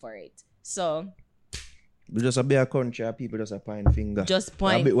responsibility for it. So we just a big country, people just a point finger. Just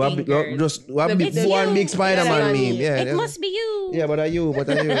point finger. Just one big Spider-Man meme. Yeah, it must be you. Yeah, but are you?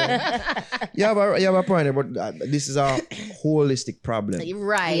 You have a point, but this is a holistic problem.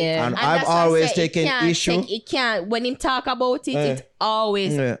 Right. Yeah. And I've always taken issue. It can't. When him talk about it, it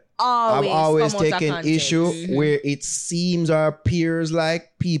always. I've always taken issue where it seems or appears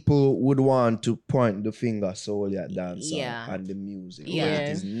like people would want to point the finger solely at dance and the music. Yeah, it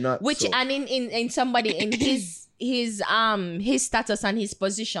is not. Which so. And in somebody in his status and his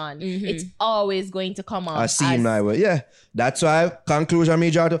position, it's always going to come out. That's why conclusion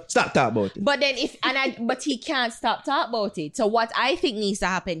me draw to stop talking about it. But then but he can't stop talking about it. So what I think needs to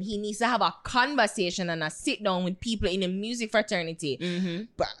happen, he needs to have a conversation and a sit down with people in the music fraternity.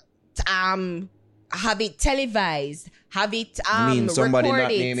 But have it televised, have it somebody recorded. Not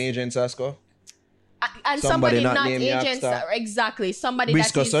name agents, Asko? And somebody not agents, exactly. Somebody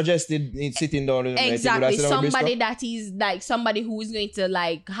Briscoe that is suggested sitting down. Exactly. Somebody that is like somebody who is going to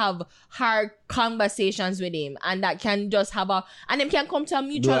like have hard conversations with him, and that can just have and them can come to a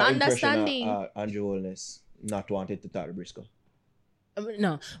mutual understanding. Andrew Holness not wanted to talk to Briscoe.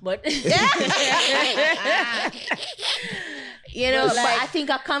 No, but but I think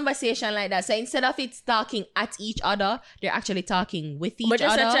a conversation like that. So instead of it's talking at each other, they're actually talking with each other.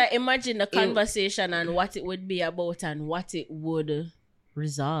 But just imagine the conversation and what it would be about and what it would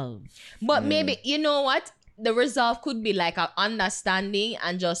resolve. But maybe what the resolve could be like an understanding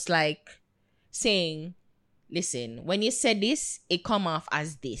and just like saying, listen, when you said this, it come off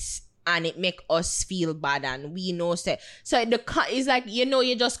as this. And it make us feel bad, and we know so it's like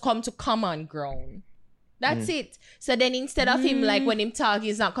you just come to common ground. That's it. So then instead of him like when him talk,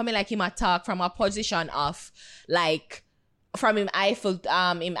 he's not coming like him a talk from a position of like from him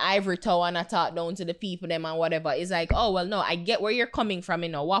Ivory Tower and I talk down to the people them and whatever. It's like, oh well, no, I get where you're coming from,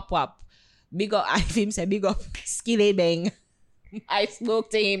 wap wap. Big up, big up Skilly Bang. I spoke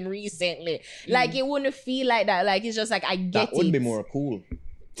to him recently. Like it wouldn't feel like that. Like it's just like I get it. That would be more cool.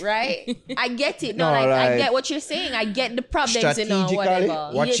 Right? I get it. No, like I get what you're saying. I get the problems, whatever.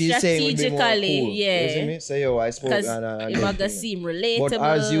 What she's saying would be more cool. Yeah. You see me? Say, yo, I spoke and it might seem relatable. But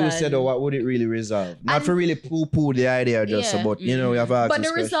as you said, what would it really resolve? Not for really poo-poo the idea just about, you know, you have to ask but the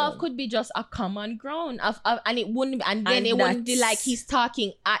question. resolve could be just a common ground and it wouldn't, and then it wouldn't be like he's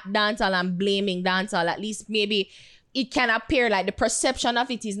talking at dancehall and blaming dancehall. At least maybe it can appear like the perception of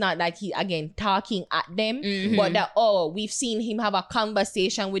it is not like he again talking at them, but that we've seen him have a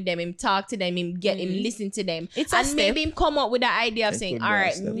conversation with them, him talk to them, him listen to them, and maybe him come up with the idea of saying, all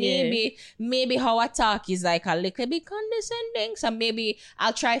right, maybe how I talk is like a little bit condescending, so maybe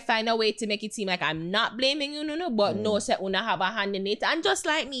I'll try find a way to make it seem like I'm not blaming you, but no, say una have a hand in it, and just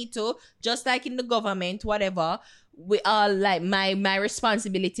like me too, just like in the government, whatever. We all like my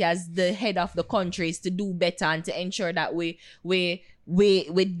responsibility as the head of the country is to do better and to ensure that we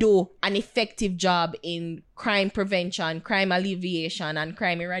do an effective job in crime prevention, crime alleviation, and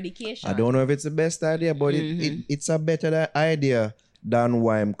crime eradication. I don't know if it's the best idea, but it's a better idea than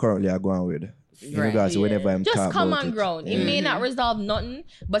what I'm currently going with. In regards to whenever I'm just common ground. It may not resolve nothing,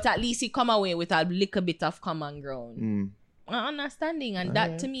 but at least he come away with a little bit of common ground. Understanding, and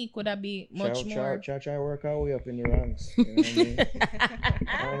that to me could have been much more. Try work our way up in the ranks. You know what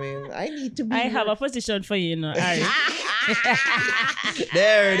I mean? I need to be. I have a position for you, Ari.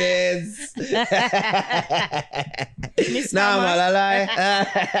 There it is. Normal lie.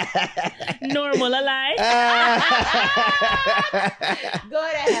 Normal lie. Go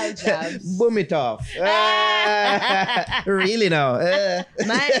to hell, Jobs. Boom it off. Really now.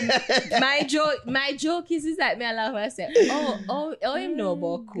 My joke is that me I laugh and say, oh, him know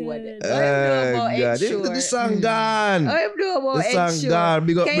about code. Oh, him know about ensure. The song gone. Oh, him know about ensure. The song gone.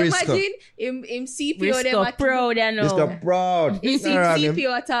 Big up Can you Briscoe. imagine him CPO Briscoe them proud, you know. Briscoe proud. Him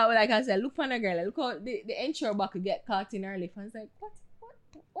CPO talk like I said, look on a girl, look how the ensure buckle get caught in her lip. And it's like,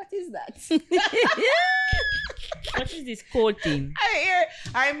 what is that? What is this code thing?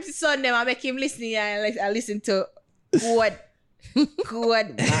 I'm son them, I make him listening and I listen to what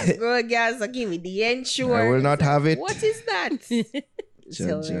good girl girls so give me the ensure. I will not have it. What is that? It's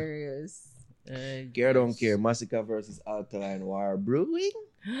hilarious. Care don't care. Massacre versus Alkaline War brewing.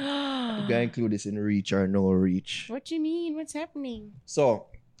 You can include this in reach or no reach. What you mean? What's happening? So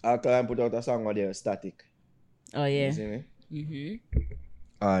Alkaline put out a song where they're static. Oh yeah. You see me?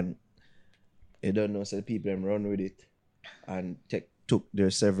 And you don't know, so people them run with it and took their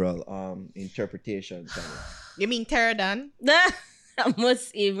several interpretations of it. You mean Terradan?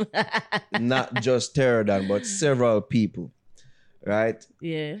 Muslim. Not just Terradan, but several people. Right?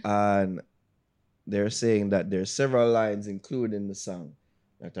 Yeah. And they're saying that there's several lines included in the song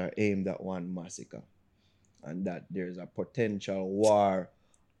that are aimed at one massacre. And that there's a potential war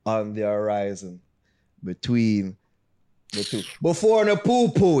on the horizon between the two. Before the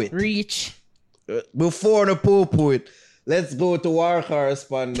poo-poo it. Reach. Before the poo-poo it. Let's go to war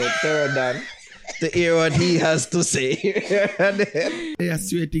correspondent Terradan to hear what he has to say. Yeah,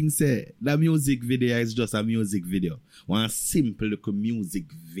 straight thing say, the music video is just a music video. One simple little music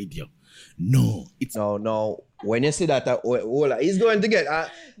video. No, it's... No. When you see that, he's going to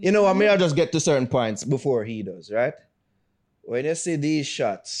get... you know what, I'll just get to certain points before he does, right? When you see these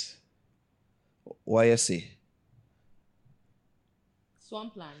shots, what you see?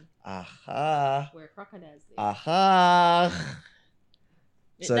 Swampland. Aha. Where crocodiles live. Aha.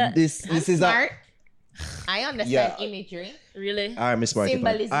 So this is smart. I understand imagery. Really? All right, Miss Market.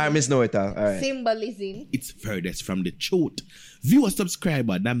 Symbolism. All right, Miss Know It All. All right. Symbolism. It's furthest from the truth. Viewer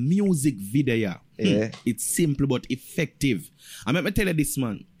subscriber, the music video. It's simple but effective. And let me tell you this,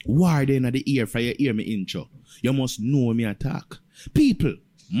 man. War then at the ear for you hear me intro. You must know me attack. People,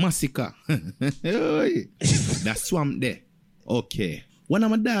 massacre. That swamp there. Okay. When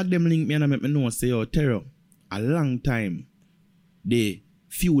I'm a dog, them link me and I make me know say, yo, Terror, a long time, they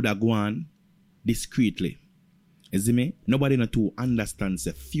feud a go on discreetly. You see me? Nobody not to understands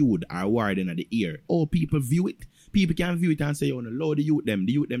a feud or war in the ear. Oh, people view it. People can view it and say, oh, no, Lord, the youth them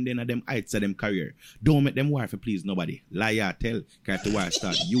then at them heights of them career. Don't make them war for please nobody. Liar, tell, can't the war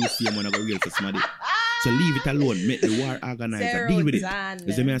start. You see them when I go real for somebody. So leave it alone. Make the war organizer. Deal with it.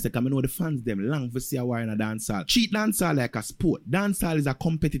 You see me? I say, come know the fans them long for see a war in a dancehall. Treat dancehall like a sport. Dancehall is a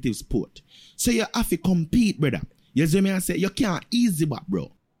competitive sport. So you have to compete, brother. You see me? I say, you can't easy back,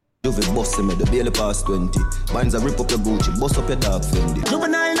 bro. You fi bust me the barely past 20. Mine's a rip up your Gucci, bust up your dog Fendi.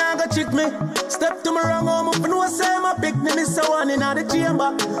 Juvenile now got trick me. Step to me wrong home up and no say my pick me. Miss a one in the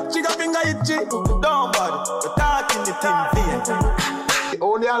chamber. Chica finger itchy. Don't bother. We're talking the team vein.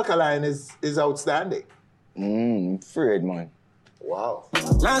 Only Alkaline is outstanding. Afraid, man. Wow.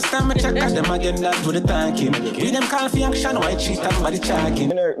 Last time I checked out them again, that to the tanking. Give them call for action, white cheese, somebody checking.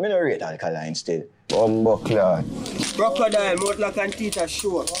 Me no rate Alkaline still. Buckler. Crocodile, Motlak and Tita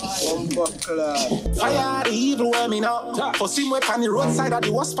show. Buckler. Fire the evil way me now. For see me on the roadside at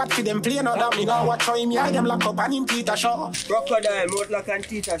the worst spot for them play now that me now watch how him yeah them lock up and him Tita show. Crocodile, Motlak and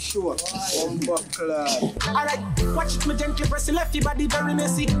Tita show. Buckler. Alright, watch it me gently press the lefty body very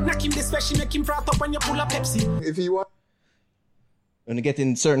messy. Knock him this special, make him frat up when you pull up Pepsi. If he want. When you get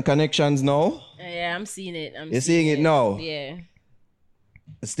in certain connections now. Yeah, I'm seeing it. You're seeing it now? Yeah.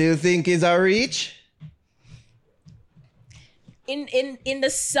 Still think it's a reach? In the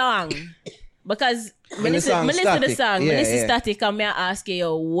song. Because when the listen to the song, yeah, when it's static, I'm gonna ask you,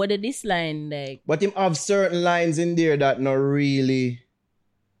 yo, what did this line like? But him have certain lines in there that not really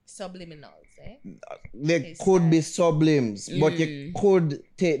Subliminals, eh? They could be sublims, but you could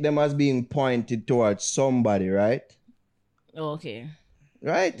take them as being pointed towards somebody, right? Okay.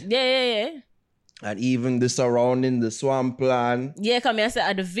 Right? Yeah. And even the surrounding, the swampland. Yeah, come here, say,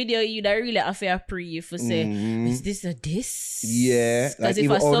 at the video, you that really have to pre you for say, is this a diss? Yeah. Like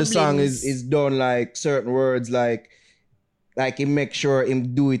even all the song is done like certain words, like he make sure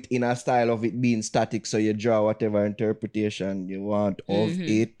him do it in a style of it being static, so you draw whatever interpretation you want of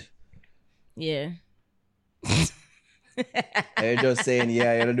it. Yeah. You're just saying,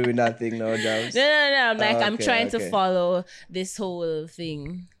 yeah, you're not doing that thing now, James. No. I'm like, I'm trying to follow this whole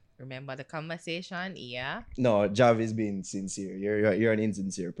thing. Remember the conversation? Yeah. No, Jav is being sincere. You're an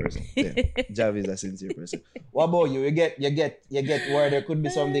insincere person. Yeah. Jav is a sincere person. What about you? You get where there could be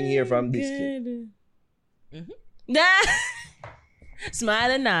something here from this clip. Smile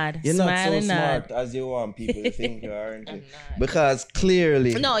and nod. You're not so smart as you want people to think you are, aren't you? Because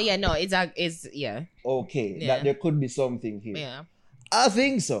clearly. No, it's yeah. Okay, that there could be something here. Yeah. I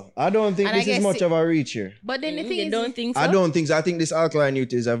think so. I don't think this is much of a reach here. But then the thing is, don't think so? I don't think so. I think this Alkaline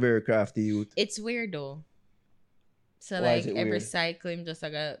youth is a very crafty youth. It's weird though. So Why like is it every weird? cycle him just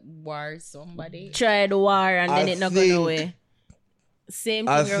like a war somebody. Try the war and then it not go away. Same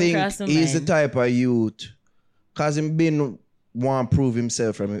thing I across think the he's the mind. type of youth, cause him been want to prove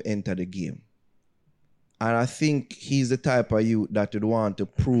himself from him enter the game. And I think he's the type of youth that would want to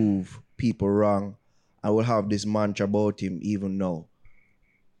prove people wrong and will have this mantra about him even now.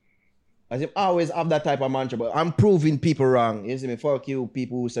 As if always have that type of mantra, but I'm proving people wrong. You see me, fuck you,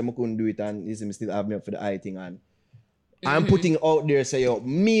 people who say I couldn't do it, and you see me still have me up for the eye thing. And I'm putting out there, say, yo,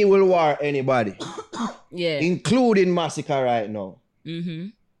 me will war anybody. Yeah. Including Massacre right now. Mm-hmm.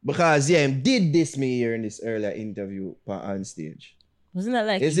 Because, yeah, him did this me here in this earlier interview on stage. Wasn't that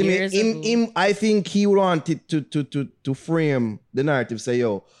like you see years ago? Him, I think he wanted to frame the narrative, say,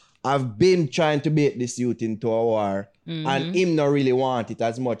 yo, I've been trying to bait this youth into a war, and him not really want it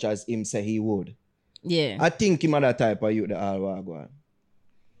as much as him say he would. Yeah. I think him are that type of youth that all want go on.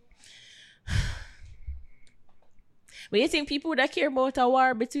 But you think people that care about a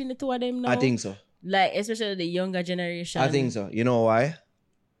war between the two of them now? I think so. Like, especially the younger generation. I think so. You know why?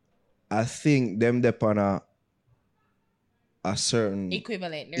 I think them depend on a certain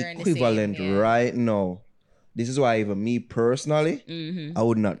Equivalent. They're equivalent in the same, yeah. right now. This is why even me personally, I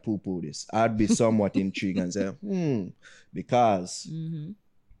would not poo-poo this. I'd be somewhat intrigued and say, because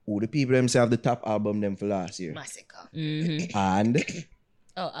who the people themselves the top album them for last year? Massacre. And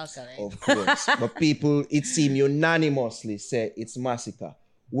Alkaline. of course. But people, it seems unanimously say it's Massacre,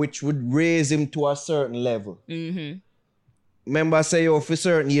 which would raise him to a certain level. Remember I say, for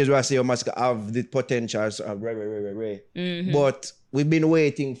certain years where I say, Massacre have the potential of But we've been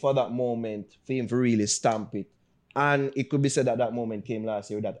waiting for that moment for him to really stamp it. And it could be said that moment came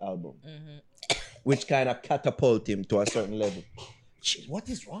last year with that album. Which kind of catapult him to a certain level. Jeez, what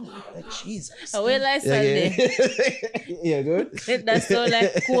is wrong with that? Jesus. Oh, well, I Sunday. Yeah, good? That's so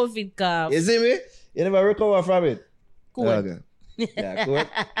like COVID cough. You see me? You never recover from it? Cool. Okay. Yeah, cool.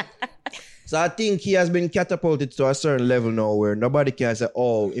 So I think he has been catapulted to a certain level now where nobody can say,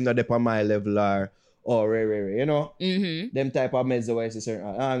 oh, you're not up on my level or, oh, you know? Them type of meds where it's certain,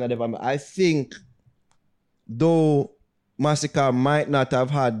 I'm not up on my. I think, though Massacre might not have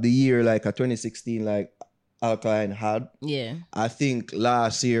had the year like a 2016 like Alkaline had, yeah, I think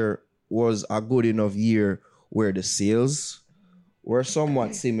last year was a good enough year where the sales were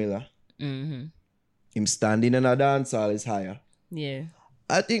somewhat similar. Him standing in a dance hall is higher. Yeah.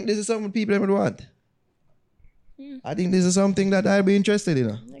 I think this is something people would want. I think this is something that I'd be interested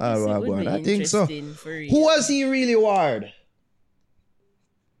in. I think so. Who was he really warred?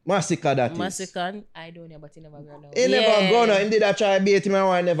 Massacre that is. Massacre. I don't know, but he never gone out. He never gonna. He did a try bait him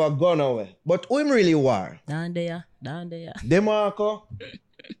and never gone away. But who him really war? Down there. DeMarco.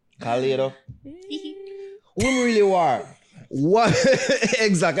 Khalid. Who him really war? What?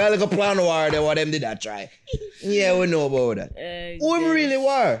 Exactly. Like a plan war there, what them did that try. Yeah, we know about that. Who him really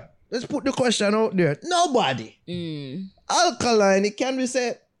war? Let's put the question out there. Nobody. Alkaline, it can be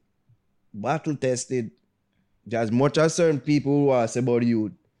said, battle tested. As much as certain people who ask about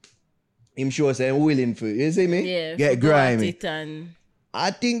you, him sure say I'm willing for you. You see me? Yeah. Get grimy. And...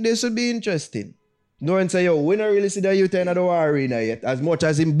 I think this would be interesting. No one say, yo, we don't really see the youth in the war arena yet. As much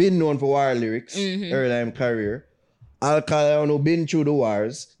as him been known for war lyrics early in his career. Alkaline who been through the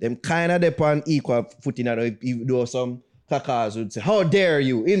wars, them kind of depend equal footing. If do some kakas would say, how dare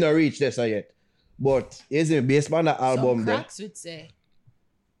you? He not reach this yet. But is it based on the album Some there? cracks would say.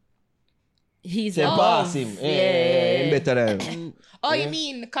 He's pass him. Yeah, better than him. Oh, you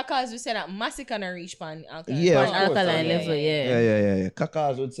mean Kakas would say that Massacre na reach pan Alkaline? Yeah, Pan of course. Alkaline level, Yeah.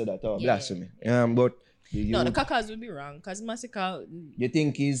 Kakas would say that. Oh, blasphemy. But no, the Kakas would be wrong because Massacre. You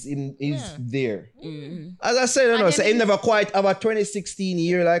think he's there? As I said, so he never quite have a 2016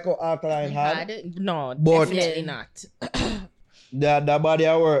 year like how Alkaline had. No, but definitely not. The body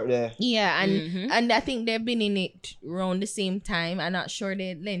of work there. Yeah, and I think they've been in it around the same time. I'm not sure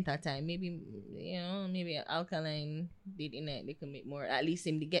the length of time. Maybe maybe Alkaline did in it. They could make more. At least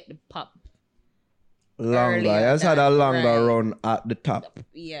him to get the pop. Longer. He has had a longer run at the top.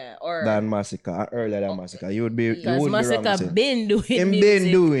 Yeah, or than Massacre, earlier than Massacre. You would be. Because Massacre been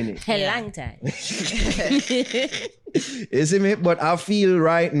doing it. A long time. You see me? But I feel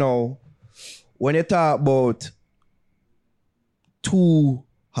right now when you talk about two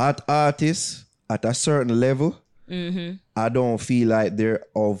hot artists at a certain level, I don't feel like they're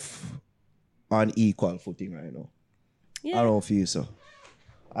of on equal footing right now. Yeah. I don't feel so.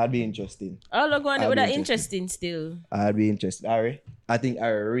 I'd be interesting. I'll go on with that interesting still. I'd be interested. Ari, I think I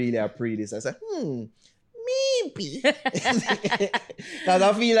really appreciate this. I said, maybe. Because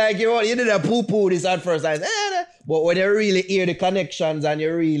I feel like you did a poo-poo this at first. I said, but when you really hear the connections and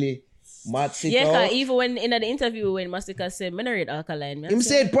you really match it out. Even when in the interview when Massacre said, "I read Alkaline." Him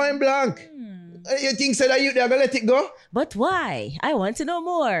said point blank. You think so that they're going to let it go? But why? I want to know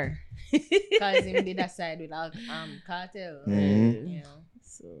more. Because him did that side with Cartel. You know,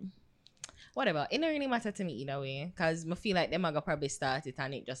 so whatever. It don't really matter to me either way. Because I feel like them are gonna probably start it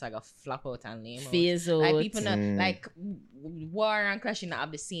and it just like a flop out and lame. Phase out. Like people not like war and clashing not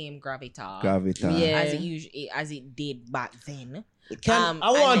have the same gravitas. As it did back then.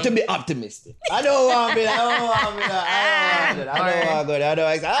 I want to be optimistic. I don't want to be. It's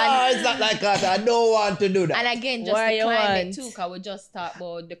not like that. I don't want to do that. And again, just the climate too, because we just talk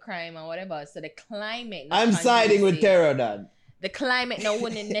about the crime and whatever. So the climate. I'm siding with Terror, Dan. The climate now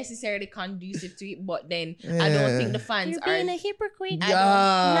wouldn't necessarily conducive to it, but then I don't think the fans You're being a hypocrite.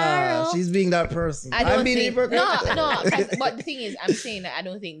 Yeah, she's being that person. I'm being a hypocrite. No. But the thing is, I'm saying that I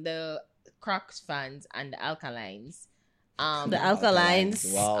don't think the Crocs fans and the Alkalines. The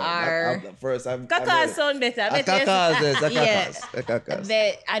Alkalines are first. Kakas sound better. Kakas.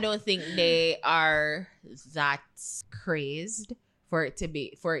 I don't think they are that crazed for it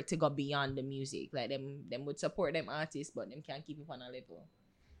to go beyond the music. Like them would support them artists, but them can't keep it on a level.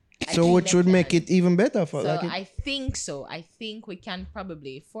 So which would make it even better for I think so. I think we can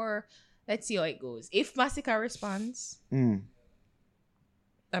probably let's see how it goes. If Massacre responds,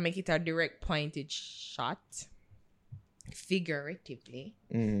 I make it a direct pointed shot. Figuratively.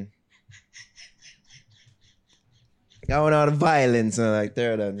 I want all the violence and like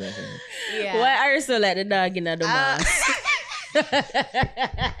tear down. Yeah. Why are you so like the dog in the mask?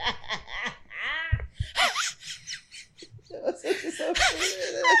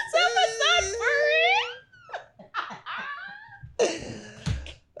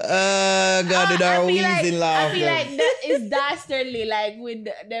 God, the wheezing laugh. I feel like that is dastardly, like with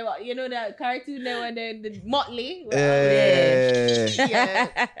the cartoon there when the Motley.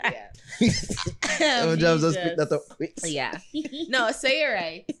 Just pick that up quick. Yeah. No, so you're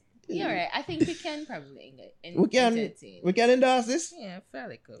right. You're right. I think we can probably we can endorse this. Yeah,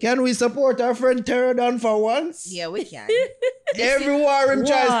 fairly cool. Can we support our friend Pterodon for once? Yeah, we can. Every war him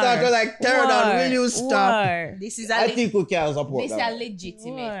try to start like Pterodon, will you stop? I think we can support this that. This is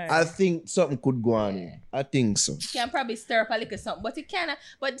legitimate. I think something could go on here. I think so. You can probably stir up a little something, but it cannot.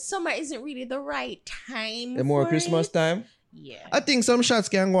 But summer isn't really the right time. The more Christmas time. Yeah. I think some shots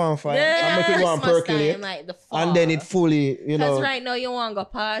can go on fire. Yeah, and make it go on percolate. Like the fall. And then it fully, Because right now you want to go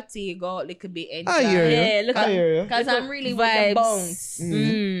party, go out, it could be enjoy. I hear you. Yeah, I hear you. Because I'm really with the bones.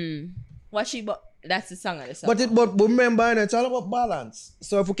 Mm. What she That's the song of the summer. But remember, it's all about balance.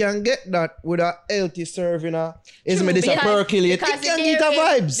 So if we can get that with a healthy serving, is me this a percolate, it can get a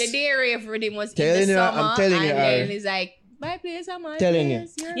vibes. The day rave rhythm was telling in the you, summer, I'm telling you, and then it's like, my place, my telling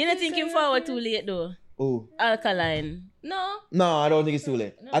place. You're not thinking forward too late though? Oh. Alkaline. No, I don't think it's too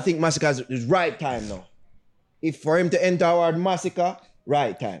late. No. I think Massacre is right time now. If for him to enter our Massacre,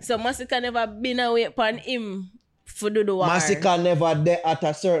 right time. So Massacre never been away upon him for do the war. Massacre never there at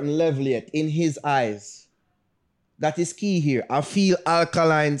a certain level yet in his eyes. That is key here. I feel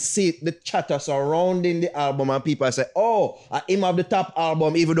Alkaline see the chatter surrounding the album and people say, oh, him have the top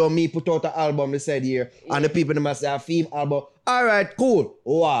album even though me put out the album they said here. Yeah. And the people must say a theme album. All right, cool.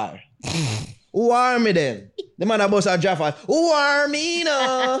 War. War me then. The man about a Jaffa. War me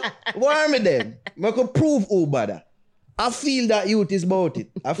no. War me then. I could prove who bad. I feel that youth is about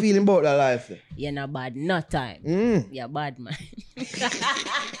it. I feel him about that life. You're not bad, no time. You're bad, man.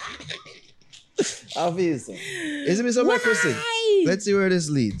 I feel so. Is it me so make we see? Let's see where this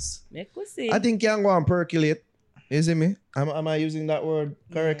leads. Make we see. I think you can go and percolate. Is it me? Am I using that word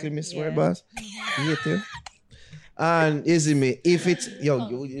correctly, Miss Word Boss? You too? And is it me? If it's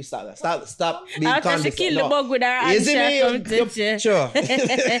you stop being I'll try to kill the bug with our answer. Is it me? Sure.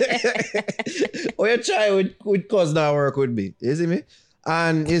 Or you try with cause that work would be. Is it me?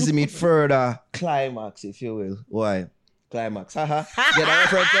 And is it me further climax, if you will? Why? Climax. Haha. Get a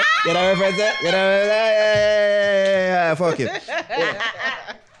reference? Get a reference? Get a fuck it.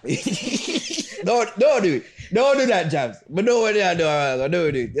 Don't do it. Don't do that, Jams. But know what you are doing. Don't do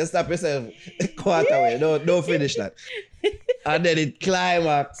it. Just stop yourself. Quarter way. Don't finish that. And then it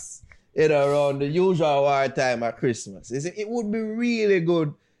climax, around the usual war time at Christmas. It would be really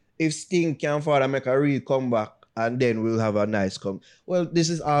good if Sting can father make a real comeback and then we'll have a nice come. Well, this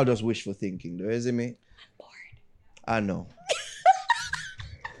is all just wishful thinking, though, isn't it? I'm bored. I know.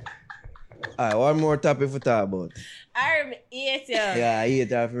 Alright, one more topic for talk about. I hate you. Yeah, I hate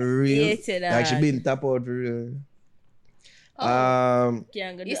that for real. Hate it, like she been tap out for real.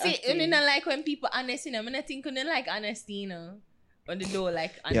 You see, you don't like when people honest, you know. I think you don't like honesty, you know. On the door,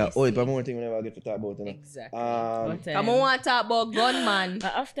 like honesty. Yeah, it's one more thing we never get to talk about, you know. Exactly. I want to talk about gunman.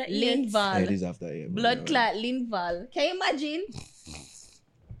 After Lindval. Yeah, it is after 8. Blood clot Lindval. Can you imagine?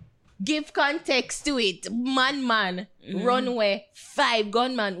 Give context to it. Man, runway, 5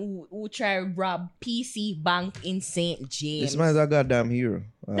 gunman who try to rob PC Bank in St. James. This man's a goddamn hero.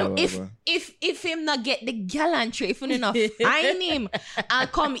 No, if him not get the gallantry, if you not find him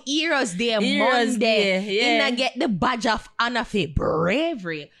and come Heroes Day Monday, he not get the badge of honor for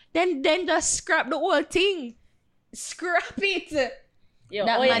bravery, then just scrap the whole thing. Scrap it. Yo,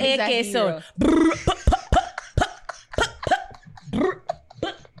 that man is AK sound.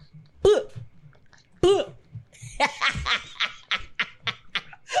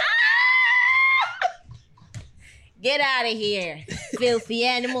 Get out of here, filthy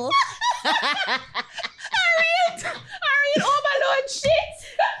animal. I read Overload shit.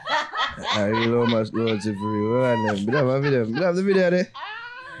 I read Overload shit for you. We have the video there.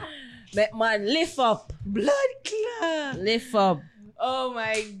 But man, lift up. Blood clot. Lift up. Oh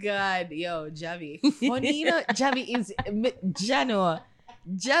my God. Yo, Javi. Funny, you know, Javi is Jano.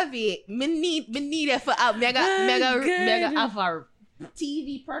 Javi, me need it for a mega have a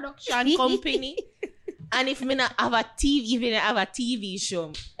TV production company. And if me not have a TV, even have a TV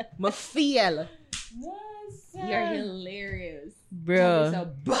show, me feel. You're hilarious. Bro.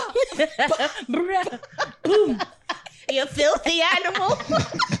 Bro. Boom. You filthy animal.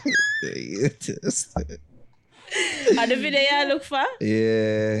 Are the video you look for?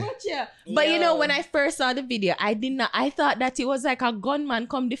 Yeah. Gotcha. But you know, when I first saw the video, I thought that it was like a gunman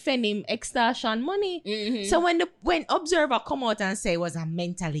come defend him extortion money. Mm-hmm. So when Observer come out and say it was a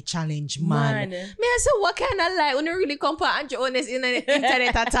mentally challenged man. Me I said, what kind of lie when you really come for Andrew Honest in the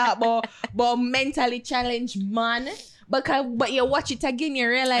internet and talk about mentally challenged man? But you watch it again, you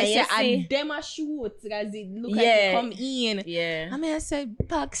realize that them a shoot as it look like it come in. Yeah. I mean, I said,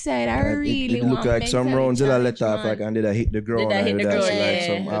 backside, I really it look like some rounds that I let off like and did I hit the ground. Did I hit the ground? Like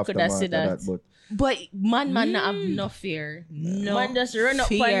some aftermath of that. But man not have no fear. No man just run up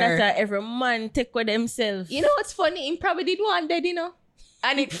on that every man take with themselves. You know what's funny? He probably did one dead, you know?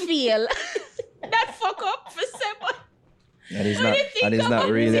 And it fail. That fuck up for 7. That is not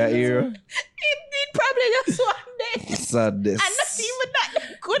really a hero. He probably just one day. Sadness. And not even that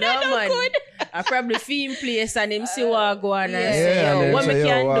good. Good. I probably film place and him see what go on and say, and yo, what me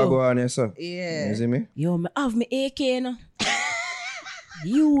can do? Go on, yes, sir. Yeah. You see me? Yo, me have me AK, you know.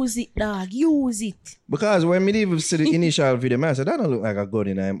 Use it, dog. Use it. Because when me even see the initial video, man, I said, that don't look like a gun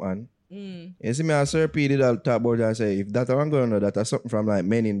in him, man. You see me, I Sir P did all talk about it and say, if that one going on, that's something from like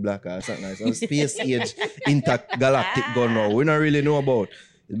Men in Black or something like some space age intergalactic gun now. We don't really know about.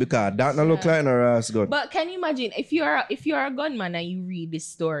 It's because that not look like no ass gun. But can you imagine if you're a gunman and you read this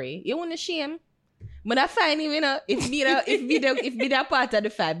story, you want to shame? But I find him, you know, if me that part of the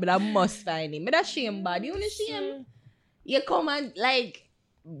fight, but I must find him. But that shame bad. You want to shame? You come and like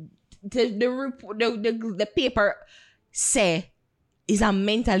the paper say is a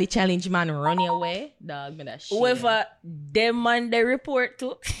mentally challenged man running away. Dog, me that shame. Whoever them man they report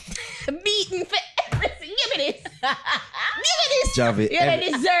to beaten for everything. Give me this. Give me this. Javi, You don't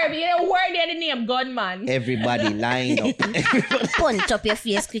deserve it. You don't worthy of the name gunman. Everybody line up. punch up your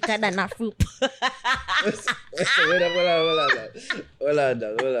face quicker than a fruit. Hold on.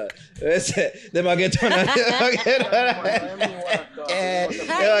 Them a get on. Them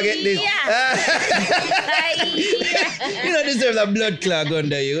a get this. You don't deserve that blood clot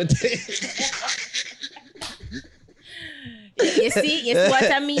under you. You see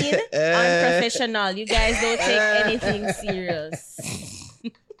what I mean? Unprofessional. You guys don't take anything serious.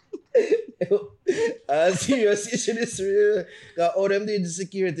 Serious issue this real. All them did the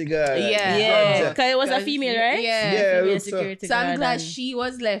security guard. Yeah. Because it was a female, right? Yeah. Female security So I'm guard glad and- she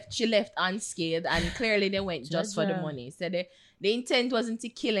was left. She left unscathed, and clearly they went just for the money. So the intent wasn't to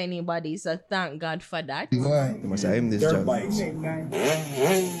kill anybody. So thank God for that. You must have him this job.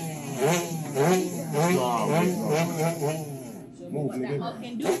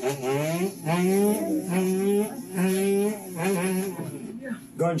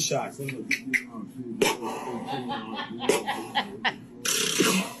 Gunshots.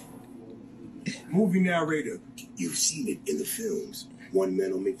 Movie narrator. You've seen it in the films. One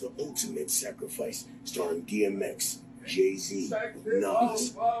man will make the ultimate sacrifice, starring DMX, Jay-Z,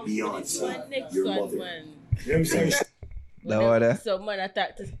 Nas, Beyonce, your mother. Them say So man I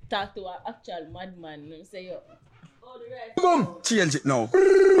talk to an actual madman. Them say yo. Boom! Change it now.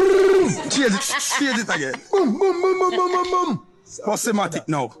 Change it again. Boom, boom, boom, boom, boom, boom, boom. Systematic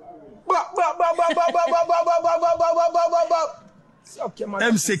now.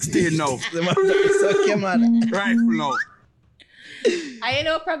 M16 now. Rifle now. I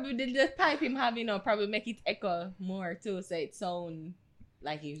know probably the pipe him having probably make it echo more too, so it sound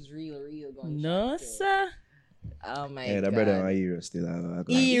like it's real gunshot. No, sir. Oh my Yeah, God. the brother my hero still.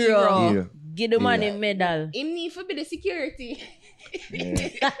 Hero. Give the man a medal. Him need to be the security.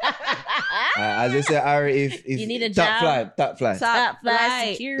 As I say, Ari, if You need a top job. flight. Top flight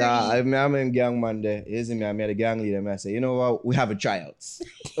security. I'm in gang man there. You see me, I'm the gang leader. I say, you know what? We have a tryouts.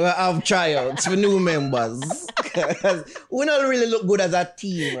 We have tryouts for new members. We don't really look good as a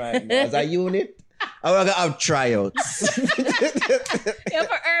team right now, as a unit. And we're gonna have tryouts. You have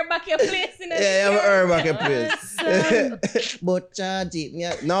to earn back your place in it. Yeah, you have to earn back your place. But charge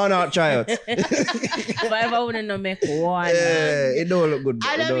it. No, not tryouts. If I ever want to make one. Yeah, it don't look good.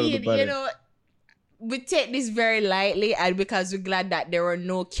 I It don't mean, look good. you know, we take this very lightly, and because we're glad that there were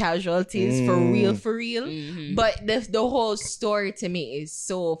no casualties for real. Mm-hmm. But the whole story to me is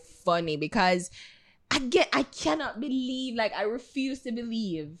so funny because I cannot believe, like I refuse to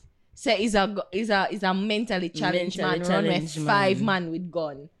believe. Say is a mentally challenged man run with 5 man with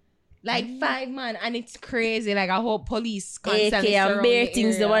gun. Like 5 man, and it's crazy. Like I hope police constantly AK and surround bare the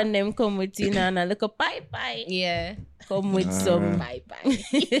things the area. one them come with you know, and a little pipe. Yeah. Come with some pipe.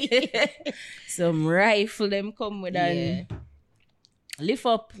 some rifle them come with and lift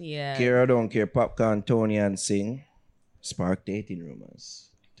up. Yeah. Kira don't care. Popcorn, Tony and Sing sparked dating rumors.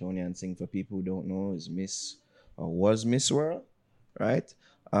 Tony and Sing, for people who don't know, is Miss or was Miss World, right?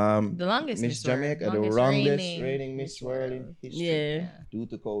 The longest Miss Miss World. Jamaica, the Longest longest reigning reigning Miss World in history. Yeah. Due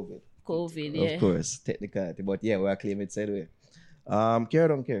to COVID. Yeah. Of course, technicality. But yeah, we'll claim it said way. Kira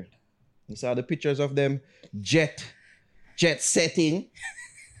don't care. You saw the pictures of them jet setting.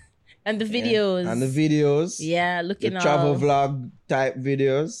 And the videos. And the videos. Yeah, looking the travel all vlog type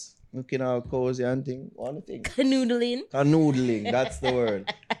videos. Looking all cozy and thing. One thing. Canoodling, that's the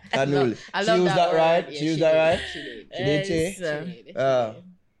word. Canoodling. I She love used that that word. right? Yeah, She used that right? She did, Yes.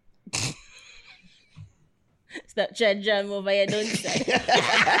 Stop trying to jam over here, don't say.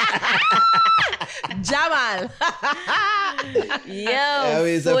 Jamal. Yo, I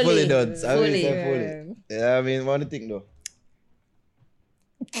mean, it's a fully done. fully. Yeah, I mean, what do you think though?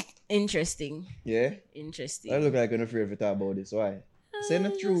 Interesting. Yeah? Interesting. I look like I'm afraid to talk about this. Why? Say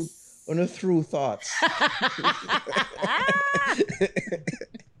the truth. On the true thoughts.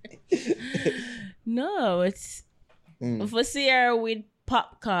 No, it's for Sierra with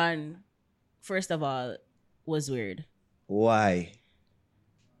popcorn. First of all, was weird. Why?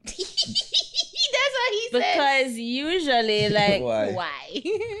 That's what he said. Because usually, like, Why? Why?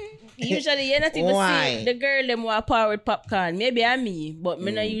 Usually, you're not even see the girl them who par with popcorn. Maybe I'm me, but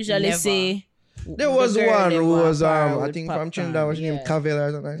me not usually say. There was one who was I think from Trinidad, was named Cavell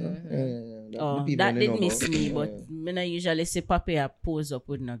or something. That did miss me, but me not usually see Papi a pose up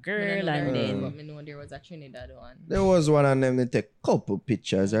with a girl and then. But me know there was a Trinidad one. There was one of them. They take couple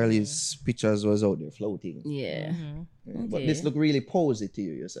pictures. Or at least pictures was out there floating. Yeah. Yeah. But this look really posy to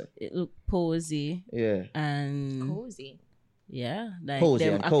you say. It looked posy. Yeah. And cozy. Yeah, like Cozy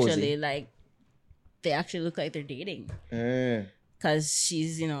them and actually cozy. like they actually look like they're dating. Yeah. Cause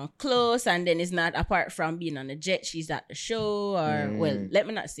she's, close, and then it's not apart from being on the jet, she's at the show, or well, let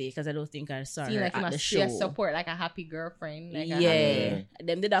me not say because I don't think I saw Seem her like at the show. She support like a happy girlfriend. Like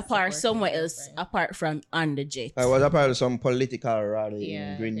Them did apart somewhere else apart from on the jet. I was a part of some political rally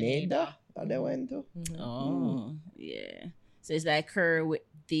Yeah, in Grenada that they went to. Oh, yeah. So it's like her with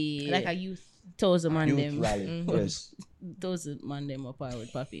the like a youth Toza man Youth them. rally. Yes. Toza man them apart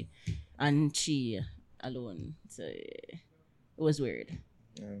with Papi, and she alone. So it was weird.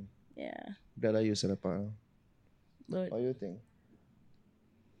 Yeah. Better you set up. But What do you think?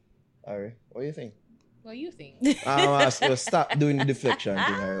 Ari, what do you think? What do you think? Stop doing the deflection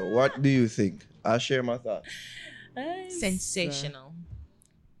thing, Ari. What do you think? I'll share my thoughts. Sensational.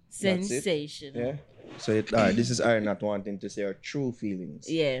 Sensational. Yeah. So alright, this is Ari not wanting to say her true feelings.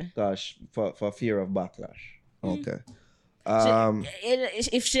 Yeah. Gosh, for fear of backlash. Okay.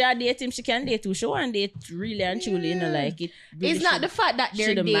 If she date him, she can date who she want date really and truly, like it. Really It's not the fact that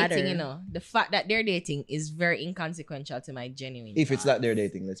they're dating, matter. The fact that they're dating is very inconsequential to my genuine. If it's that they're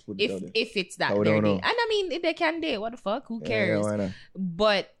dating, let's put it out there. If it's that we they're don't know. dating, and I mean, if they can date, what the fuck? Who cares? Yeah, why not?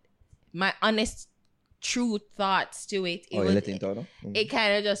 But my honest, true thoughts to it, You're letting it out, no? it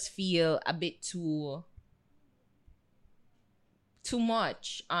kind of just feel a bit too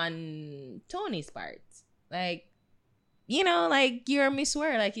much on Tony's part, like. Like you're a Miss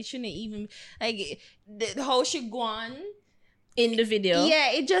World, like it shouldn't even like the whole should go on in the video.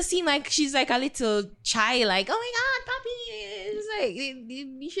 Yeah, it just seemed like she's like a little child, like oh my god, Papi. It's like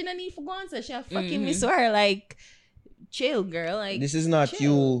you shouldn't need for go on, so she's a fucking Miss World, like chill, girl. Like this is not chill.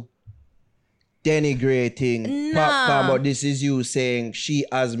 you denigrating Popcorn, but this is you saying she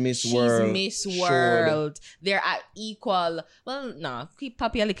as Miss World. She's Miss World. They're at equal. Well, no, keep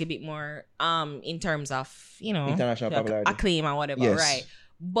Papi a little bit more. In terms of international popularity, acclaim and whatever, yes. Right?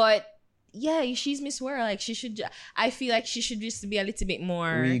 But yeah, she's Miss World. Like she should. I feel like she should just be a little bit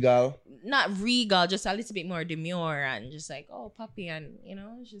more regal. Not regal, just a little bit more demure and just like oh Papi, and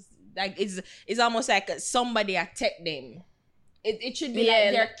just like it's almost like somebody attacked them. It should be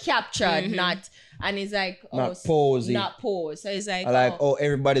like they're captured, not, and it's like not posing, not pose. So it's like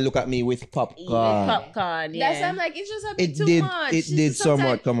everybody look at me with popcorn. Popcorn, yeah. That's I'm like it's just a bit too much. It did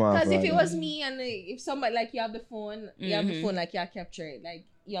somewhat come off. Because if it was me and if somebody like you have the phone, like you capture it, like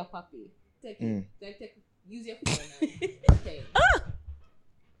you're Papi. Take it, use your phone. Okay.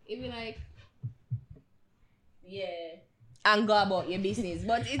 It'd be like and go about your business.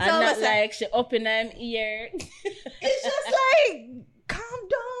 But it's almost like she open them ear. It's just like, calm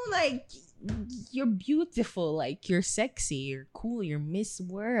down. Like, you're beautiful. Like, you're sexy. You're cool. You're Miss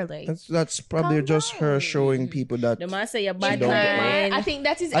World. Like, that's probably just her showing people that. The man say you're bad mind. I think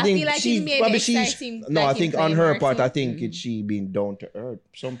that is. I feel like it made exciting. No, I think on her part, I think it's she being down to earth.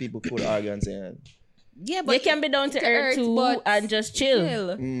 Some people could argue and say, yeah, but they can be down to earth too, and just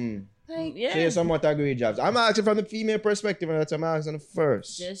chill. Like, she somewhat agree, Jobs. I'm asking from the female perspective, and that's what I'm asking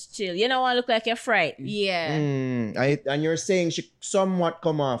first. Just chill. You don't want to look like you're frightened. Yeah. And you're saying she somewhat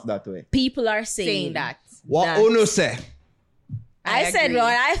come off that way. People are saying that. What Uno say? I said what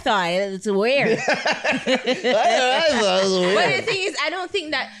I thought. It's weird. But the thing is, I don't think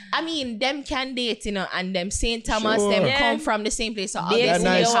that. I mean, them can date, and them St. Thomas, them come from the same place. So obviously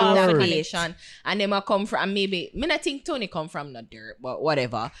they have that connection, and them come from. And maybe, I think Tony come from the dirt, but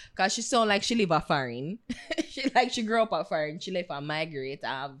whatever. Cause she sound like she live a foreign. she grew up a foreign. She left and migrate.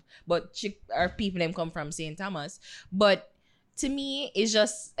 But her people them come from St. Thomas. But to me, it's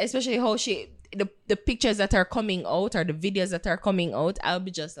just, especially how the pictures that are coming out or the videos that are coming out, I'll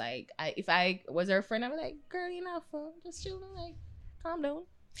be just like, if I was her friend, I'd be like, girl, just chill, like, calm down.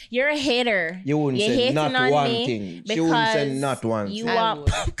 You're a hater. You wouldn't say not one thing. You wouldn't say not one thing.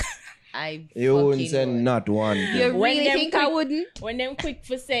 You wouldn't say not one thing. You really think I wouldn't? When them quick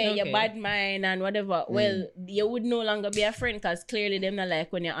for say you're bad mind and whatever, well, you would no longer be a friend because clearly them not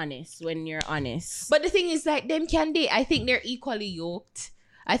like when you're honest. But the thing is, like, them can date. I think they're equally yoked.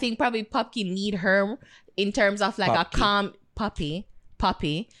 I think probably Papi need her in terms of like a calm Papi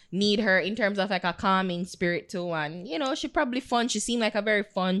need her in terms of like a calming spirit too, and she probably fun. She seemed like a very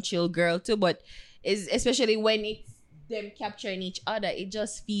fun, chill girl too, but is especially when it's them capturing each other, it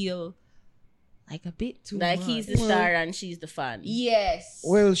just feel like a bit too like much. he's the star and she's the fan. Yes.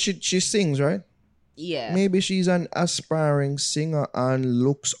 Well, she sings, right? Yeah. Maybe she's an aspiring singer and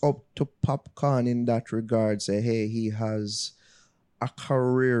looks up to Popcorn in that regard. Say, hey, he has a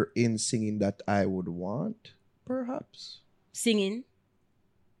career in singing that I would want, perhaps. Singing?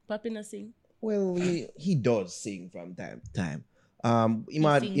 Papi no sing? Well, he does sing from time to time.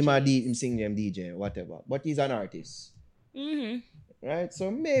 Him sing them DJ, whatever. But he's an artist. Mm-hmm. Right? So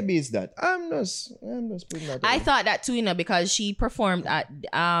maybe it's that. I'm just putting that I in. thought that too, because she performed at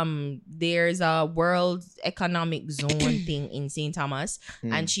there's a World Economic Zone thing in St. Thomas,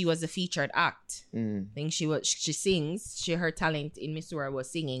 and she was a featured act. I think she sings. Her talent in Missouri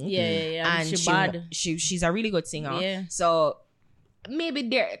was singing. Yeah. And she's a really good singer. Yeah. So maybe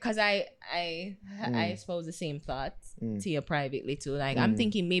there, because I suppose the same thought to you privately too. Like I'm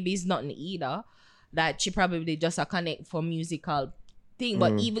thinking maybe it's nothing either, that she probably just a connect for musical thing,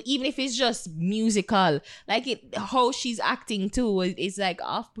 but even if it's just musical, like how she's acting too is like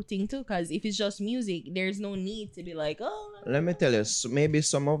off-putting too, because if it's just music, there's no need to be like, oh. Let me tell you, maybe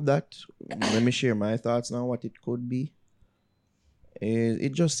some of that, let me share my thoughts now, what it could be.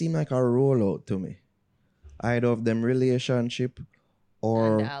 It just seemed like a rollout to me. Either of them relationship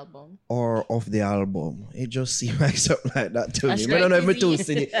or of the album. It just seemed like something like that to me. I don't know if me too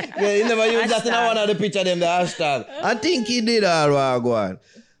silly. Yeah, he never used that in one of the picture them, the hashtag. I think he did all while go on.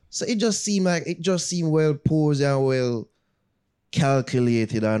 So it just seemed well posed and well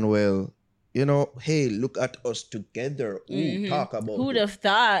calculated and well, hey, look at us together. Ooh, talk about Who'd have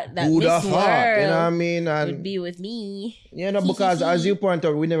thought that Who'd have Miss thought, World you know what I mean? And would be with me. Because as you point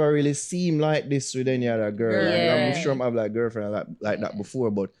out, we never really seem like this with any other girl. Yeah. I'm sure I've had a girlfriend like that before,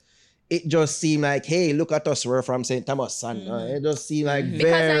 but it just seemed like, hey, look at us, we're from St. Thomas, son. It just seemed like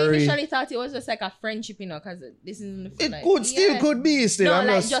Because I very... initially thought it was just like a friendship, because this is... It could be still.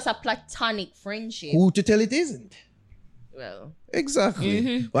 No, just a platonic friendship. Who to tell it isn't? Well...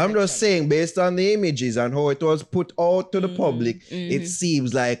 Exactly. But I'm just saying, based on the images and how it was put out to the public, it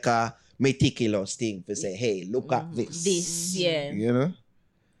seems like a meticulous thing to say, hey, look at this.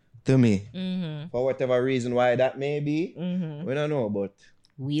 To me. For whatever reason why that may be, we don't know, but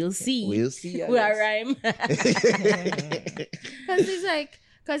we'll see. I We'll rhyme.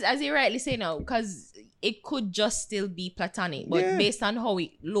 Because as you rightly say now, because it could just still be platonic, but based on how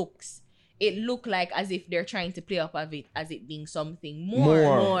it looks, it looked like as if they're trying to play up of it as it being something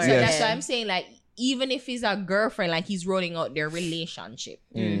more. So that's why I'm saying, like, even if he's a girlfriend, like he's rolling out their relationship.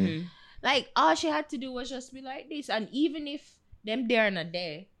 Like all she had to do was just be like this. And even if them there and not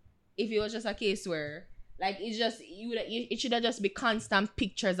there, if it was just a case where like it should have just be constant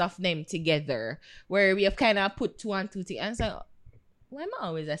pictures of them together, where we have kind of put two and two together. And it's like, why am I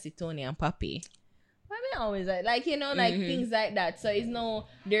always a Tony and Papi? Why am I always like things like that? So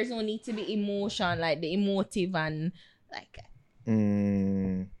there's no need to be emotion, like the emotive and like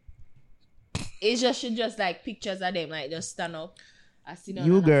it just should just like pictures of them like just stand up.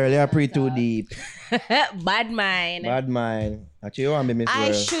 You girl, you're pretty too deep. Bad mind. Actually, you want me, Miss World.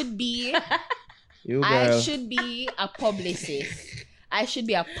 I should be a publicist.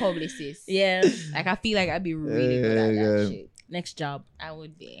 Yeah. Like I feel like I'd be really good at that shit. Next job. I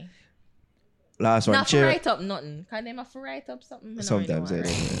would be. Last one. Not for write up nothing. Can they for write up something? Sometimes,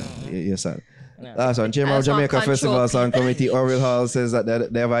 yes, sir. No. Last one. Chairman of Jamaica Festival Song Committee, Orville Hall, says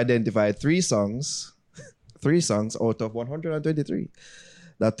that they have identified three songs out of 123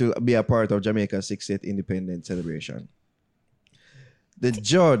 that will be a part of Jamaica's 60th independence celebration. The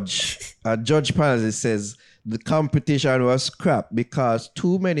judge panel says the competition was crap because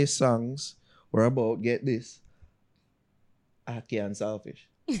too many songs were about, get this, Aki and Selfish.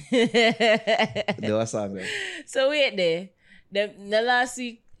 There was songs there. So wait there. The last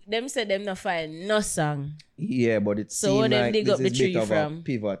week, them said them not find no song. Yeah, but it so seemed like they this got is the three bit of from? a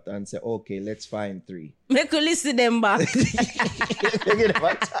pivot and say, okay, let's find three. Make you listen them back.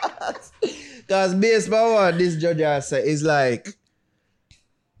 Because based on what this judge has said, is like,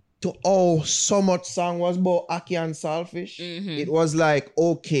 so much song was about Aki and Selfish. It was like,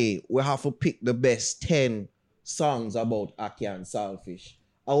 okay, we have to pick the best 10 songs about Aki and Selfish.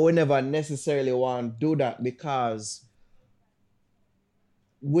 I would never necessarily want to do that because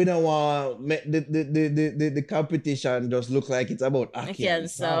we don't want the competition just look like it's about Aki and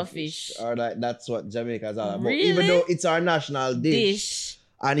Selfish. Or like that's what Jamaica's all about. Really? Even though it's our national dish.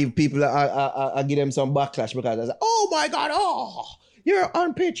 And if people I give them some backlash because they say, oh my God, you're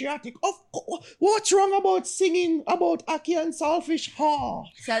unpatriotic. What's wrong about singing about Aki and Selfish? So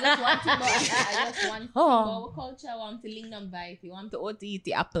that's one thing about our culture. I want to link them by it. You want to eat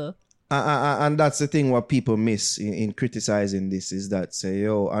the apple. And that's the thing what people miss in criticizing this is that say,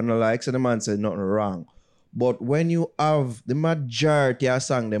 yo, I know like so the man said nothing wrong. But when you have the majority of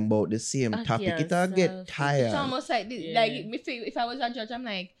song them about the same topic, it'll get tired. It's almost like if I was a judge, I'm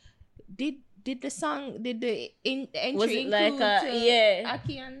like, did the entry was it like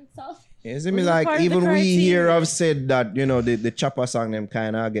Aki and stuff? Is it me like even we here have said that, you know, the chopper song them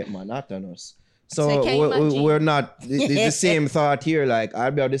kind of get monotonous. So we're not the same thought here. Like I'll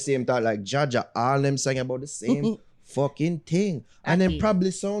be of the same thought like Jaja, all them singing about the same fucking thing. And then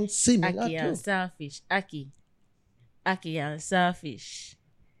probably sound similar Aki and Starfish. Aki and Starfish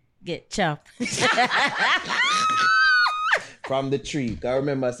get chopped. From the tree. I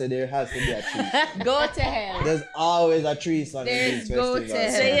remember I said there has to be a tree. Go to hell. There's always a tree song in these festivals.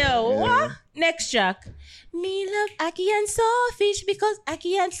 Say yo, what? Next track. Me love Aki and Starfish because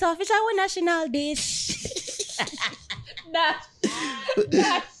Aki and Starfish are our national dish.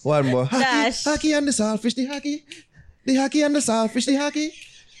 One more. Dash. Haki and the saltfish, the haki. The haki and the saltfish, the haki.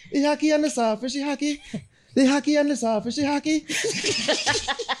 The haki and the saltfish, the haki. The haki and the saltfish, the haki.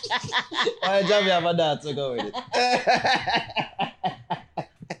 Alright, Javi, have a dance to go with it.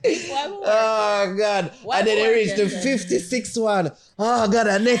 Oh God. And then they reached the 56th one. Oh God,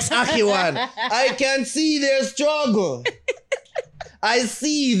 the next haki one. I can see their struggle. I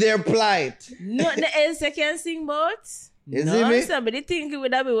see their plight. Nothing else I can sing about. Is it me? Somebody think it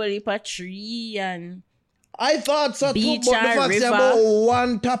would have been a tree and I thought so too, beach but the fact river. about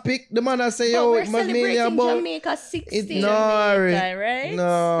one topic, the man I say, But oh, we're it must be celebrating about Jamaica 60. No, right?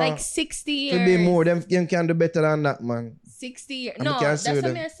 No, Like 60 years. could be more. Them can do better than that, man. 60 years. I No, can't that's see what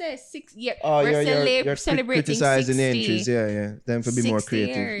them. I say. 6 years. Oh, we're you're celebrating criticizing 60. the entries, yeah. Them for be more 60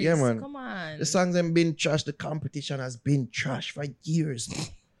 creative. years. Yeah, man. Come on. The songs have been trash. The competition has been trash for years.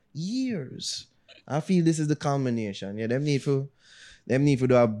 Years. I feel this is the culmination. Yeah, them need to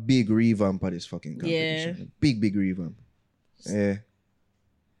do a big revamp of this fucking competition. Yeah. Big revamp. Yeah.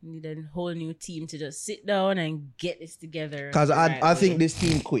 Need a whole new team to just sit down and get this together. Because I think this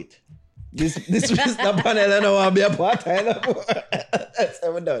team quit. This the panel I don't want to be a part of. That's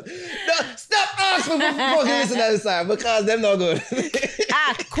how we're done. No, stop asking for fucking listen to this time because them not good.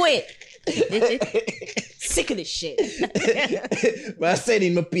 Quit. Sick of this shit. But I send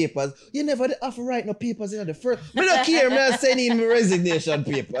in my papers. You never have to write no papers in the first. I don't care. I send in my resignation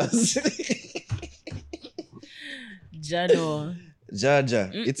papers. Jano.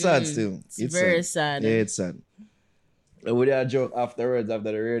 Jaja. It's sad still. It's very sad. Yeah, it's sad. We did a joke afterwards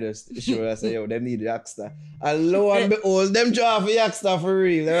after the radio show. I said, yo, them need the Yaxter. And lo and behold, them draw for Yaxter for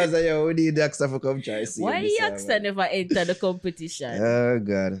real. They was like, yo, we need the Yaxter for come try see. Why Yaxter never enter the competition? Oh,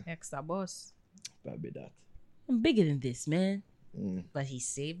 God. Extra boss. Probably that. I'm bigger than this, man. But he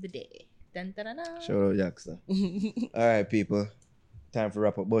saved the day. Dun, dun, dun, dun. Shout out Yaxter. All right, people. Time for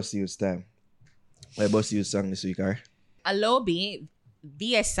wrap up Boss Youth time. What Boss Youth song this week, all right? Alobi,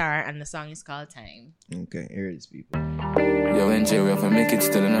 BSR, and the song is called Time. Okay, here it is, people. Yo, NJ, we have to make it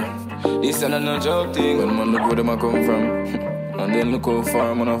still enough. This is no joke thing. When man look where them I come from. And then look how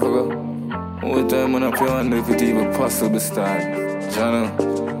far man I forgot. What time when I play and if it even possible start. Jana,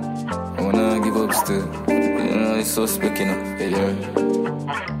 I wanna give up still. You know, it's so speaking up. Yeah.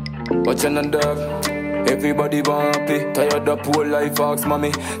 But you're not dog. Everybody happy. Tired of poor life, ask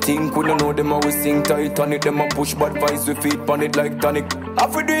mommy. Think we don't know them always sing Titanic. Them a push bad vibes with feet on it like tonic. I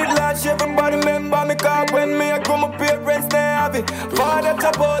feel do it last year, everybody remember me. Cause when me I grow my parents, they have it. Father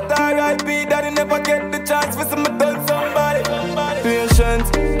chop out R.I.P. Daddy never get the chance for some done somebody. Patience,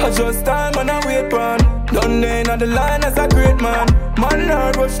 I just time and I wait on. Done there on the line as a great man. Man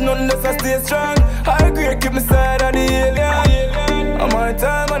not rush none less I stay strong. I agree, keep me side of the alien. On my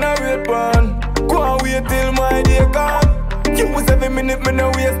time and I wait on. Go and wait till my day come. You was every minute, me no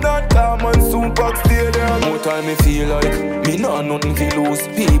waste none. Come on, soon back stay there. More time me feel like me nah nothing fi lose.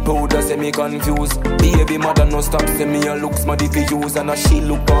 People that say me confused. Baby mother no stop say me a looks my fi use. And a she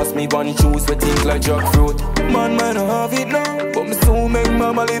look past me one shoes. We think like jackfruit. Man might not have it now, but me soon make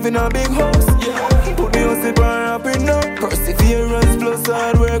mama live in a big house. Yeah. Put the house in happy now. Perseverance plus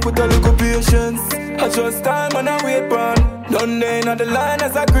hard work with a little patience. I just time and I wait for. Done there on the line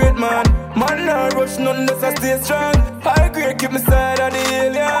as a great man. Man not rush none less I stay strong. I agree, keep me side of the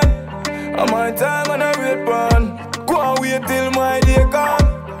alien. On my time and I wait for. Go and wait till my day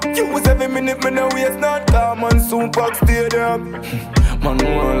come. You was every minute, me no waste not. Come on, soon back stay there. Man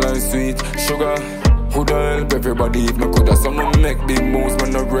more like sweet sugar. Coulda help everybody if me coulda. Someone make big moves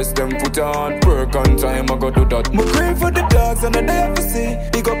when the rest them put on. Work on time, I go do that. Me crave for the dogs and the day for see.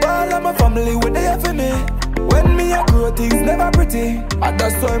 Big up all of my family with they for me. When me a grow things never pretty. And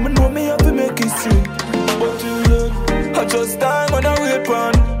that's why me know me have to make history. But you look, I just time and I wait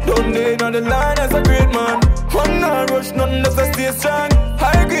on. Done day none of us stay strong.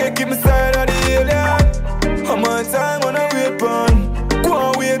 High grade, keep me side of the alien. I'm on time when I wait on. Go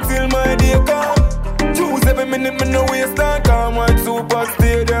and wait till my day come. Choose every minute, me no waste time. Come on, super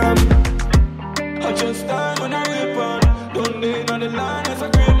stadium. I just time when I wait on. Don't need on the line as a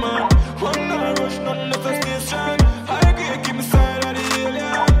great man. One not rush, none of us stay strong. High grade, keep me side of the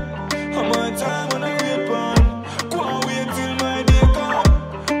alien. I'm on time when I wait on. Go and wait till my day come.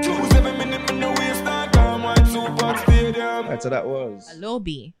 Choose every minute, me no waste time. Come on, super stadium. Alright, so that was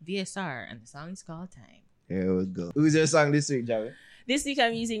Alobi, VSR, and the song is called Time. Here we go. Who's your song this week, Javi? This week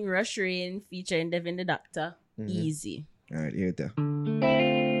I'm using Rush Rain featuring Devin the Doctor. Easy. Alright, here it is.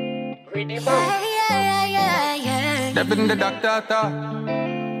 Devin the Doctor.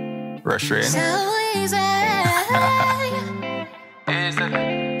 Rush Rain. So easy.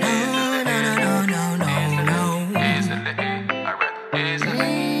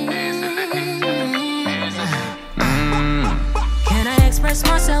 Can I express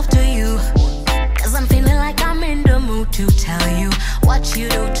myself to you? Cause I'm feeling like I'm in the mood to tell you what you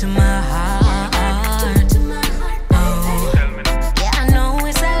do to my heart. Oh, yeah, I know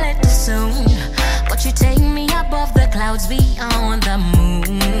it's a little soon, but you take me above the clouds beyond the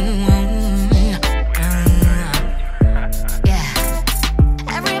moon. Yeah,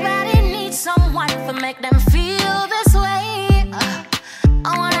 everybody needs someone to make them feel this way.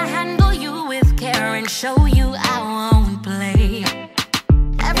 I wanna handle you with care and show you I won't play.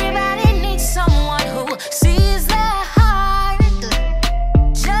 Everybody needs someone who sees their heart,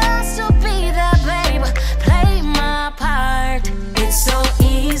 just to be there, babe, play my part. It's so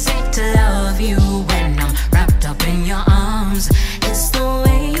easy to love you when I'm wrapped up in your arms. It's the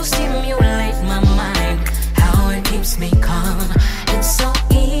way you stimulate my mind, how it keeps me calm. It's so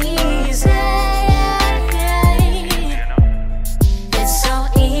easy. It's so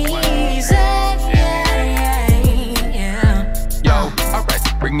easy. Yo,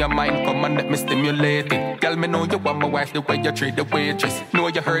 alright, bring your mind, come and let me stimulate it. Girl, me know you want my wife the way you treat the waitress. Know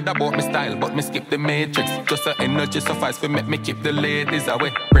you heard about me style, but me skip the matrix. Just the energy suffice for make me keep the ladies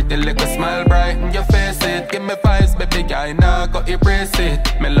away. Pretty little smile brighten your face it. Give me vibes, baby, I now got erase it.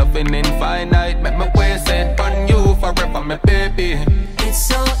 Me loving infinite, make me waste it. On you forever, my baby. It's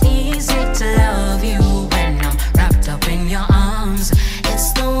so easy to love you when I'm wrapped up in your arms.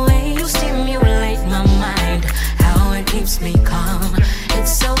 It's the way you stimulate my mind, how it keeps me calm.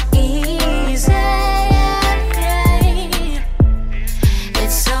 It's so easy.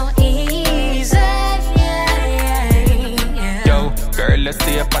 It's so easy. Yo, girl, let's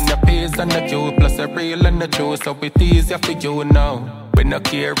see up on the P's and the Q, plus a real and the true, so it's easier for you now. We no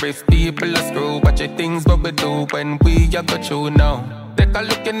care if people are screw, watch your things what we do when we are go through now. Take a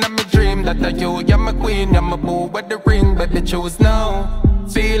look in at my dream that I you're my queen, you're my boo with the ring, baby choose now.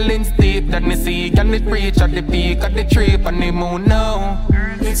 Feelings deep that me see, and it reach at the peak of the tree on the moon now.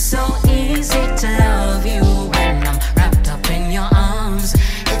 It's so easy to love you when I'm wrapped up in your arms.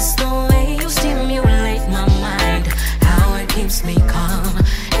 It's the way you stimulate my mind, how it keeps me calm.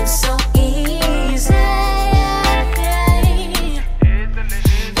 It's so easy.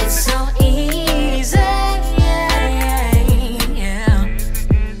 It's so easy.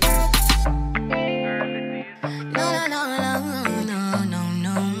 No, no, no, no,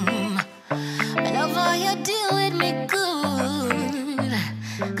 no. I love how you deal with me good.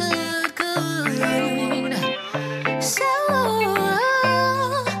 Good, good. So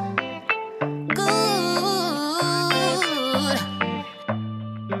good.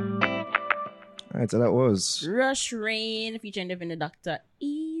 Alright, so that was Rush Rain featuring Devin the Doctor.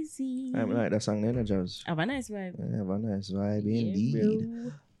 Easy. I like that song then, Jobs. Have a nice vibe. Have a nice vibe indeed.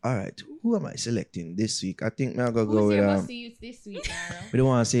 Bro. Alright, who am I selecting this week? I think I'm gonna go Who's with your must use this week, Naro? we don't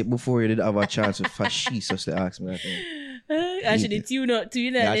want to say it before you did have a chance with Fascistas to ask me that thing. Actually, tune up.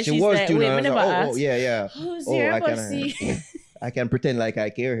 Yeah, And she she's was like, tuned wait, up. I we was never like, asked. oh, yeah. Who's Oh, your I pussy? I can pretend like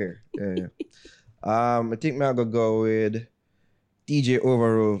I care here. Yeah. I think I'm gonna go with DJ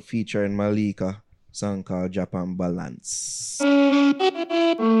Overall featuring Malika, song called Japan Balance.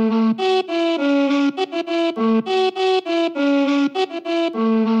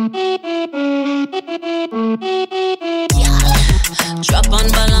 Drop on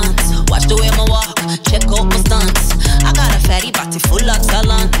balance, watch the way I walk, check out my stunts. I got a fatty body full of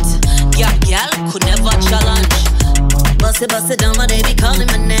talent. Gal could never challenge. Bust it down, my they be calling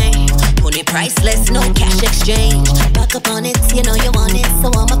my name. Money priceless, no cash exchange. Back up on it, you know you want it, so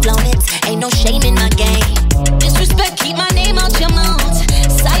I'ma flown it. Ain't no shame in my game. Disrespect, keep my name out your mouth.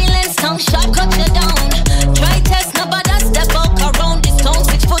 Silence, tongue sharp, cut you down. Try test, nobody step out around this town.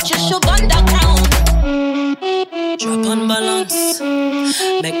 6 foot, you should underground. Drop on balance.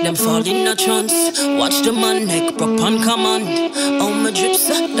 Make them fall in a trance. Watch the man neck prop on command. Oh my drips,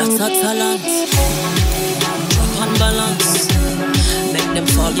 that's a talent. Drop on balance. Make them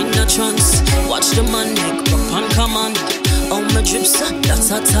fall in a trance. Watch the man neck prop on command. Oh my drips, that's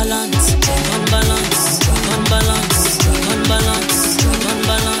a talent. Drop on balance. Drop on balance. Drop on balance. Drop on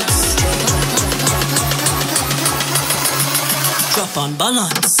balance. Drop on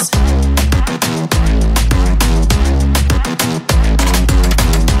balance.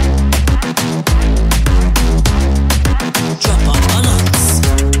 Drop on balance.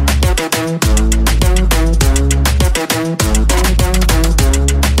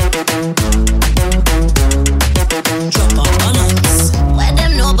 Drop on balance. Where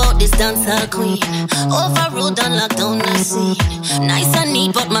them know about this dancer queen? Overruled and locked down the scene. Nice and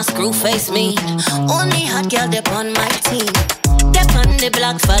neat, but my screw face mean. Only hot girl dip on my team. Dip on the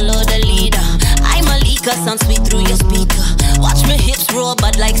block, follow the leader. I'm a leaker, sound sweet through your speaker. Watch me hips roll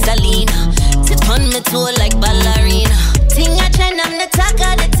bad like Selena. Tip on me toe like ballerina. Ting a trend, I'm the talk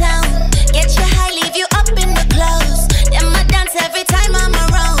of the town. Get you high, leave you up in the clouds. Them I dance every time I'm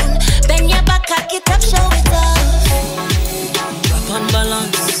around. Bend your back, cock it up, show it off. Drop on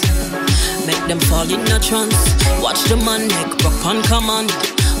balance. Make them fall in a trance. Watch the man neck rock on command.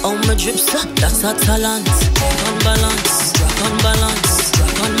 Oh my drips, that's a talent. Drop on balance. Drop on balance.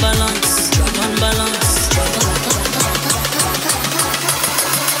 Drop on balance. Drop on balance. Drop on balance.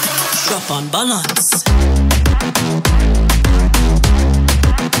 Drop on balance.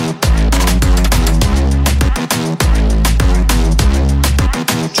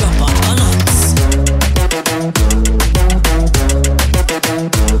 Drop on balance.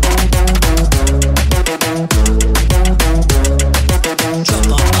 Drop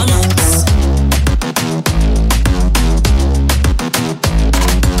on balance.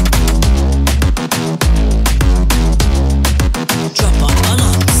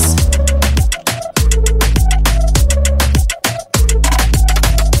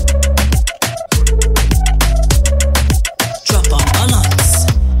 Drop on balance.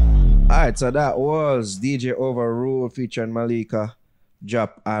 Alright, so that was DJ Overrule featuring Malika,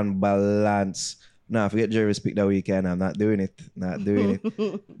 Drop and Balance. Now, forget Jerry Speak that weekend. I'm not doing it. Not doing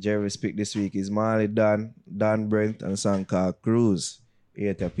it. Jerry Speak this week is Marley Dan Brent, and a song called Cruise.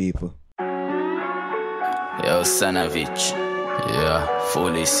 Here to people. Yo, Sanovich. Yeah,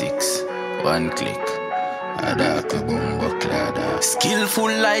 46. One click. Adaka Bumbo Clada. Skillful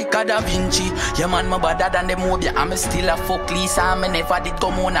like a Da Vinci. Yeah man, my better than the Mobia. I'm still a fuck Lisa. I never did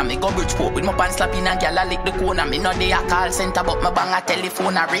come on. I go Bridgeport with my pants slapping and gyal a lick the corner. Me no dey a call center, but my bang a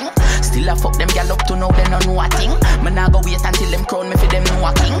telephone a ring. Still a fuck them gyal up to now, they no know a thing. Me nah go wait until them crown me for them know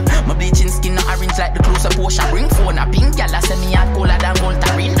a king. My bleaching skin not orange like the close of Porsche ring. Phone a ping, gyal a say me hard colder than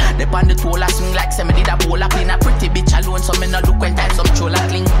Voltarine. They pan the toll a swing like say me did a bowl a clean. A pretty bitch alone, so me no look when time some troll a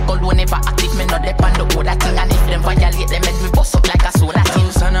cling. Cold one never active, me no depend the other king. And if them violate, them head we bust up like a soda tin.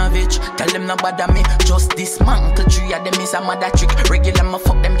 Sanovich, tell them no bother me. Just dismantle three of them is a mother trick. Regular me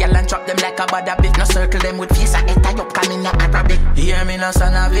fuck them gyal and drop them like a bada bit. No circle them with face a head tie up, come in a Arabic. Hear me no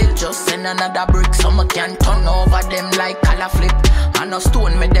Sanovich, just send another brick. So me can turn over them like color flip. And no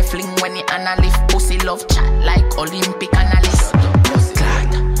stone me de fling when it and a lift. Pussy love chat like Olympic analyst.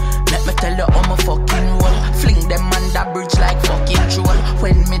 Glad, let me tell you how my fucking roll. Fling them on the bridge like fucking troll.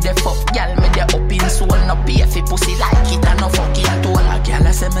 When me de fuck gyal, me de up in soul. No pay fi pussy like it and no fucking toll. A gyal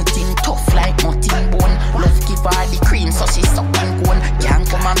a say me think tough like nothing bone. Love give her the cream so she sucking cone. Can't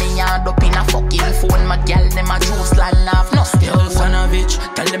come a me yard up in a fucking phone. My gyal them a juice land off no skill. Sanovich,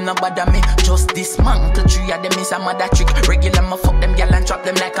 tell them no bother me. Just dismantle three of them is a mother trick. Regular me fuck them gyal and drop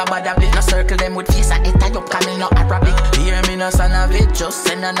them like a bada bit. No circle them with face a head tie up, come in no Arabic. Hear me no Sanovich, just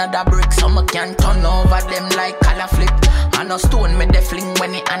send another brick. So me can turn over them like color flip. And no stone me de fling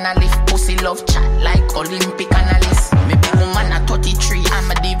when it and a lift. Pussy love chat like Olympic analyst. Me big woman at 33,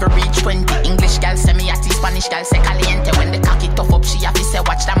 I'm a diva reach 20. English gal say me at Spanish gal say caliente. When the cocky tough up, she have to say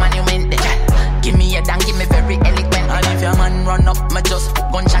watch the monument. The gal give me a and give me very eloquent. And if your man run up, me just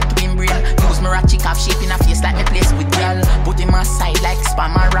put gunshot to him brain. Use me ratchet half shape in a face like me place with gal. Put him aside like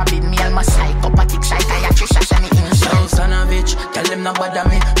spam and rabbit meal. My psychopathic psychiatrist and it insurance. Sanovich, tell them no bother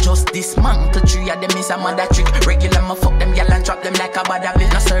me. Just dismantle three of them is a mother trick. Regular me fuck them gal and drop them like a bada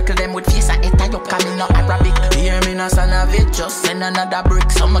bit. No circle them with face and head tie up, come in no Arabic. Hear me no Sanovich, just send another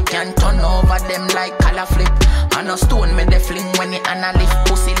brick. So me can turn over them like color flip. And no stone me de fling when it and a lift.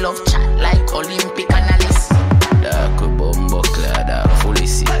 Pussy love chat like Olympic analyst. Dark Bumbo Clada,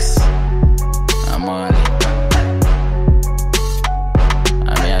 46. I'm Marley.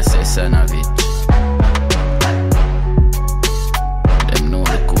 I mean I say Sanovich. Them know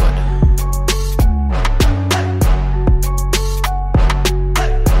the code.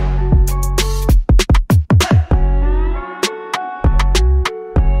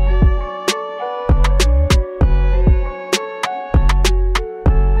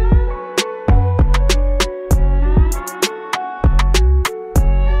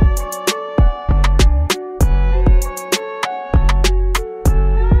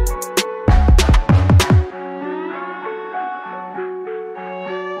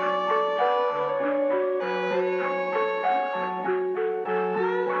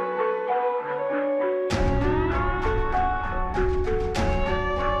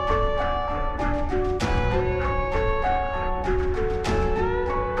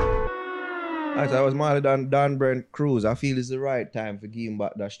 that was Marley Don Brent Cruz. I feel it's the right time for give him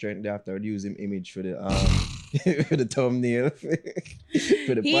back that strength after use him image for the for the thumbnail for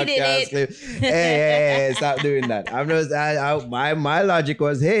the podcast clip. Hey, stop doing that. I'm just my logic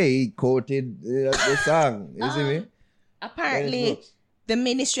was, hey, he quoted the song. You see me? Apparently, the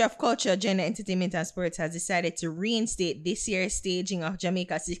Ministry of Culture, Gender, Entertainment and Sports has decided to reinstate this year's staging of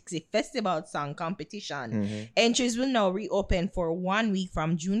Jamaica 60 Festival Song Competition. Mm-hmm. Entries will now reopen for 1 week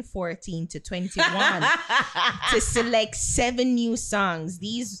from June 14 to 21 to select 7 new songs.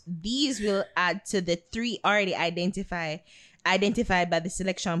 These will add to the 3 already identified by the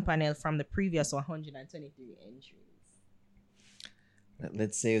selection panel from the previous 123 entries.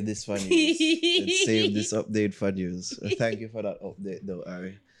 Let's save this for news. Let's save this update for news. Thank you for that update, though,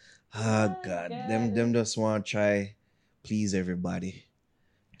 Ari. Oh, God. Them just want to try please everybody.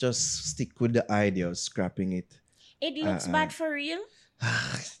 Just stick with the idea of scrapping it. It looks bad for real.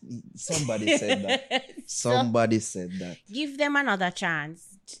 Somebody said that. Somebody said that. Give them another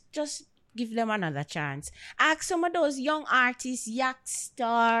chance. Just give them another chance. Ask some of those young artists, Yak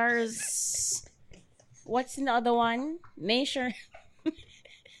Stars. What's the other one? Nation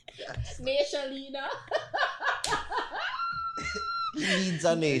leader. Leads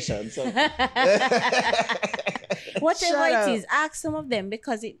a nation. So. Whatever it is, ask some of them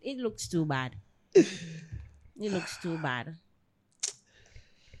because it looks too bad. It looks too bad.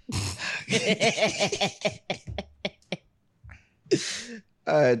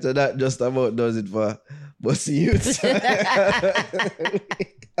 Alright, so that just about does it for Bossy Youth.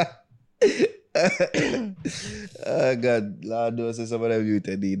 Oh God, Lord knows some of them youth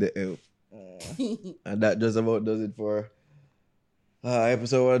need the help. And that just about does it for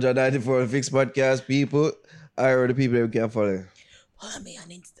episode 194 of Fix Podcast, people. I heard the people that can follow. Follow me on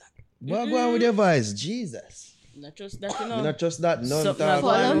Instagram. What go on with your voice? Jesus. Not just that, you know. Not just that.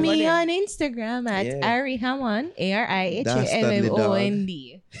 Follow me on Instagram at Ari Hammond, ARIHAMMOND.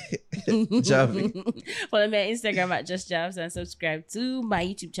 Javi. Follow me on Instagram at Just Jabs and subscribe to my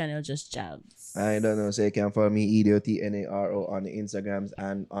YouTube channel, Just Jabs. I don't know, so you can follow me, EDOTNARO, on the Instagrams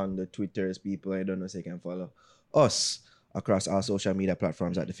and on the Twitters, people. I don't know, so you can follow us across our social media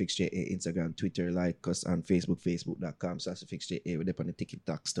platforms at the FixJA, Instagram, Twitter, like us on Facebook, facebook.com/FixJA. We're on the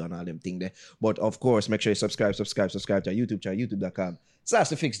TikTok store and all them thing there. But of course, make sure you subscribe to our YouTube channel,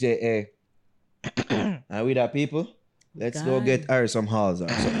 youtube.com/FixJA. And with that, people, let's go get her some halls or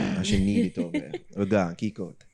something. She need it over there. We're gone, kick out.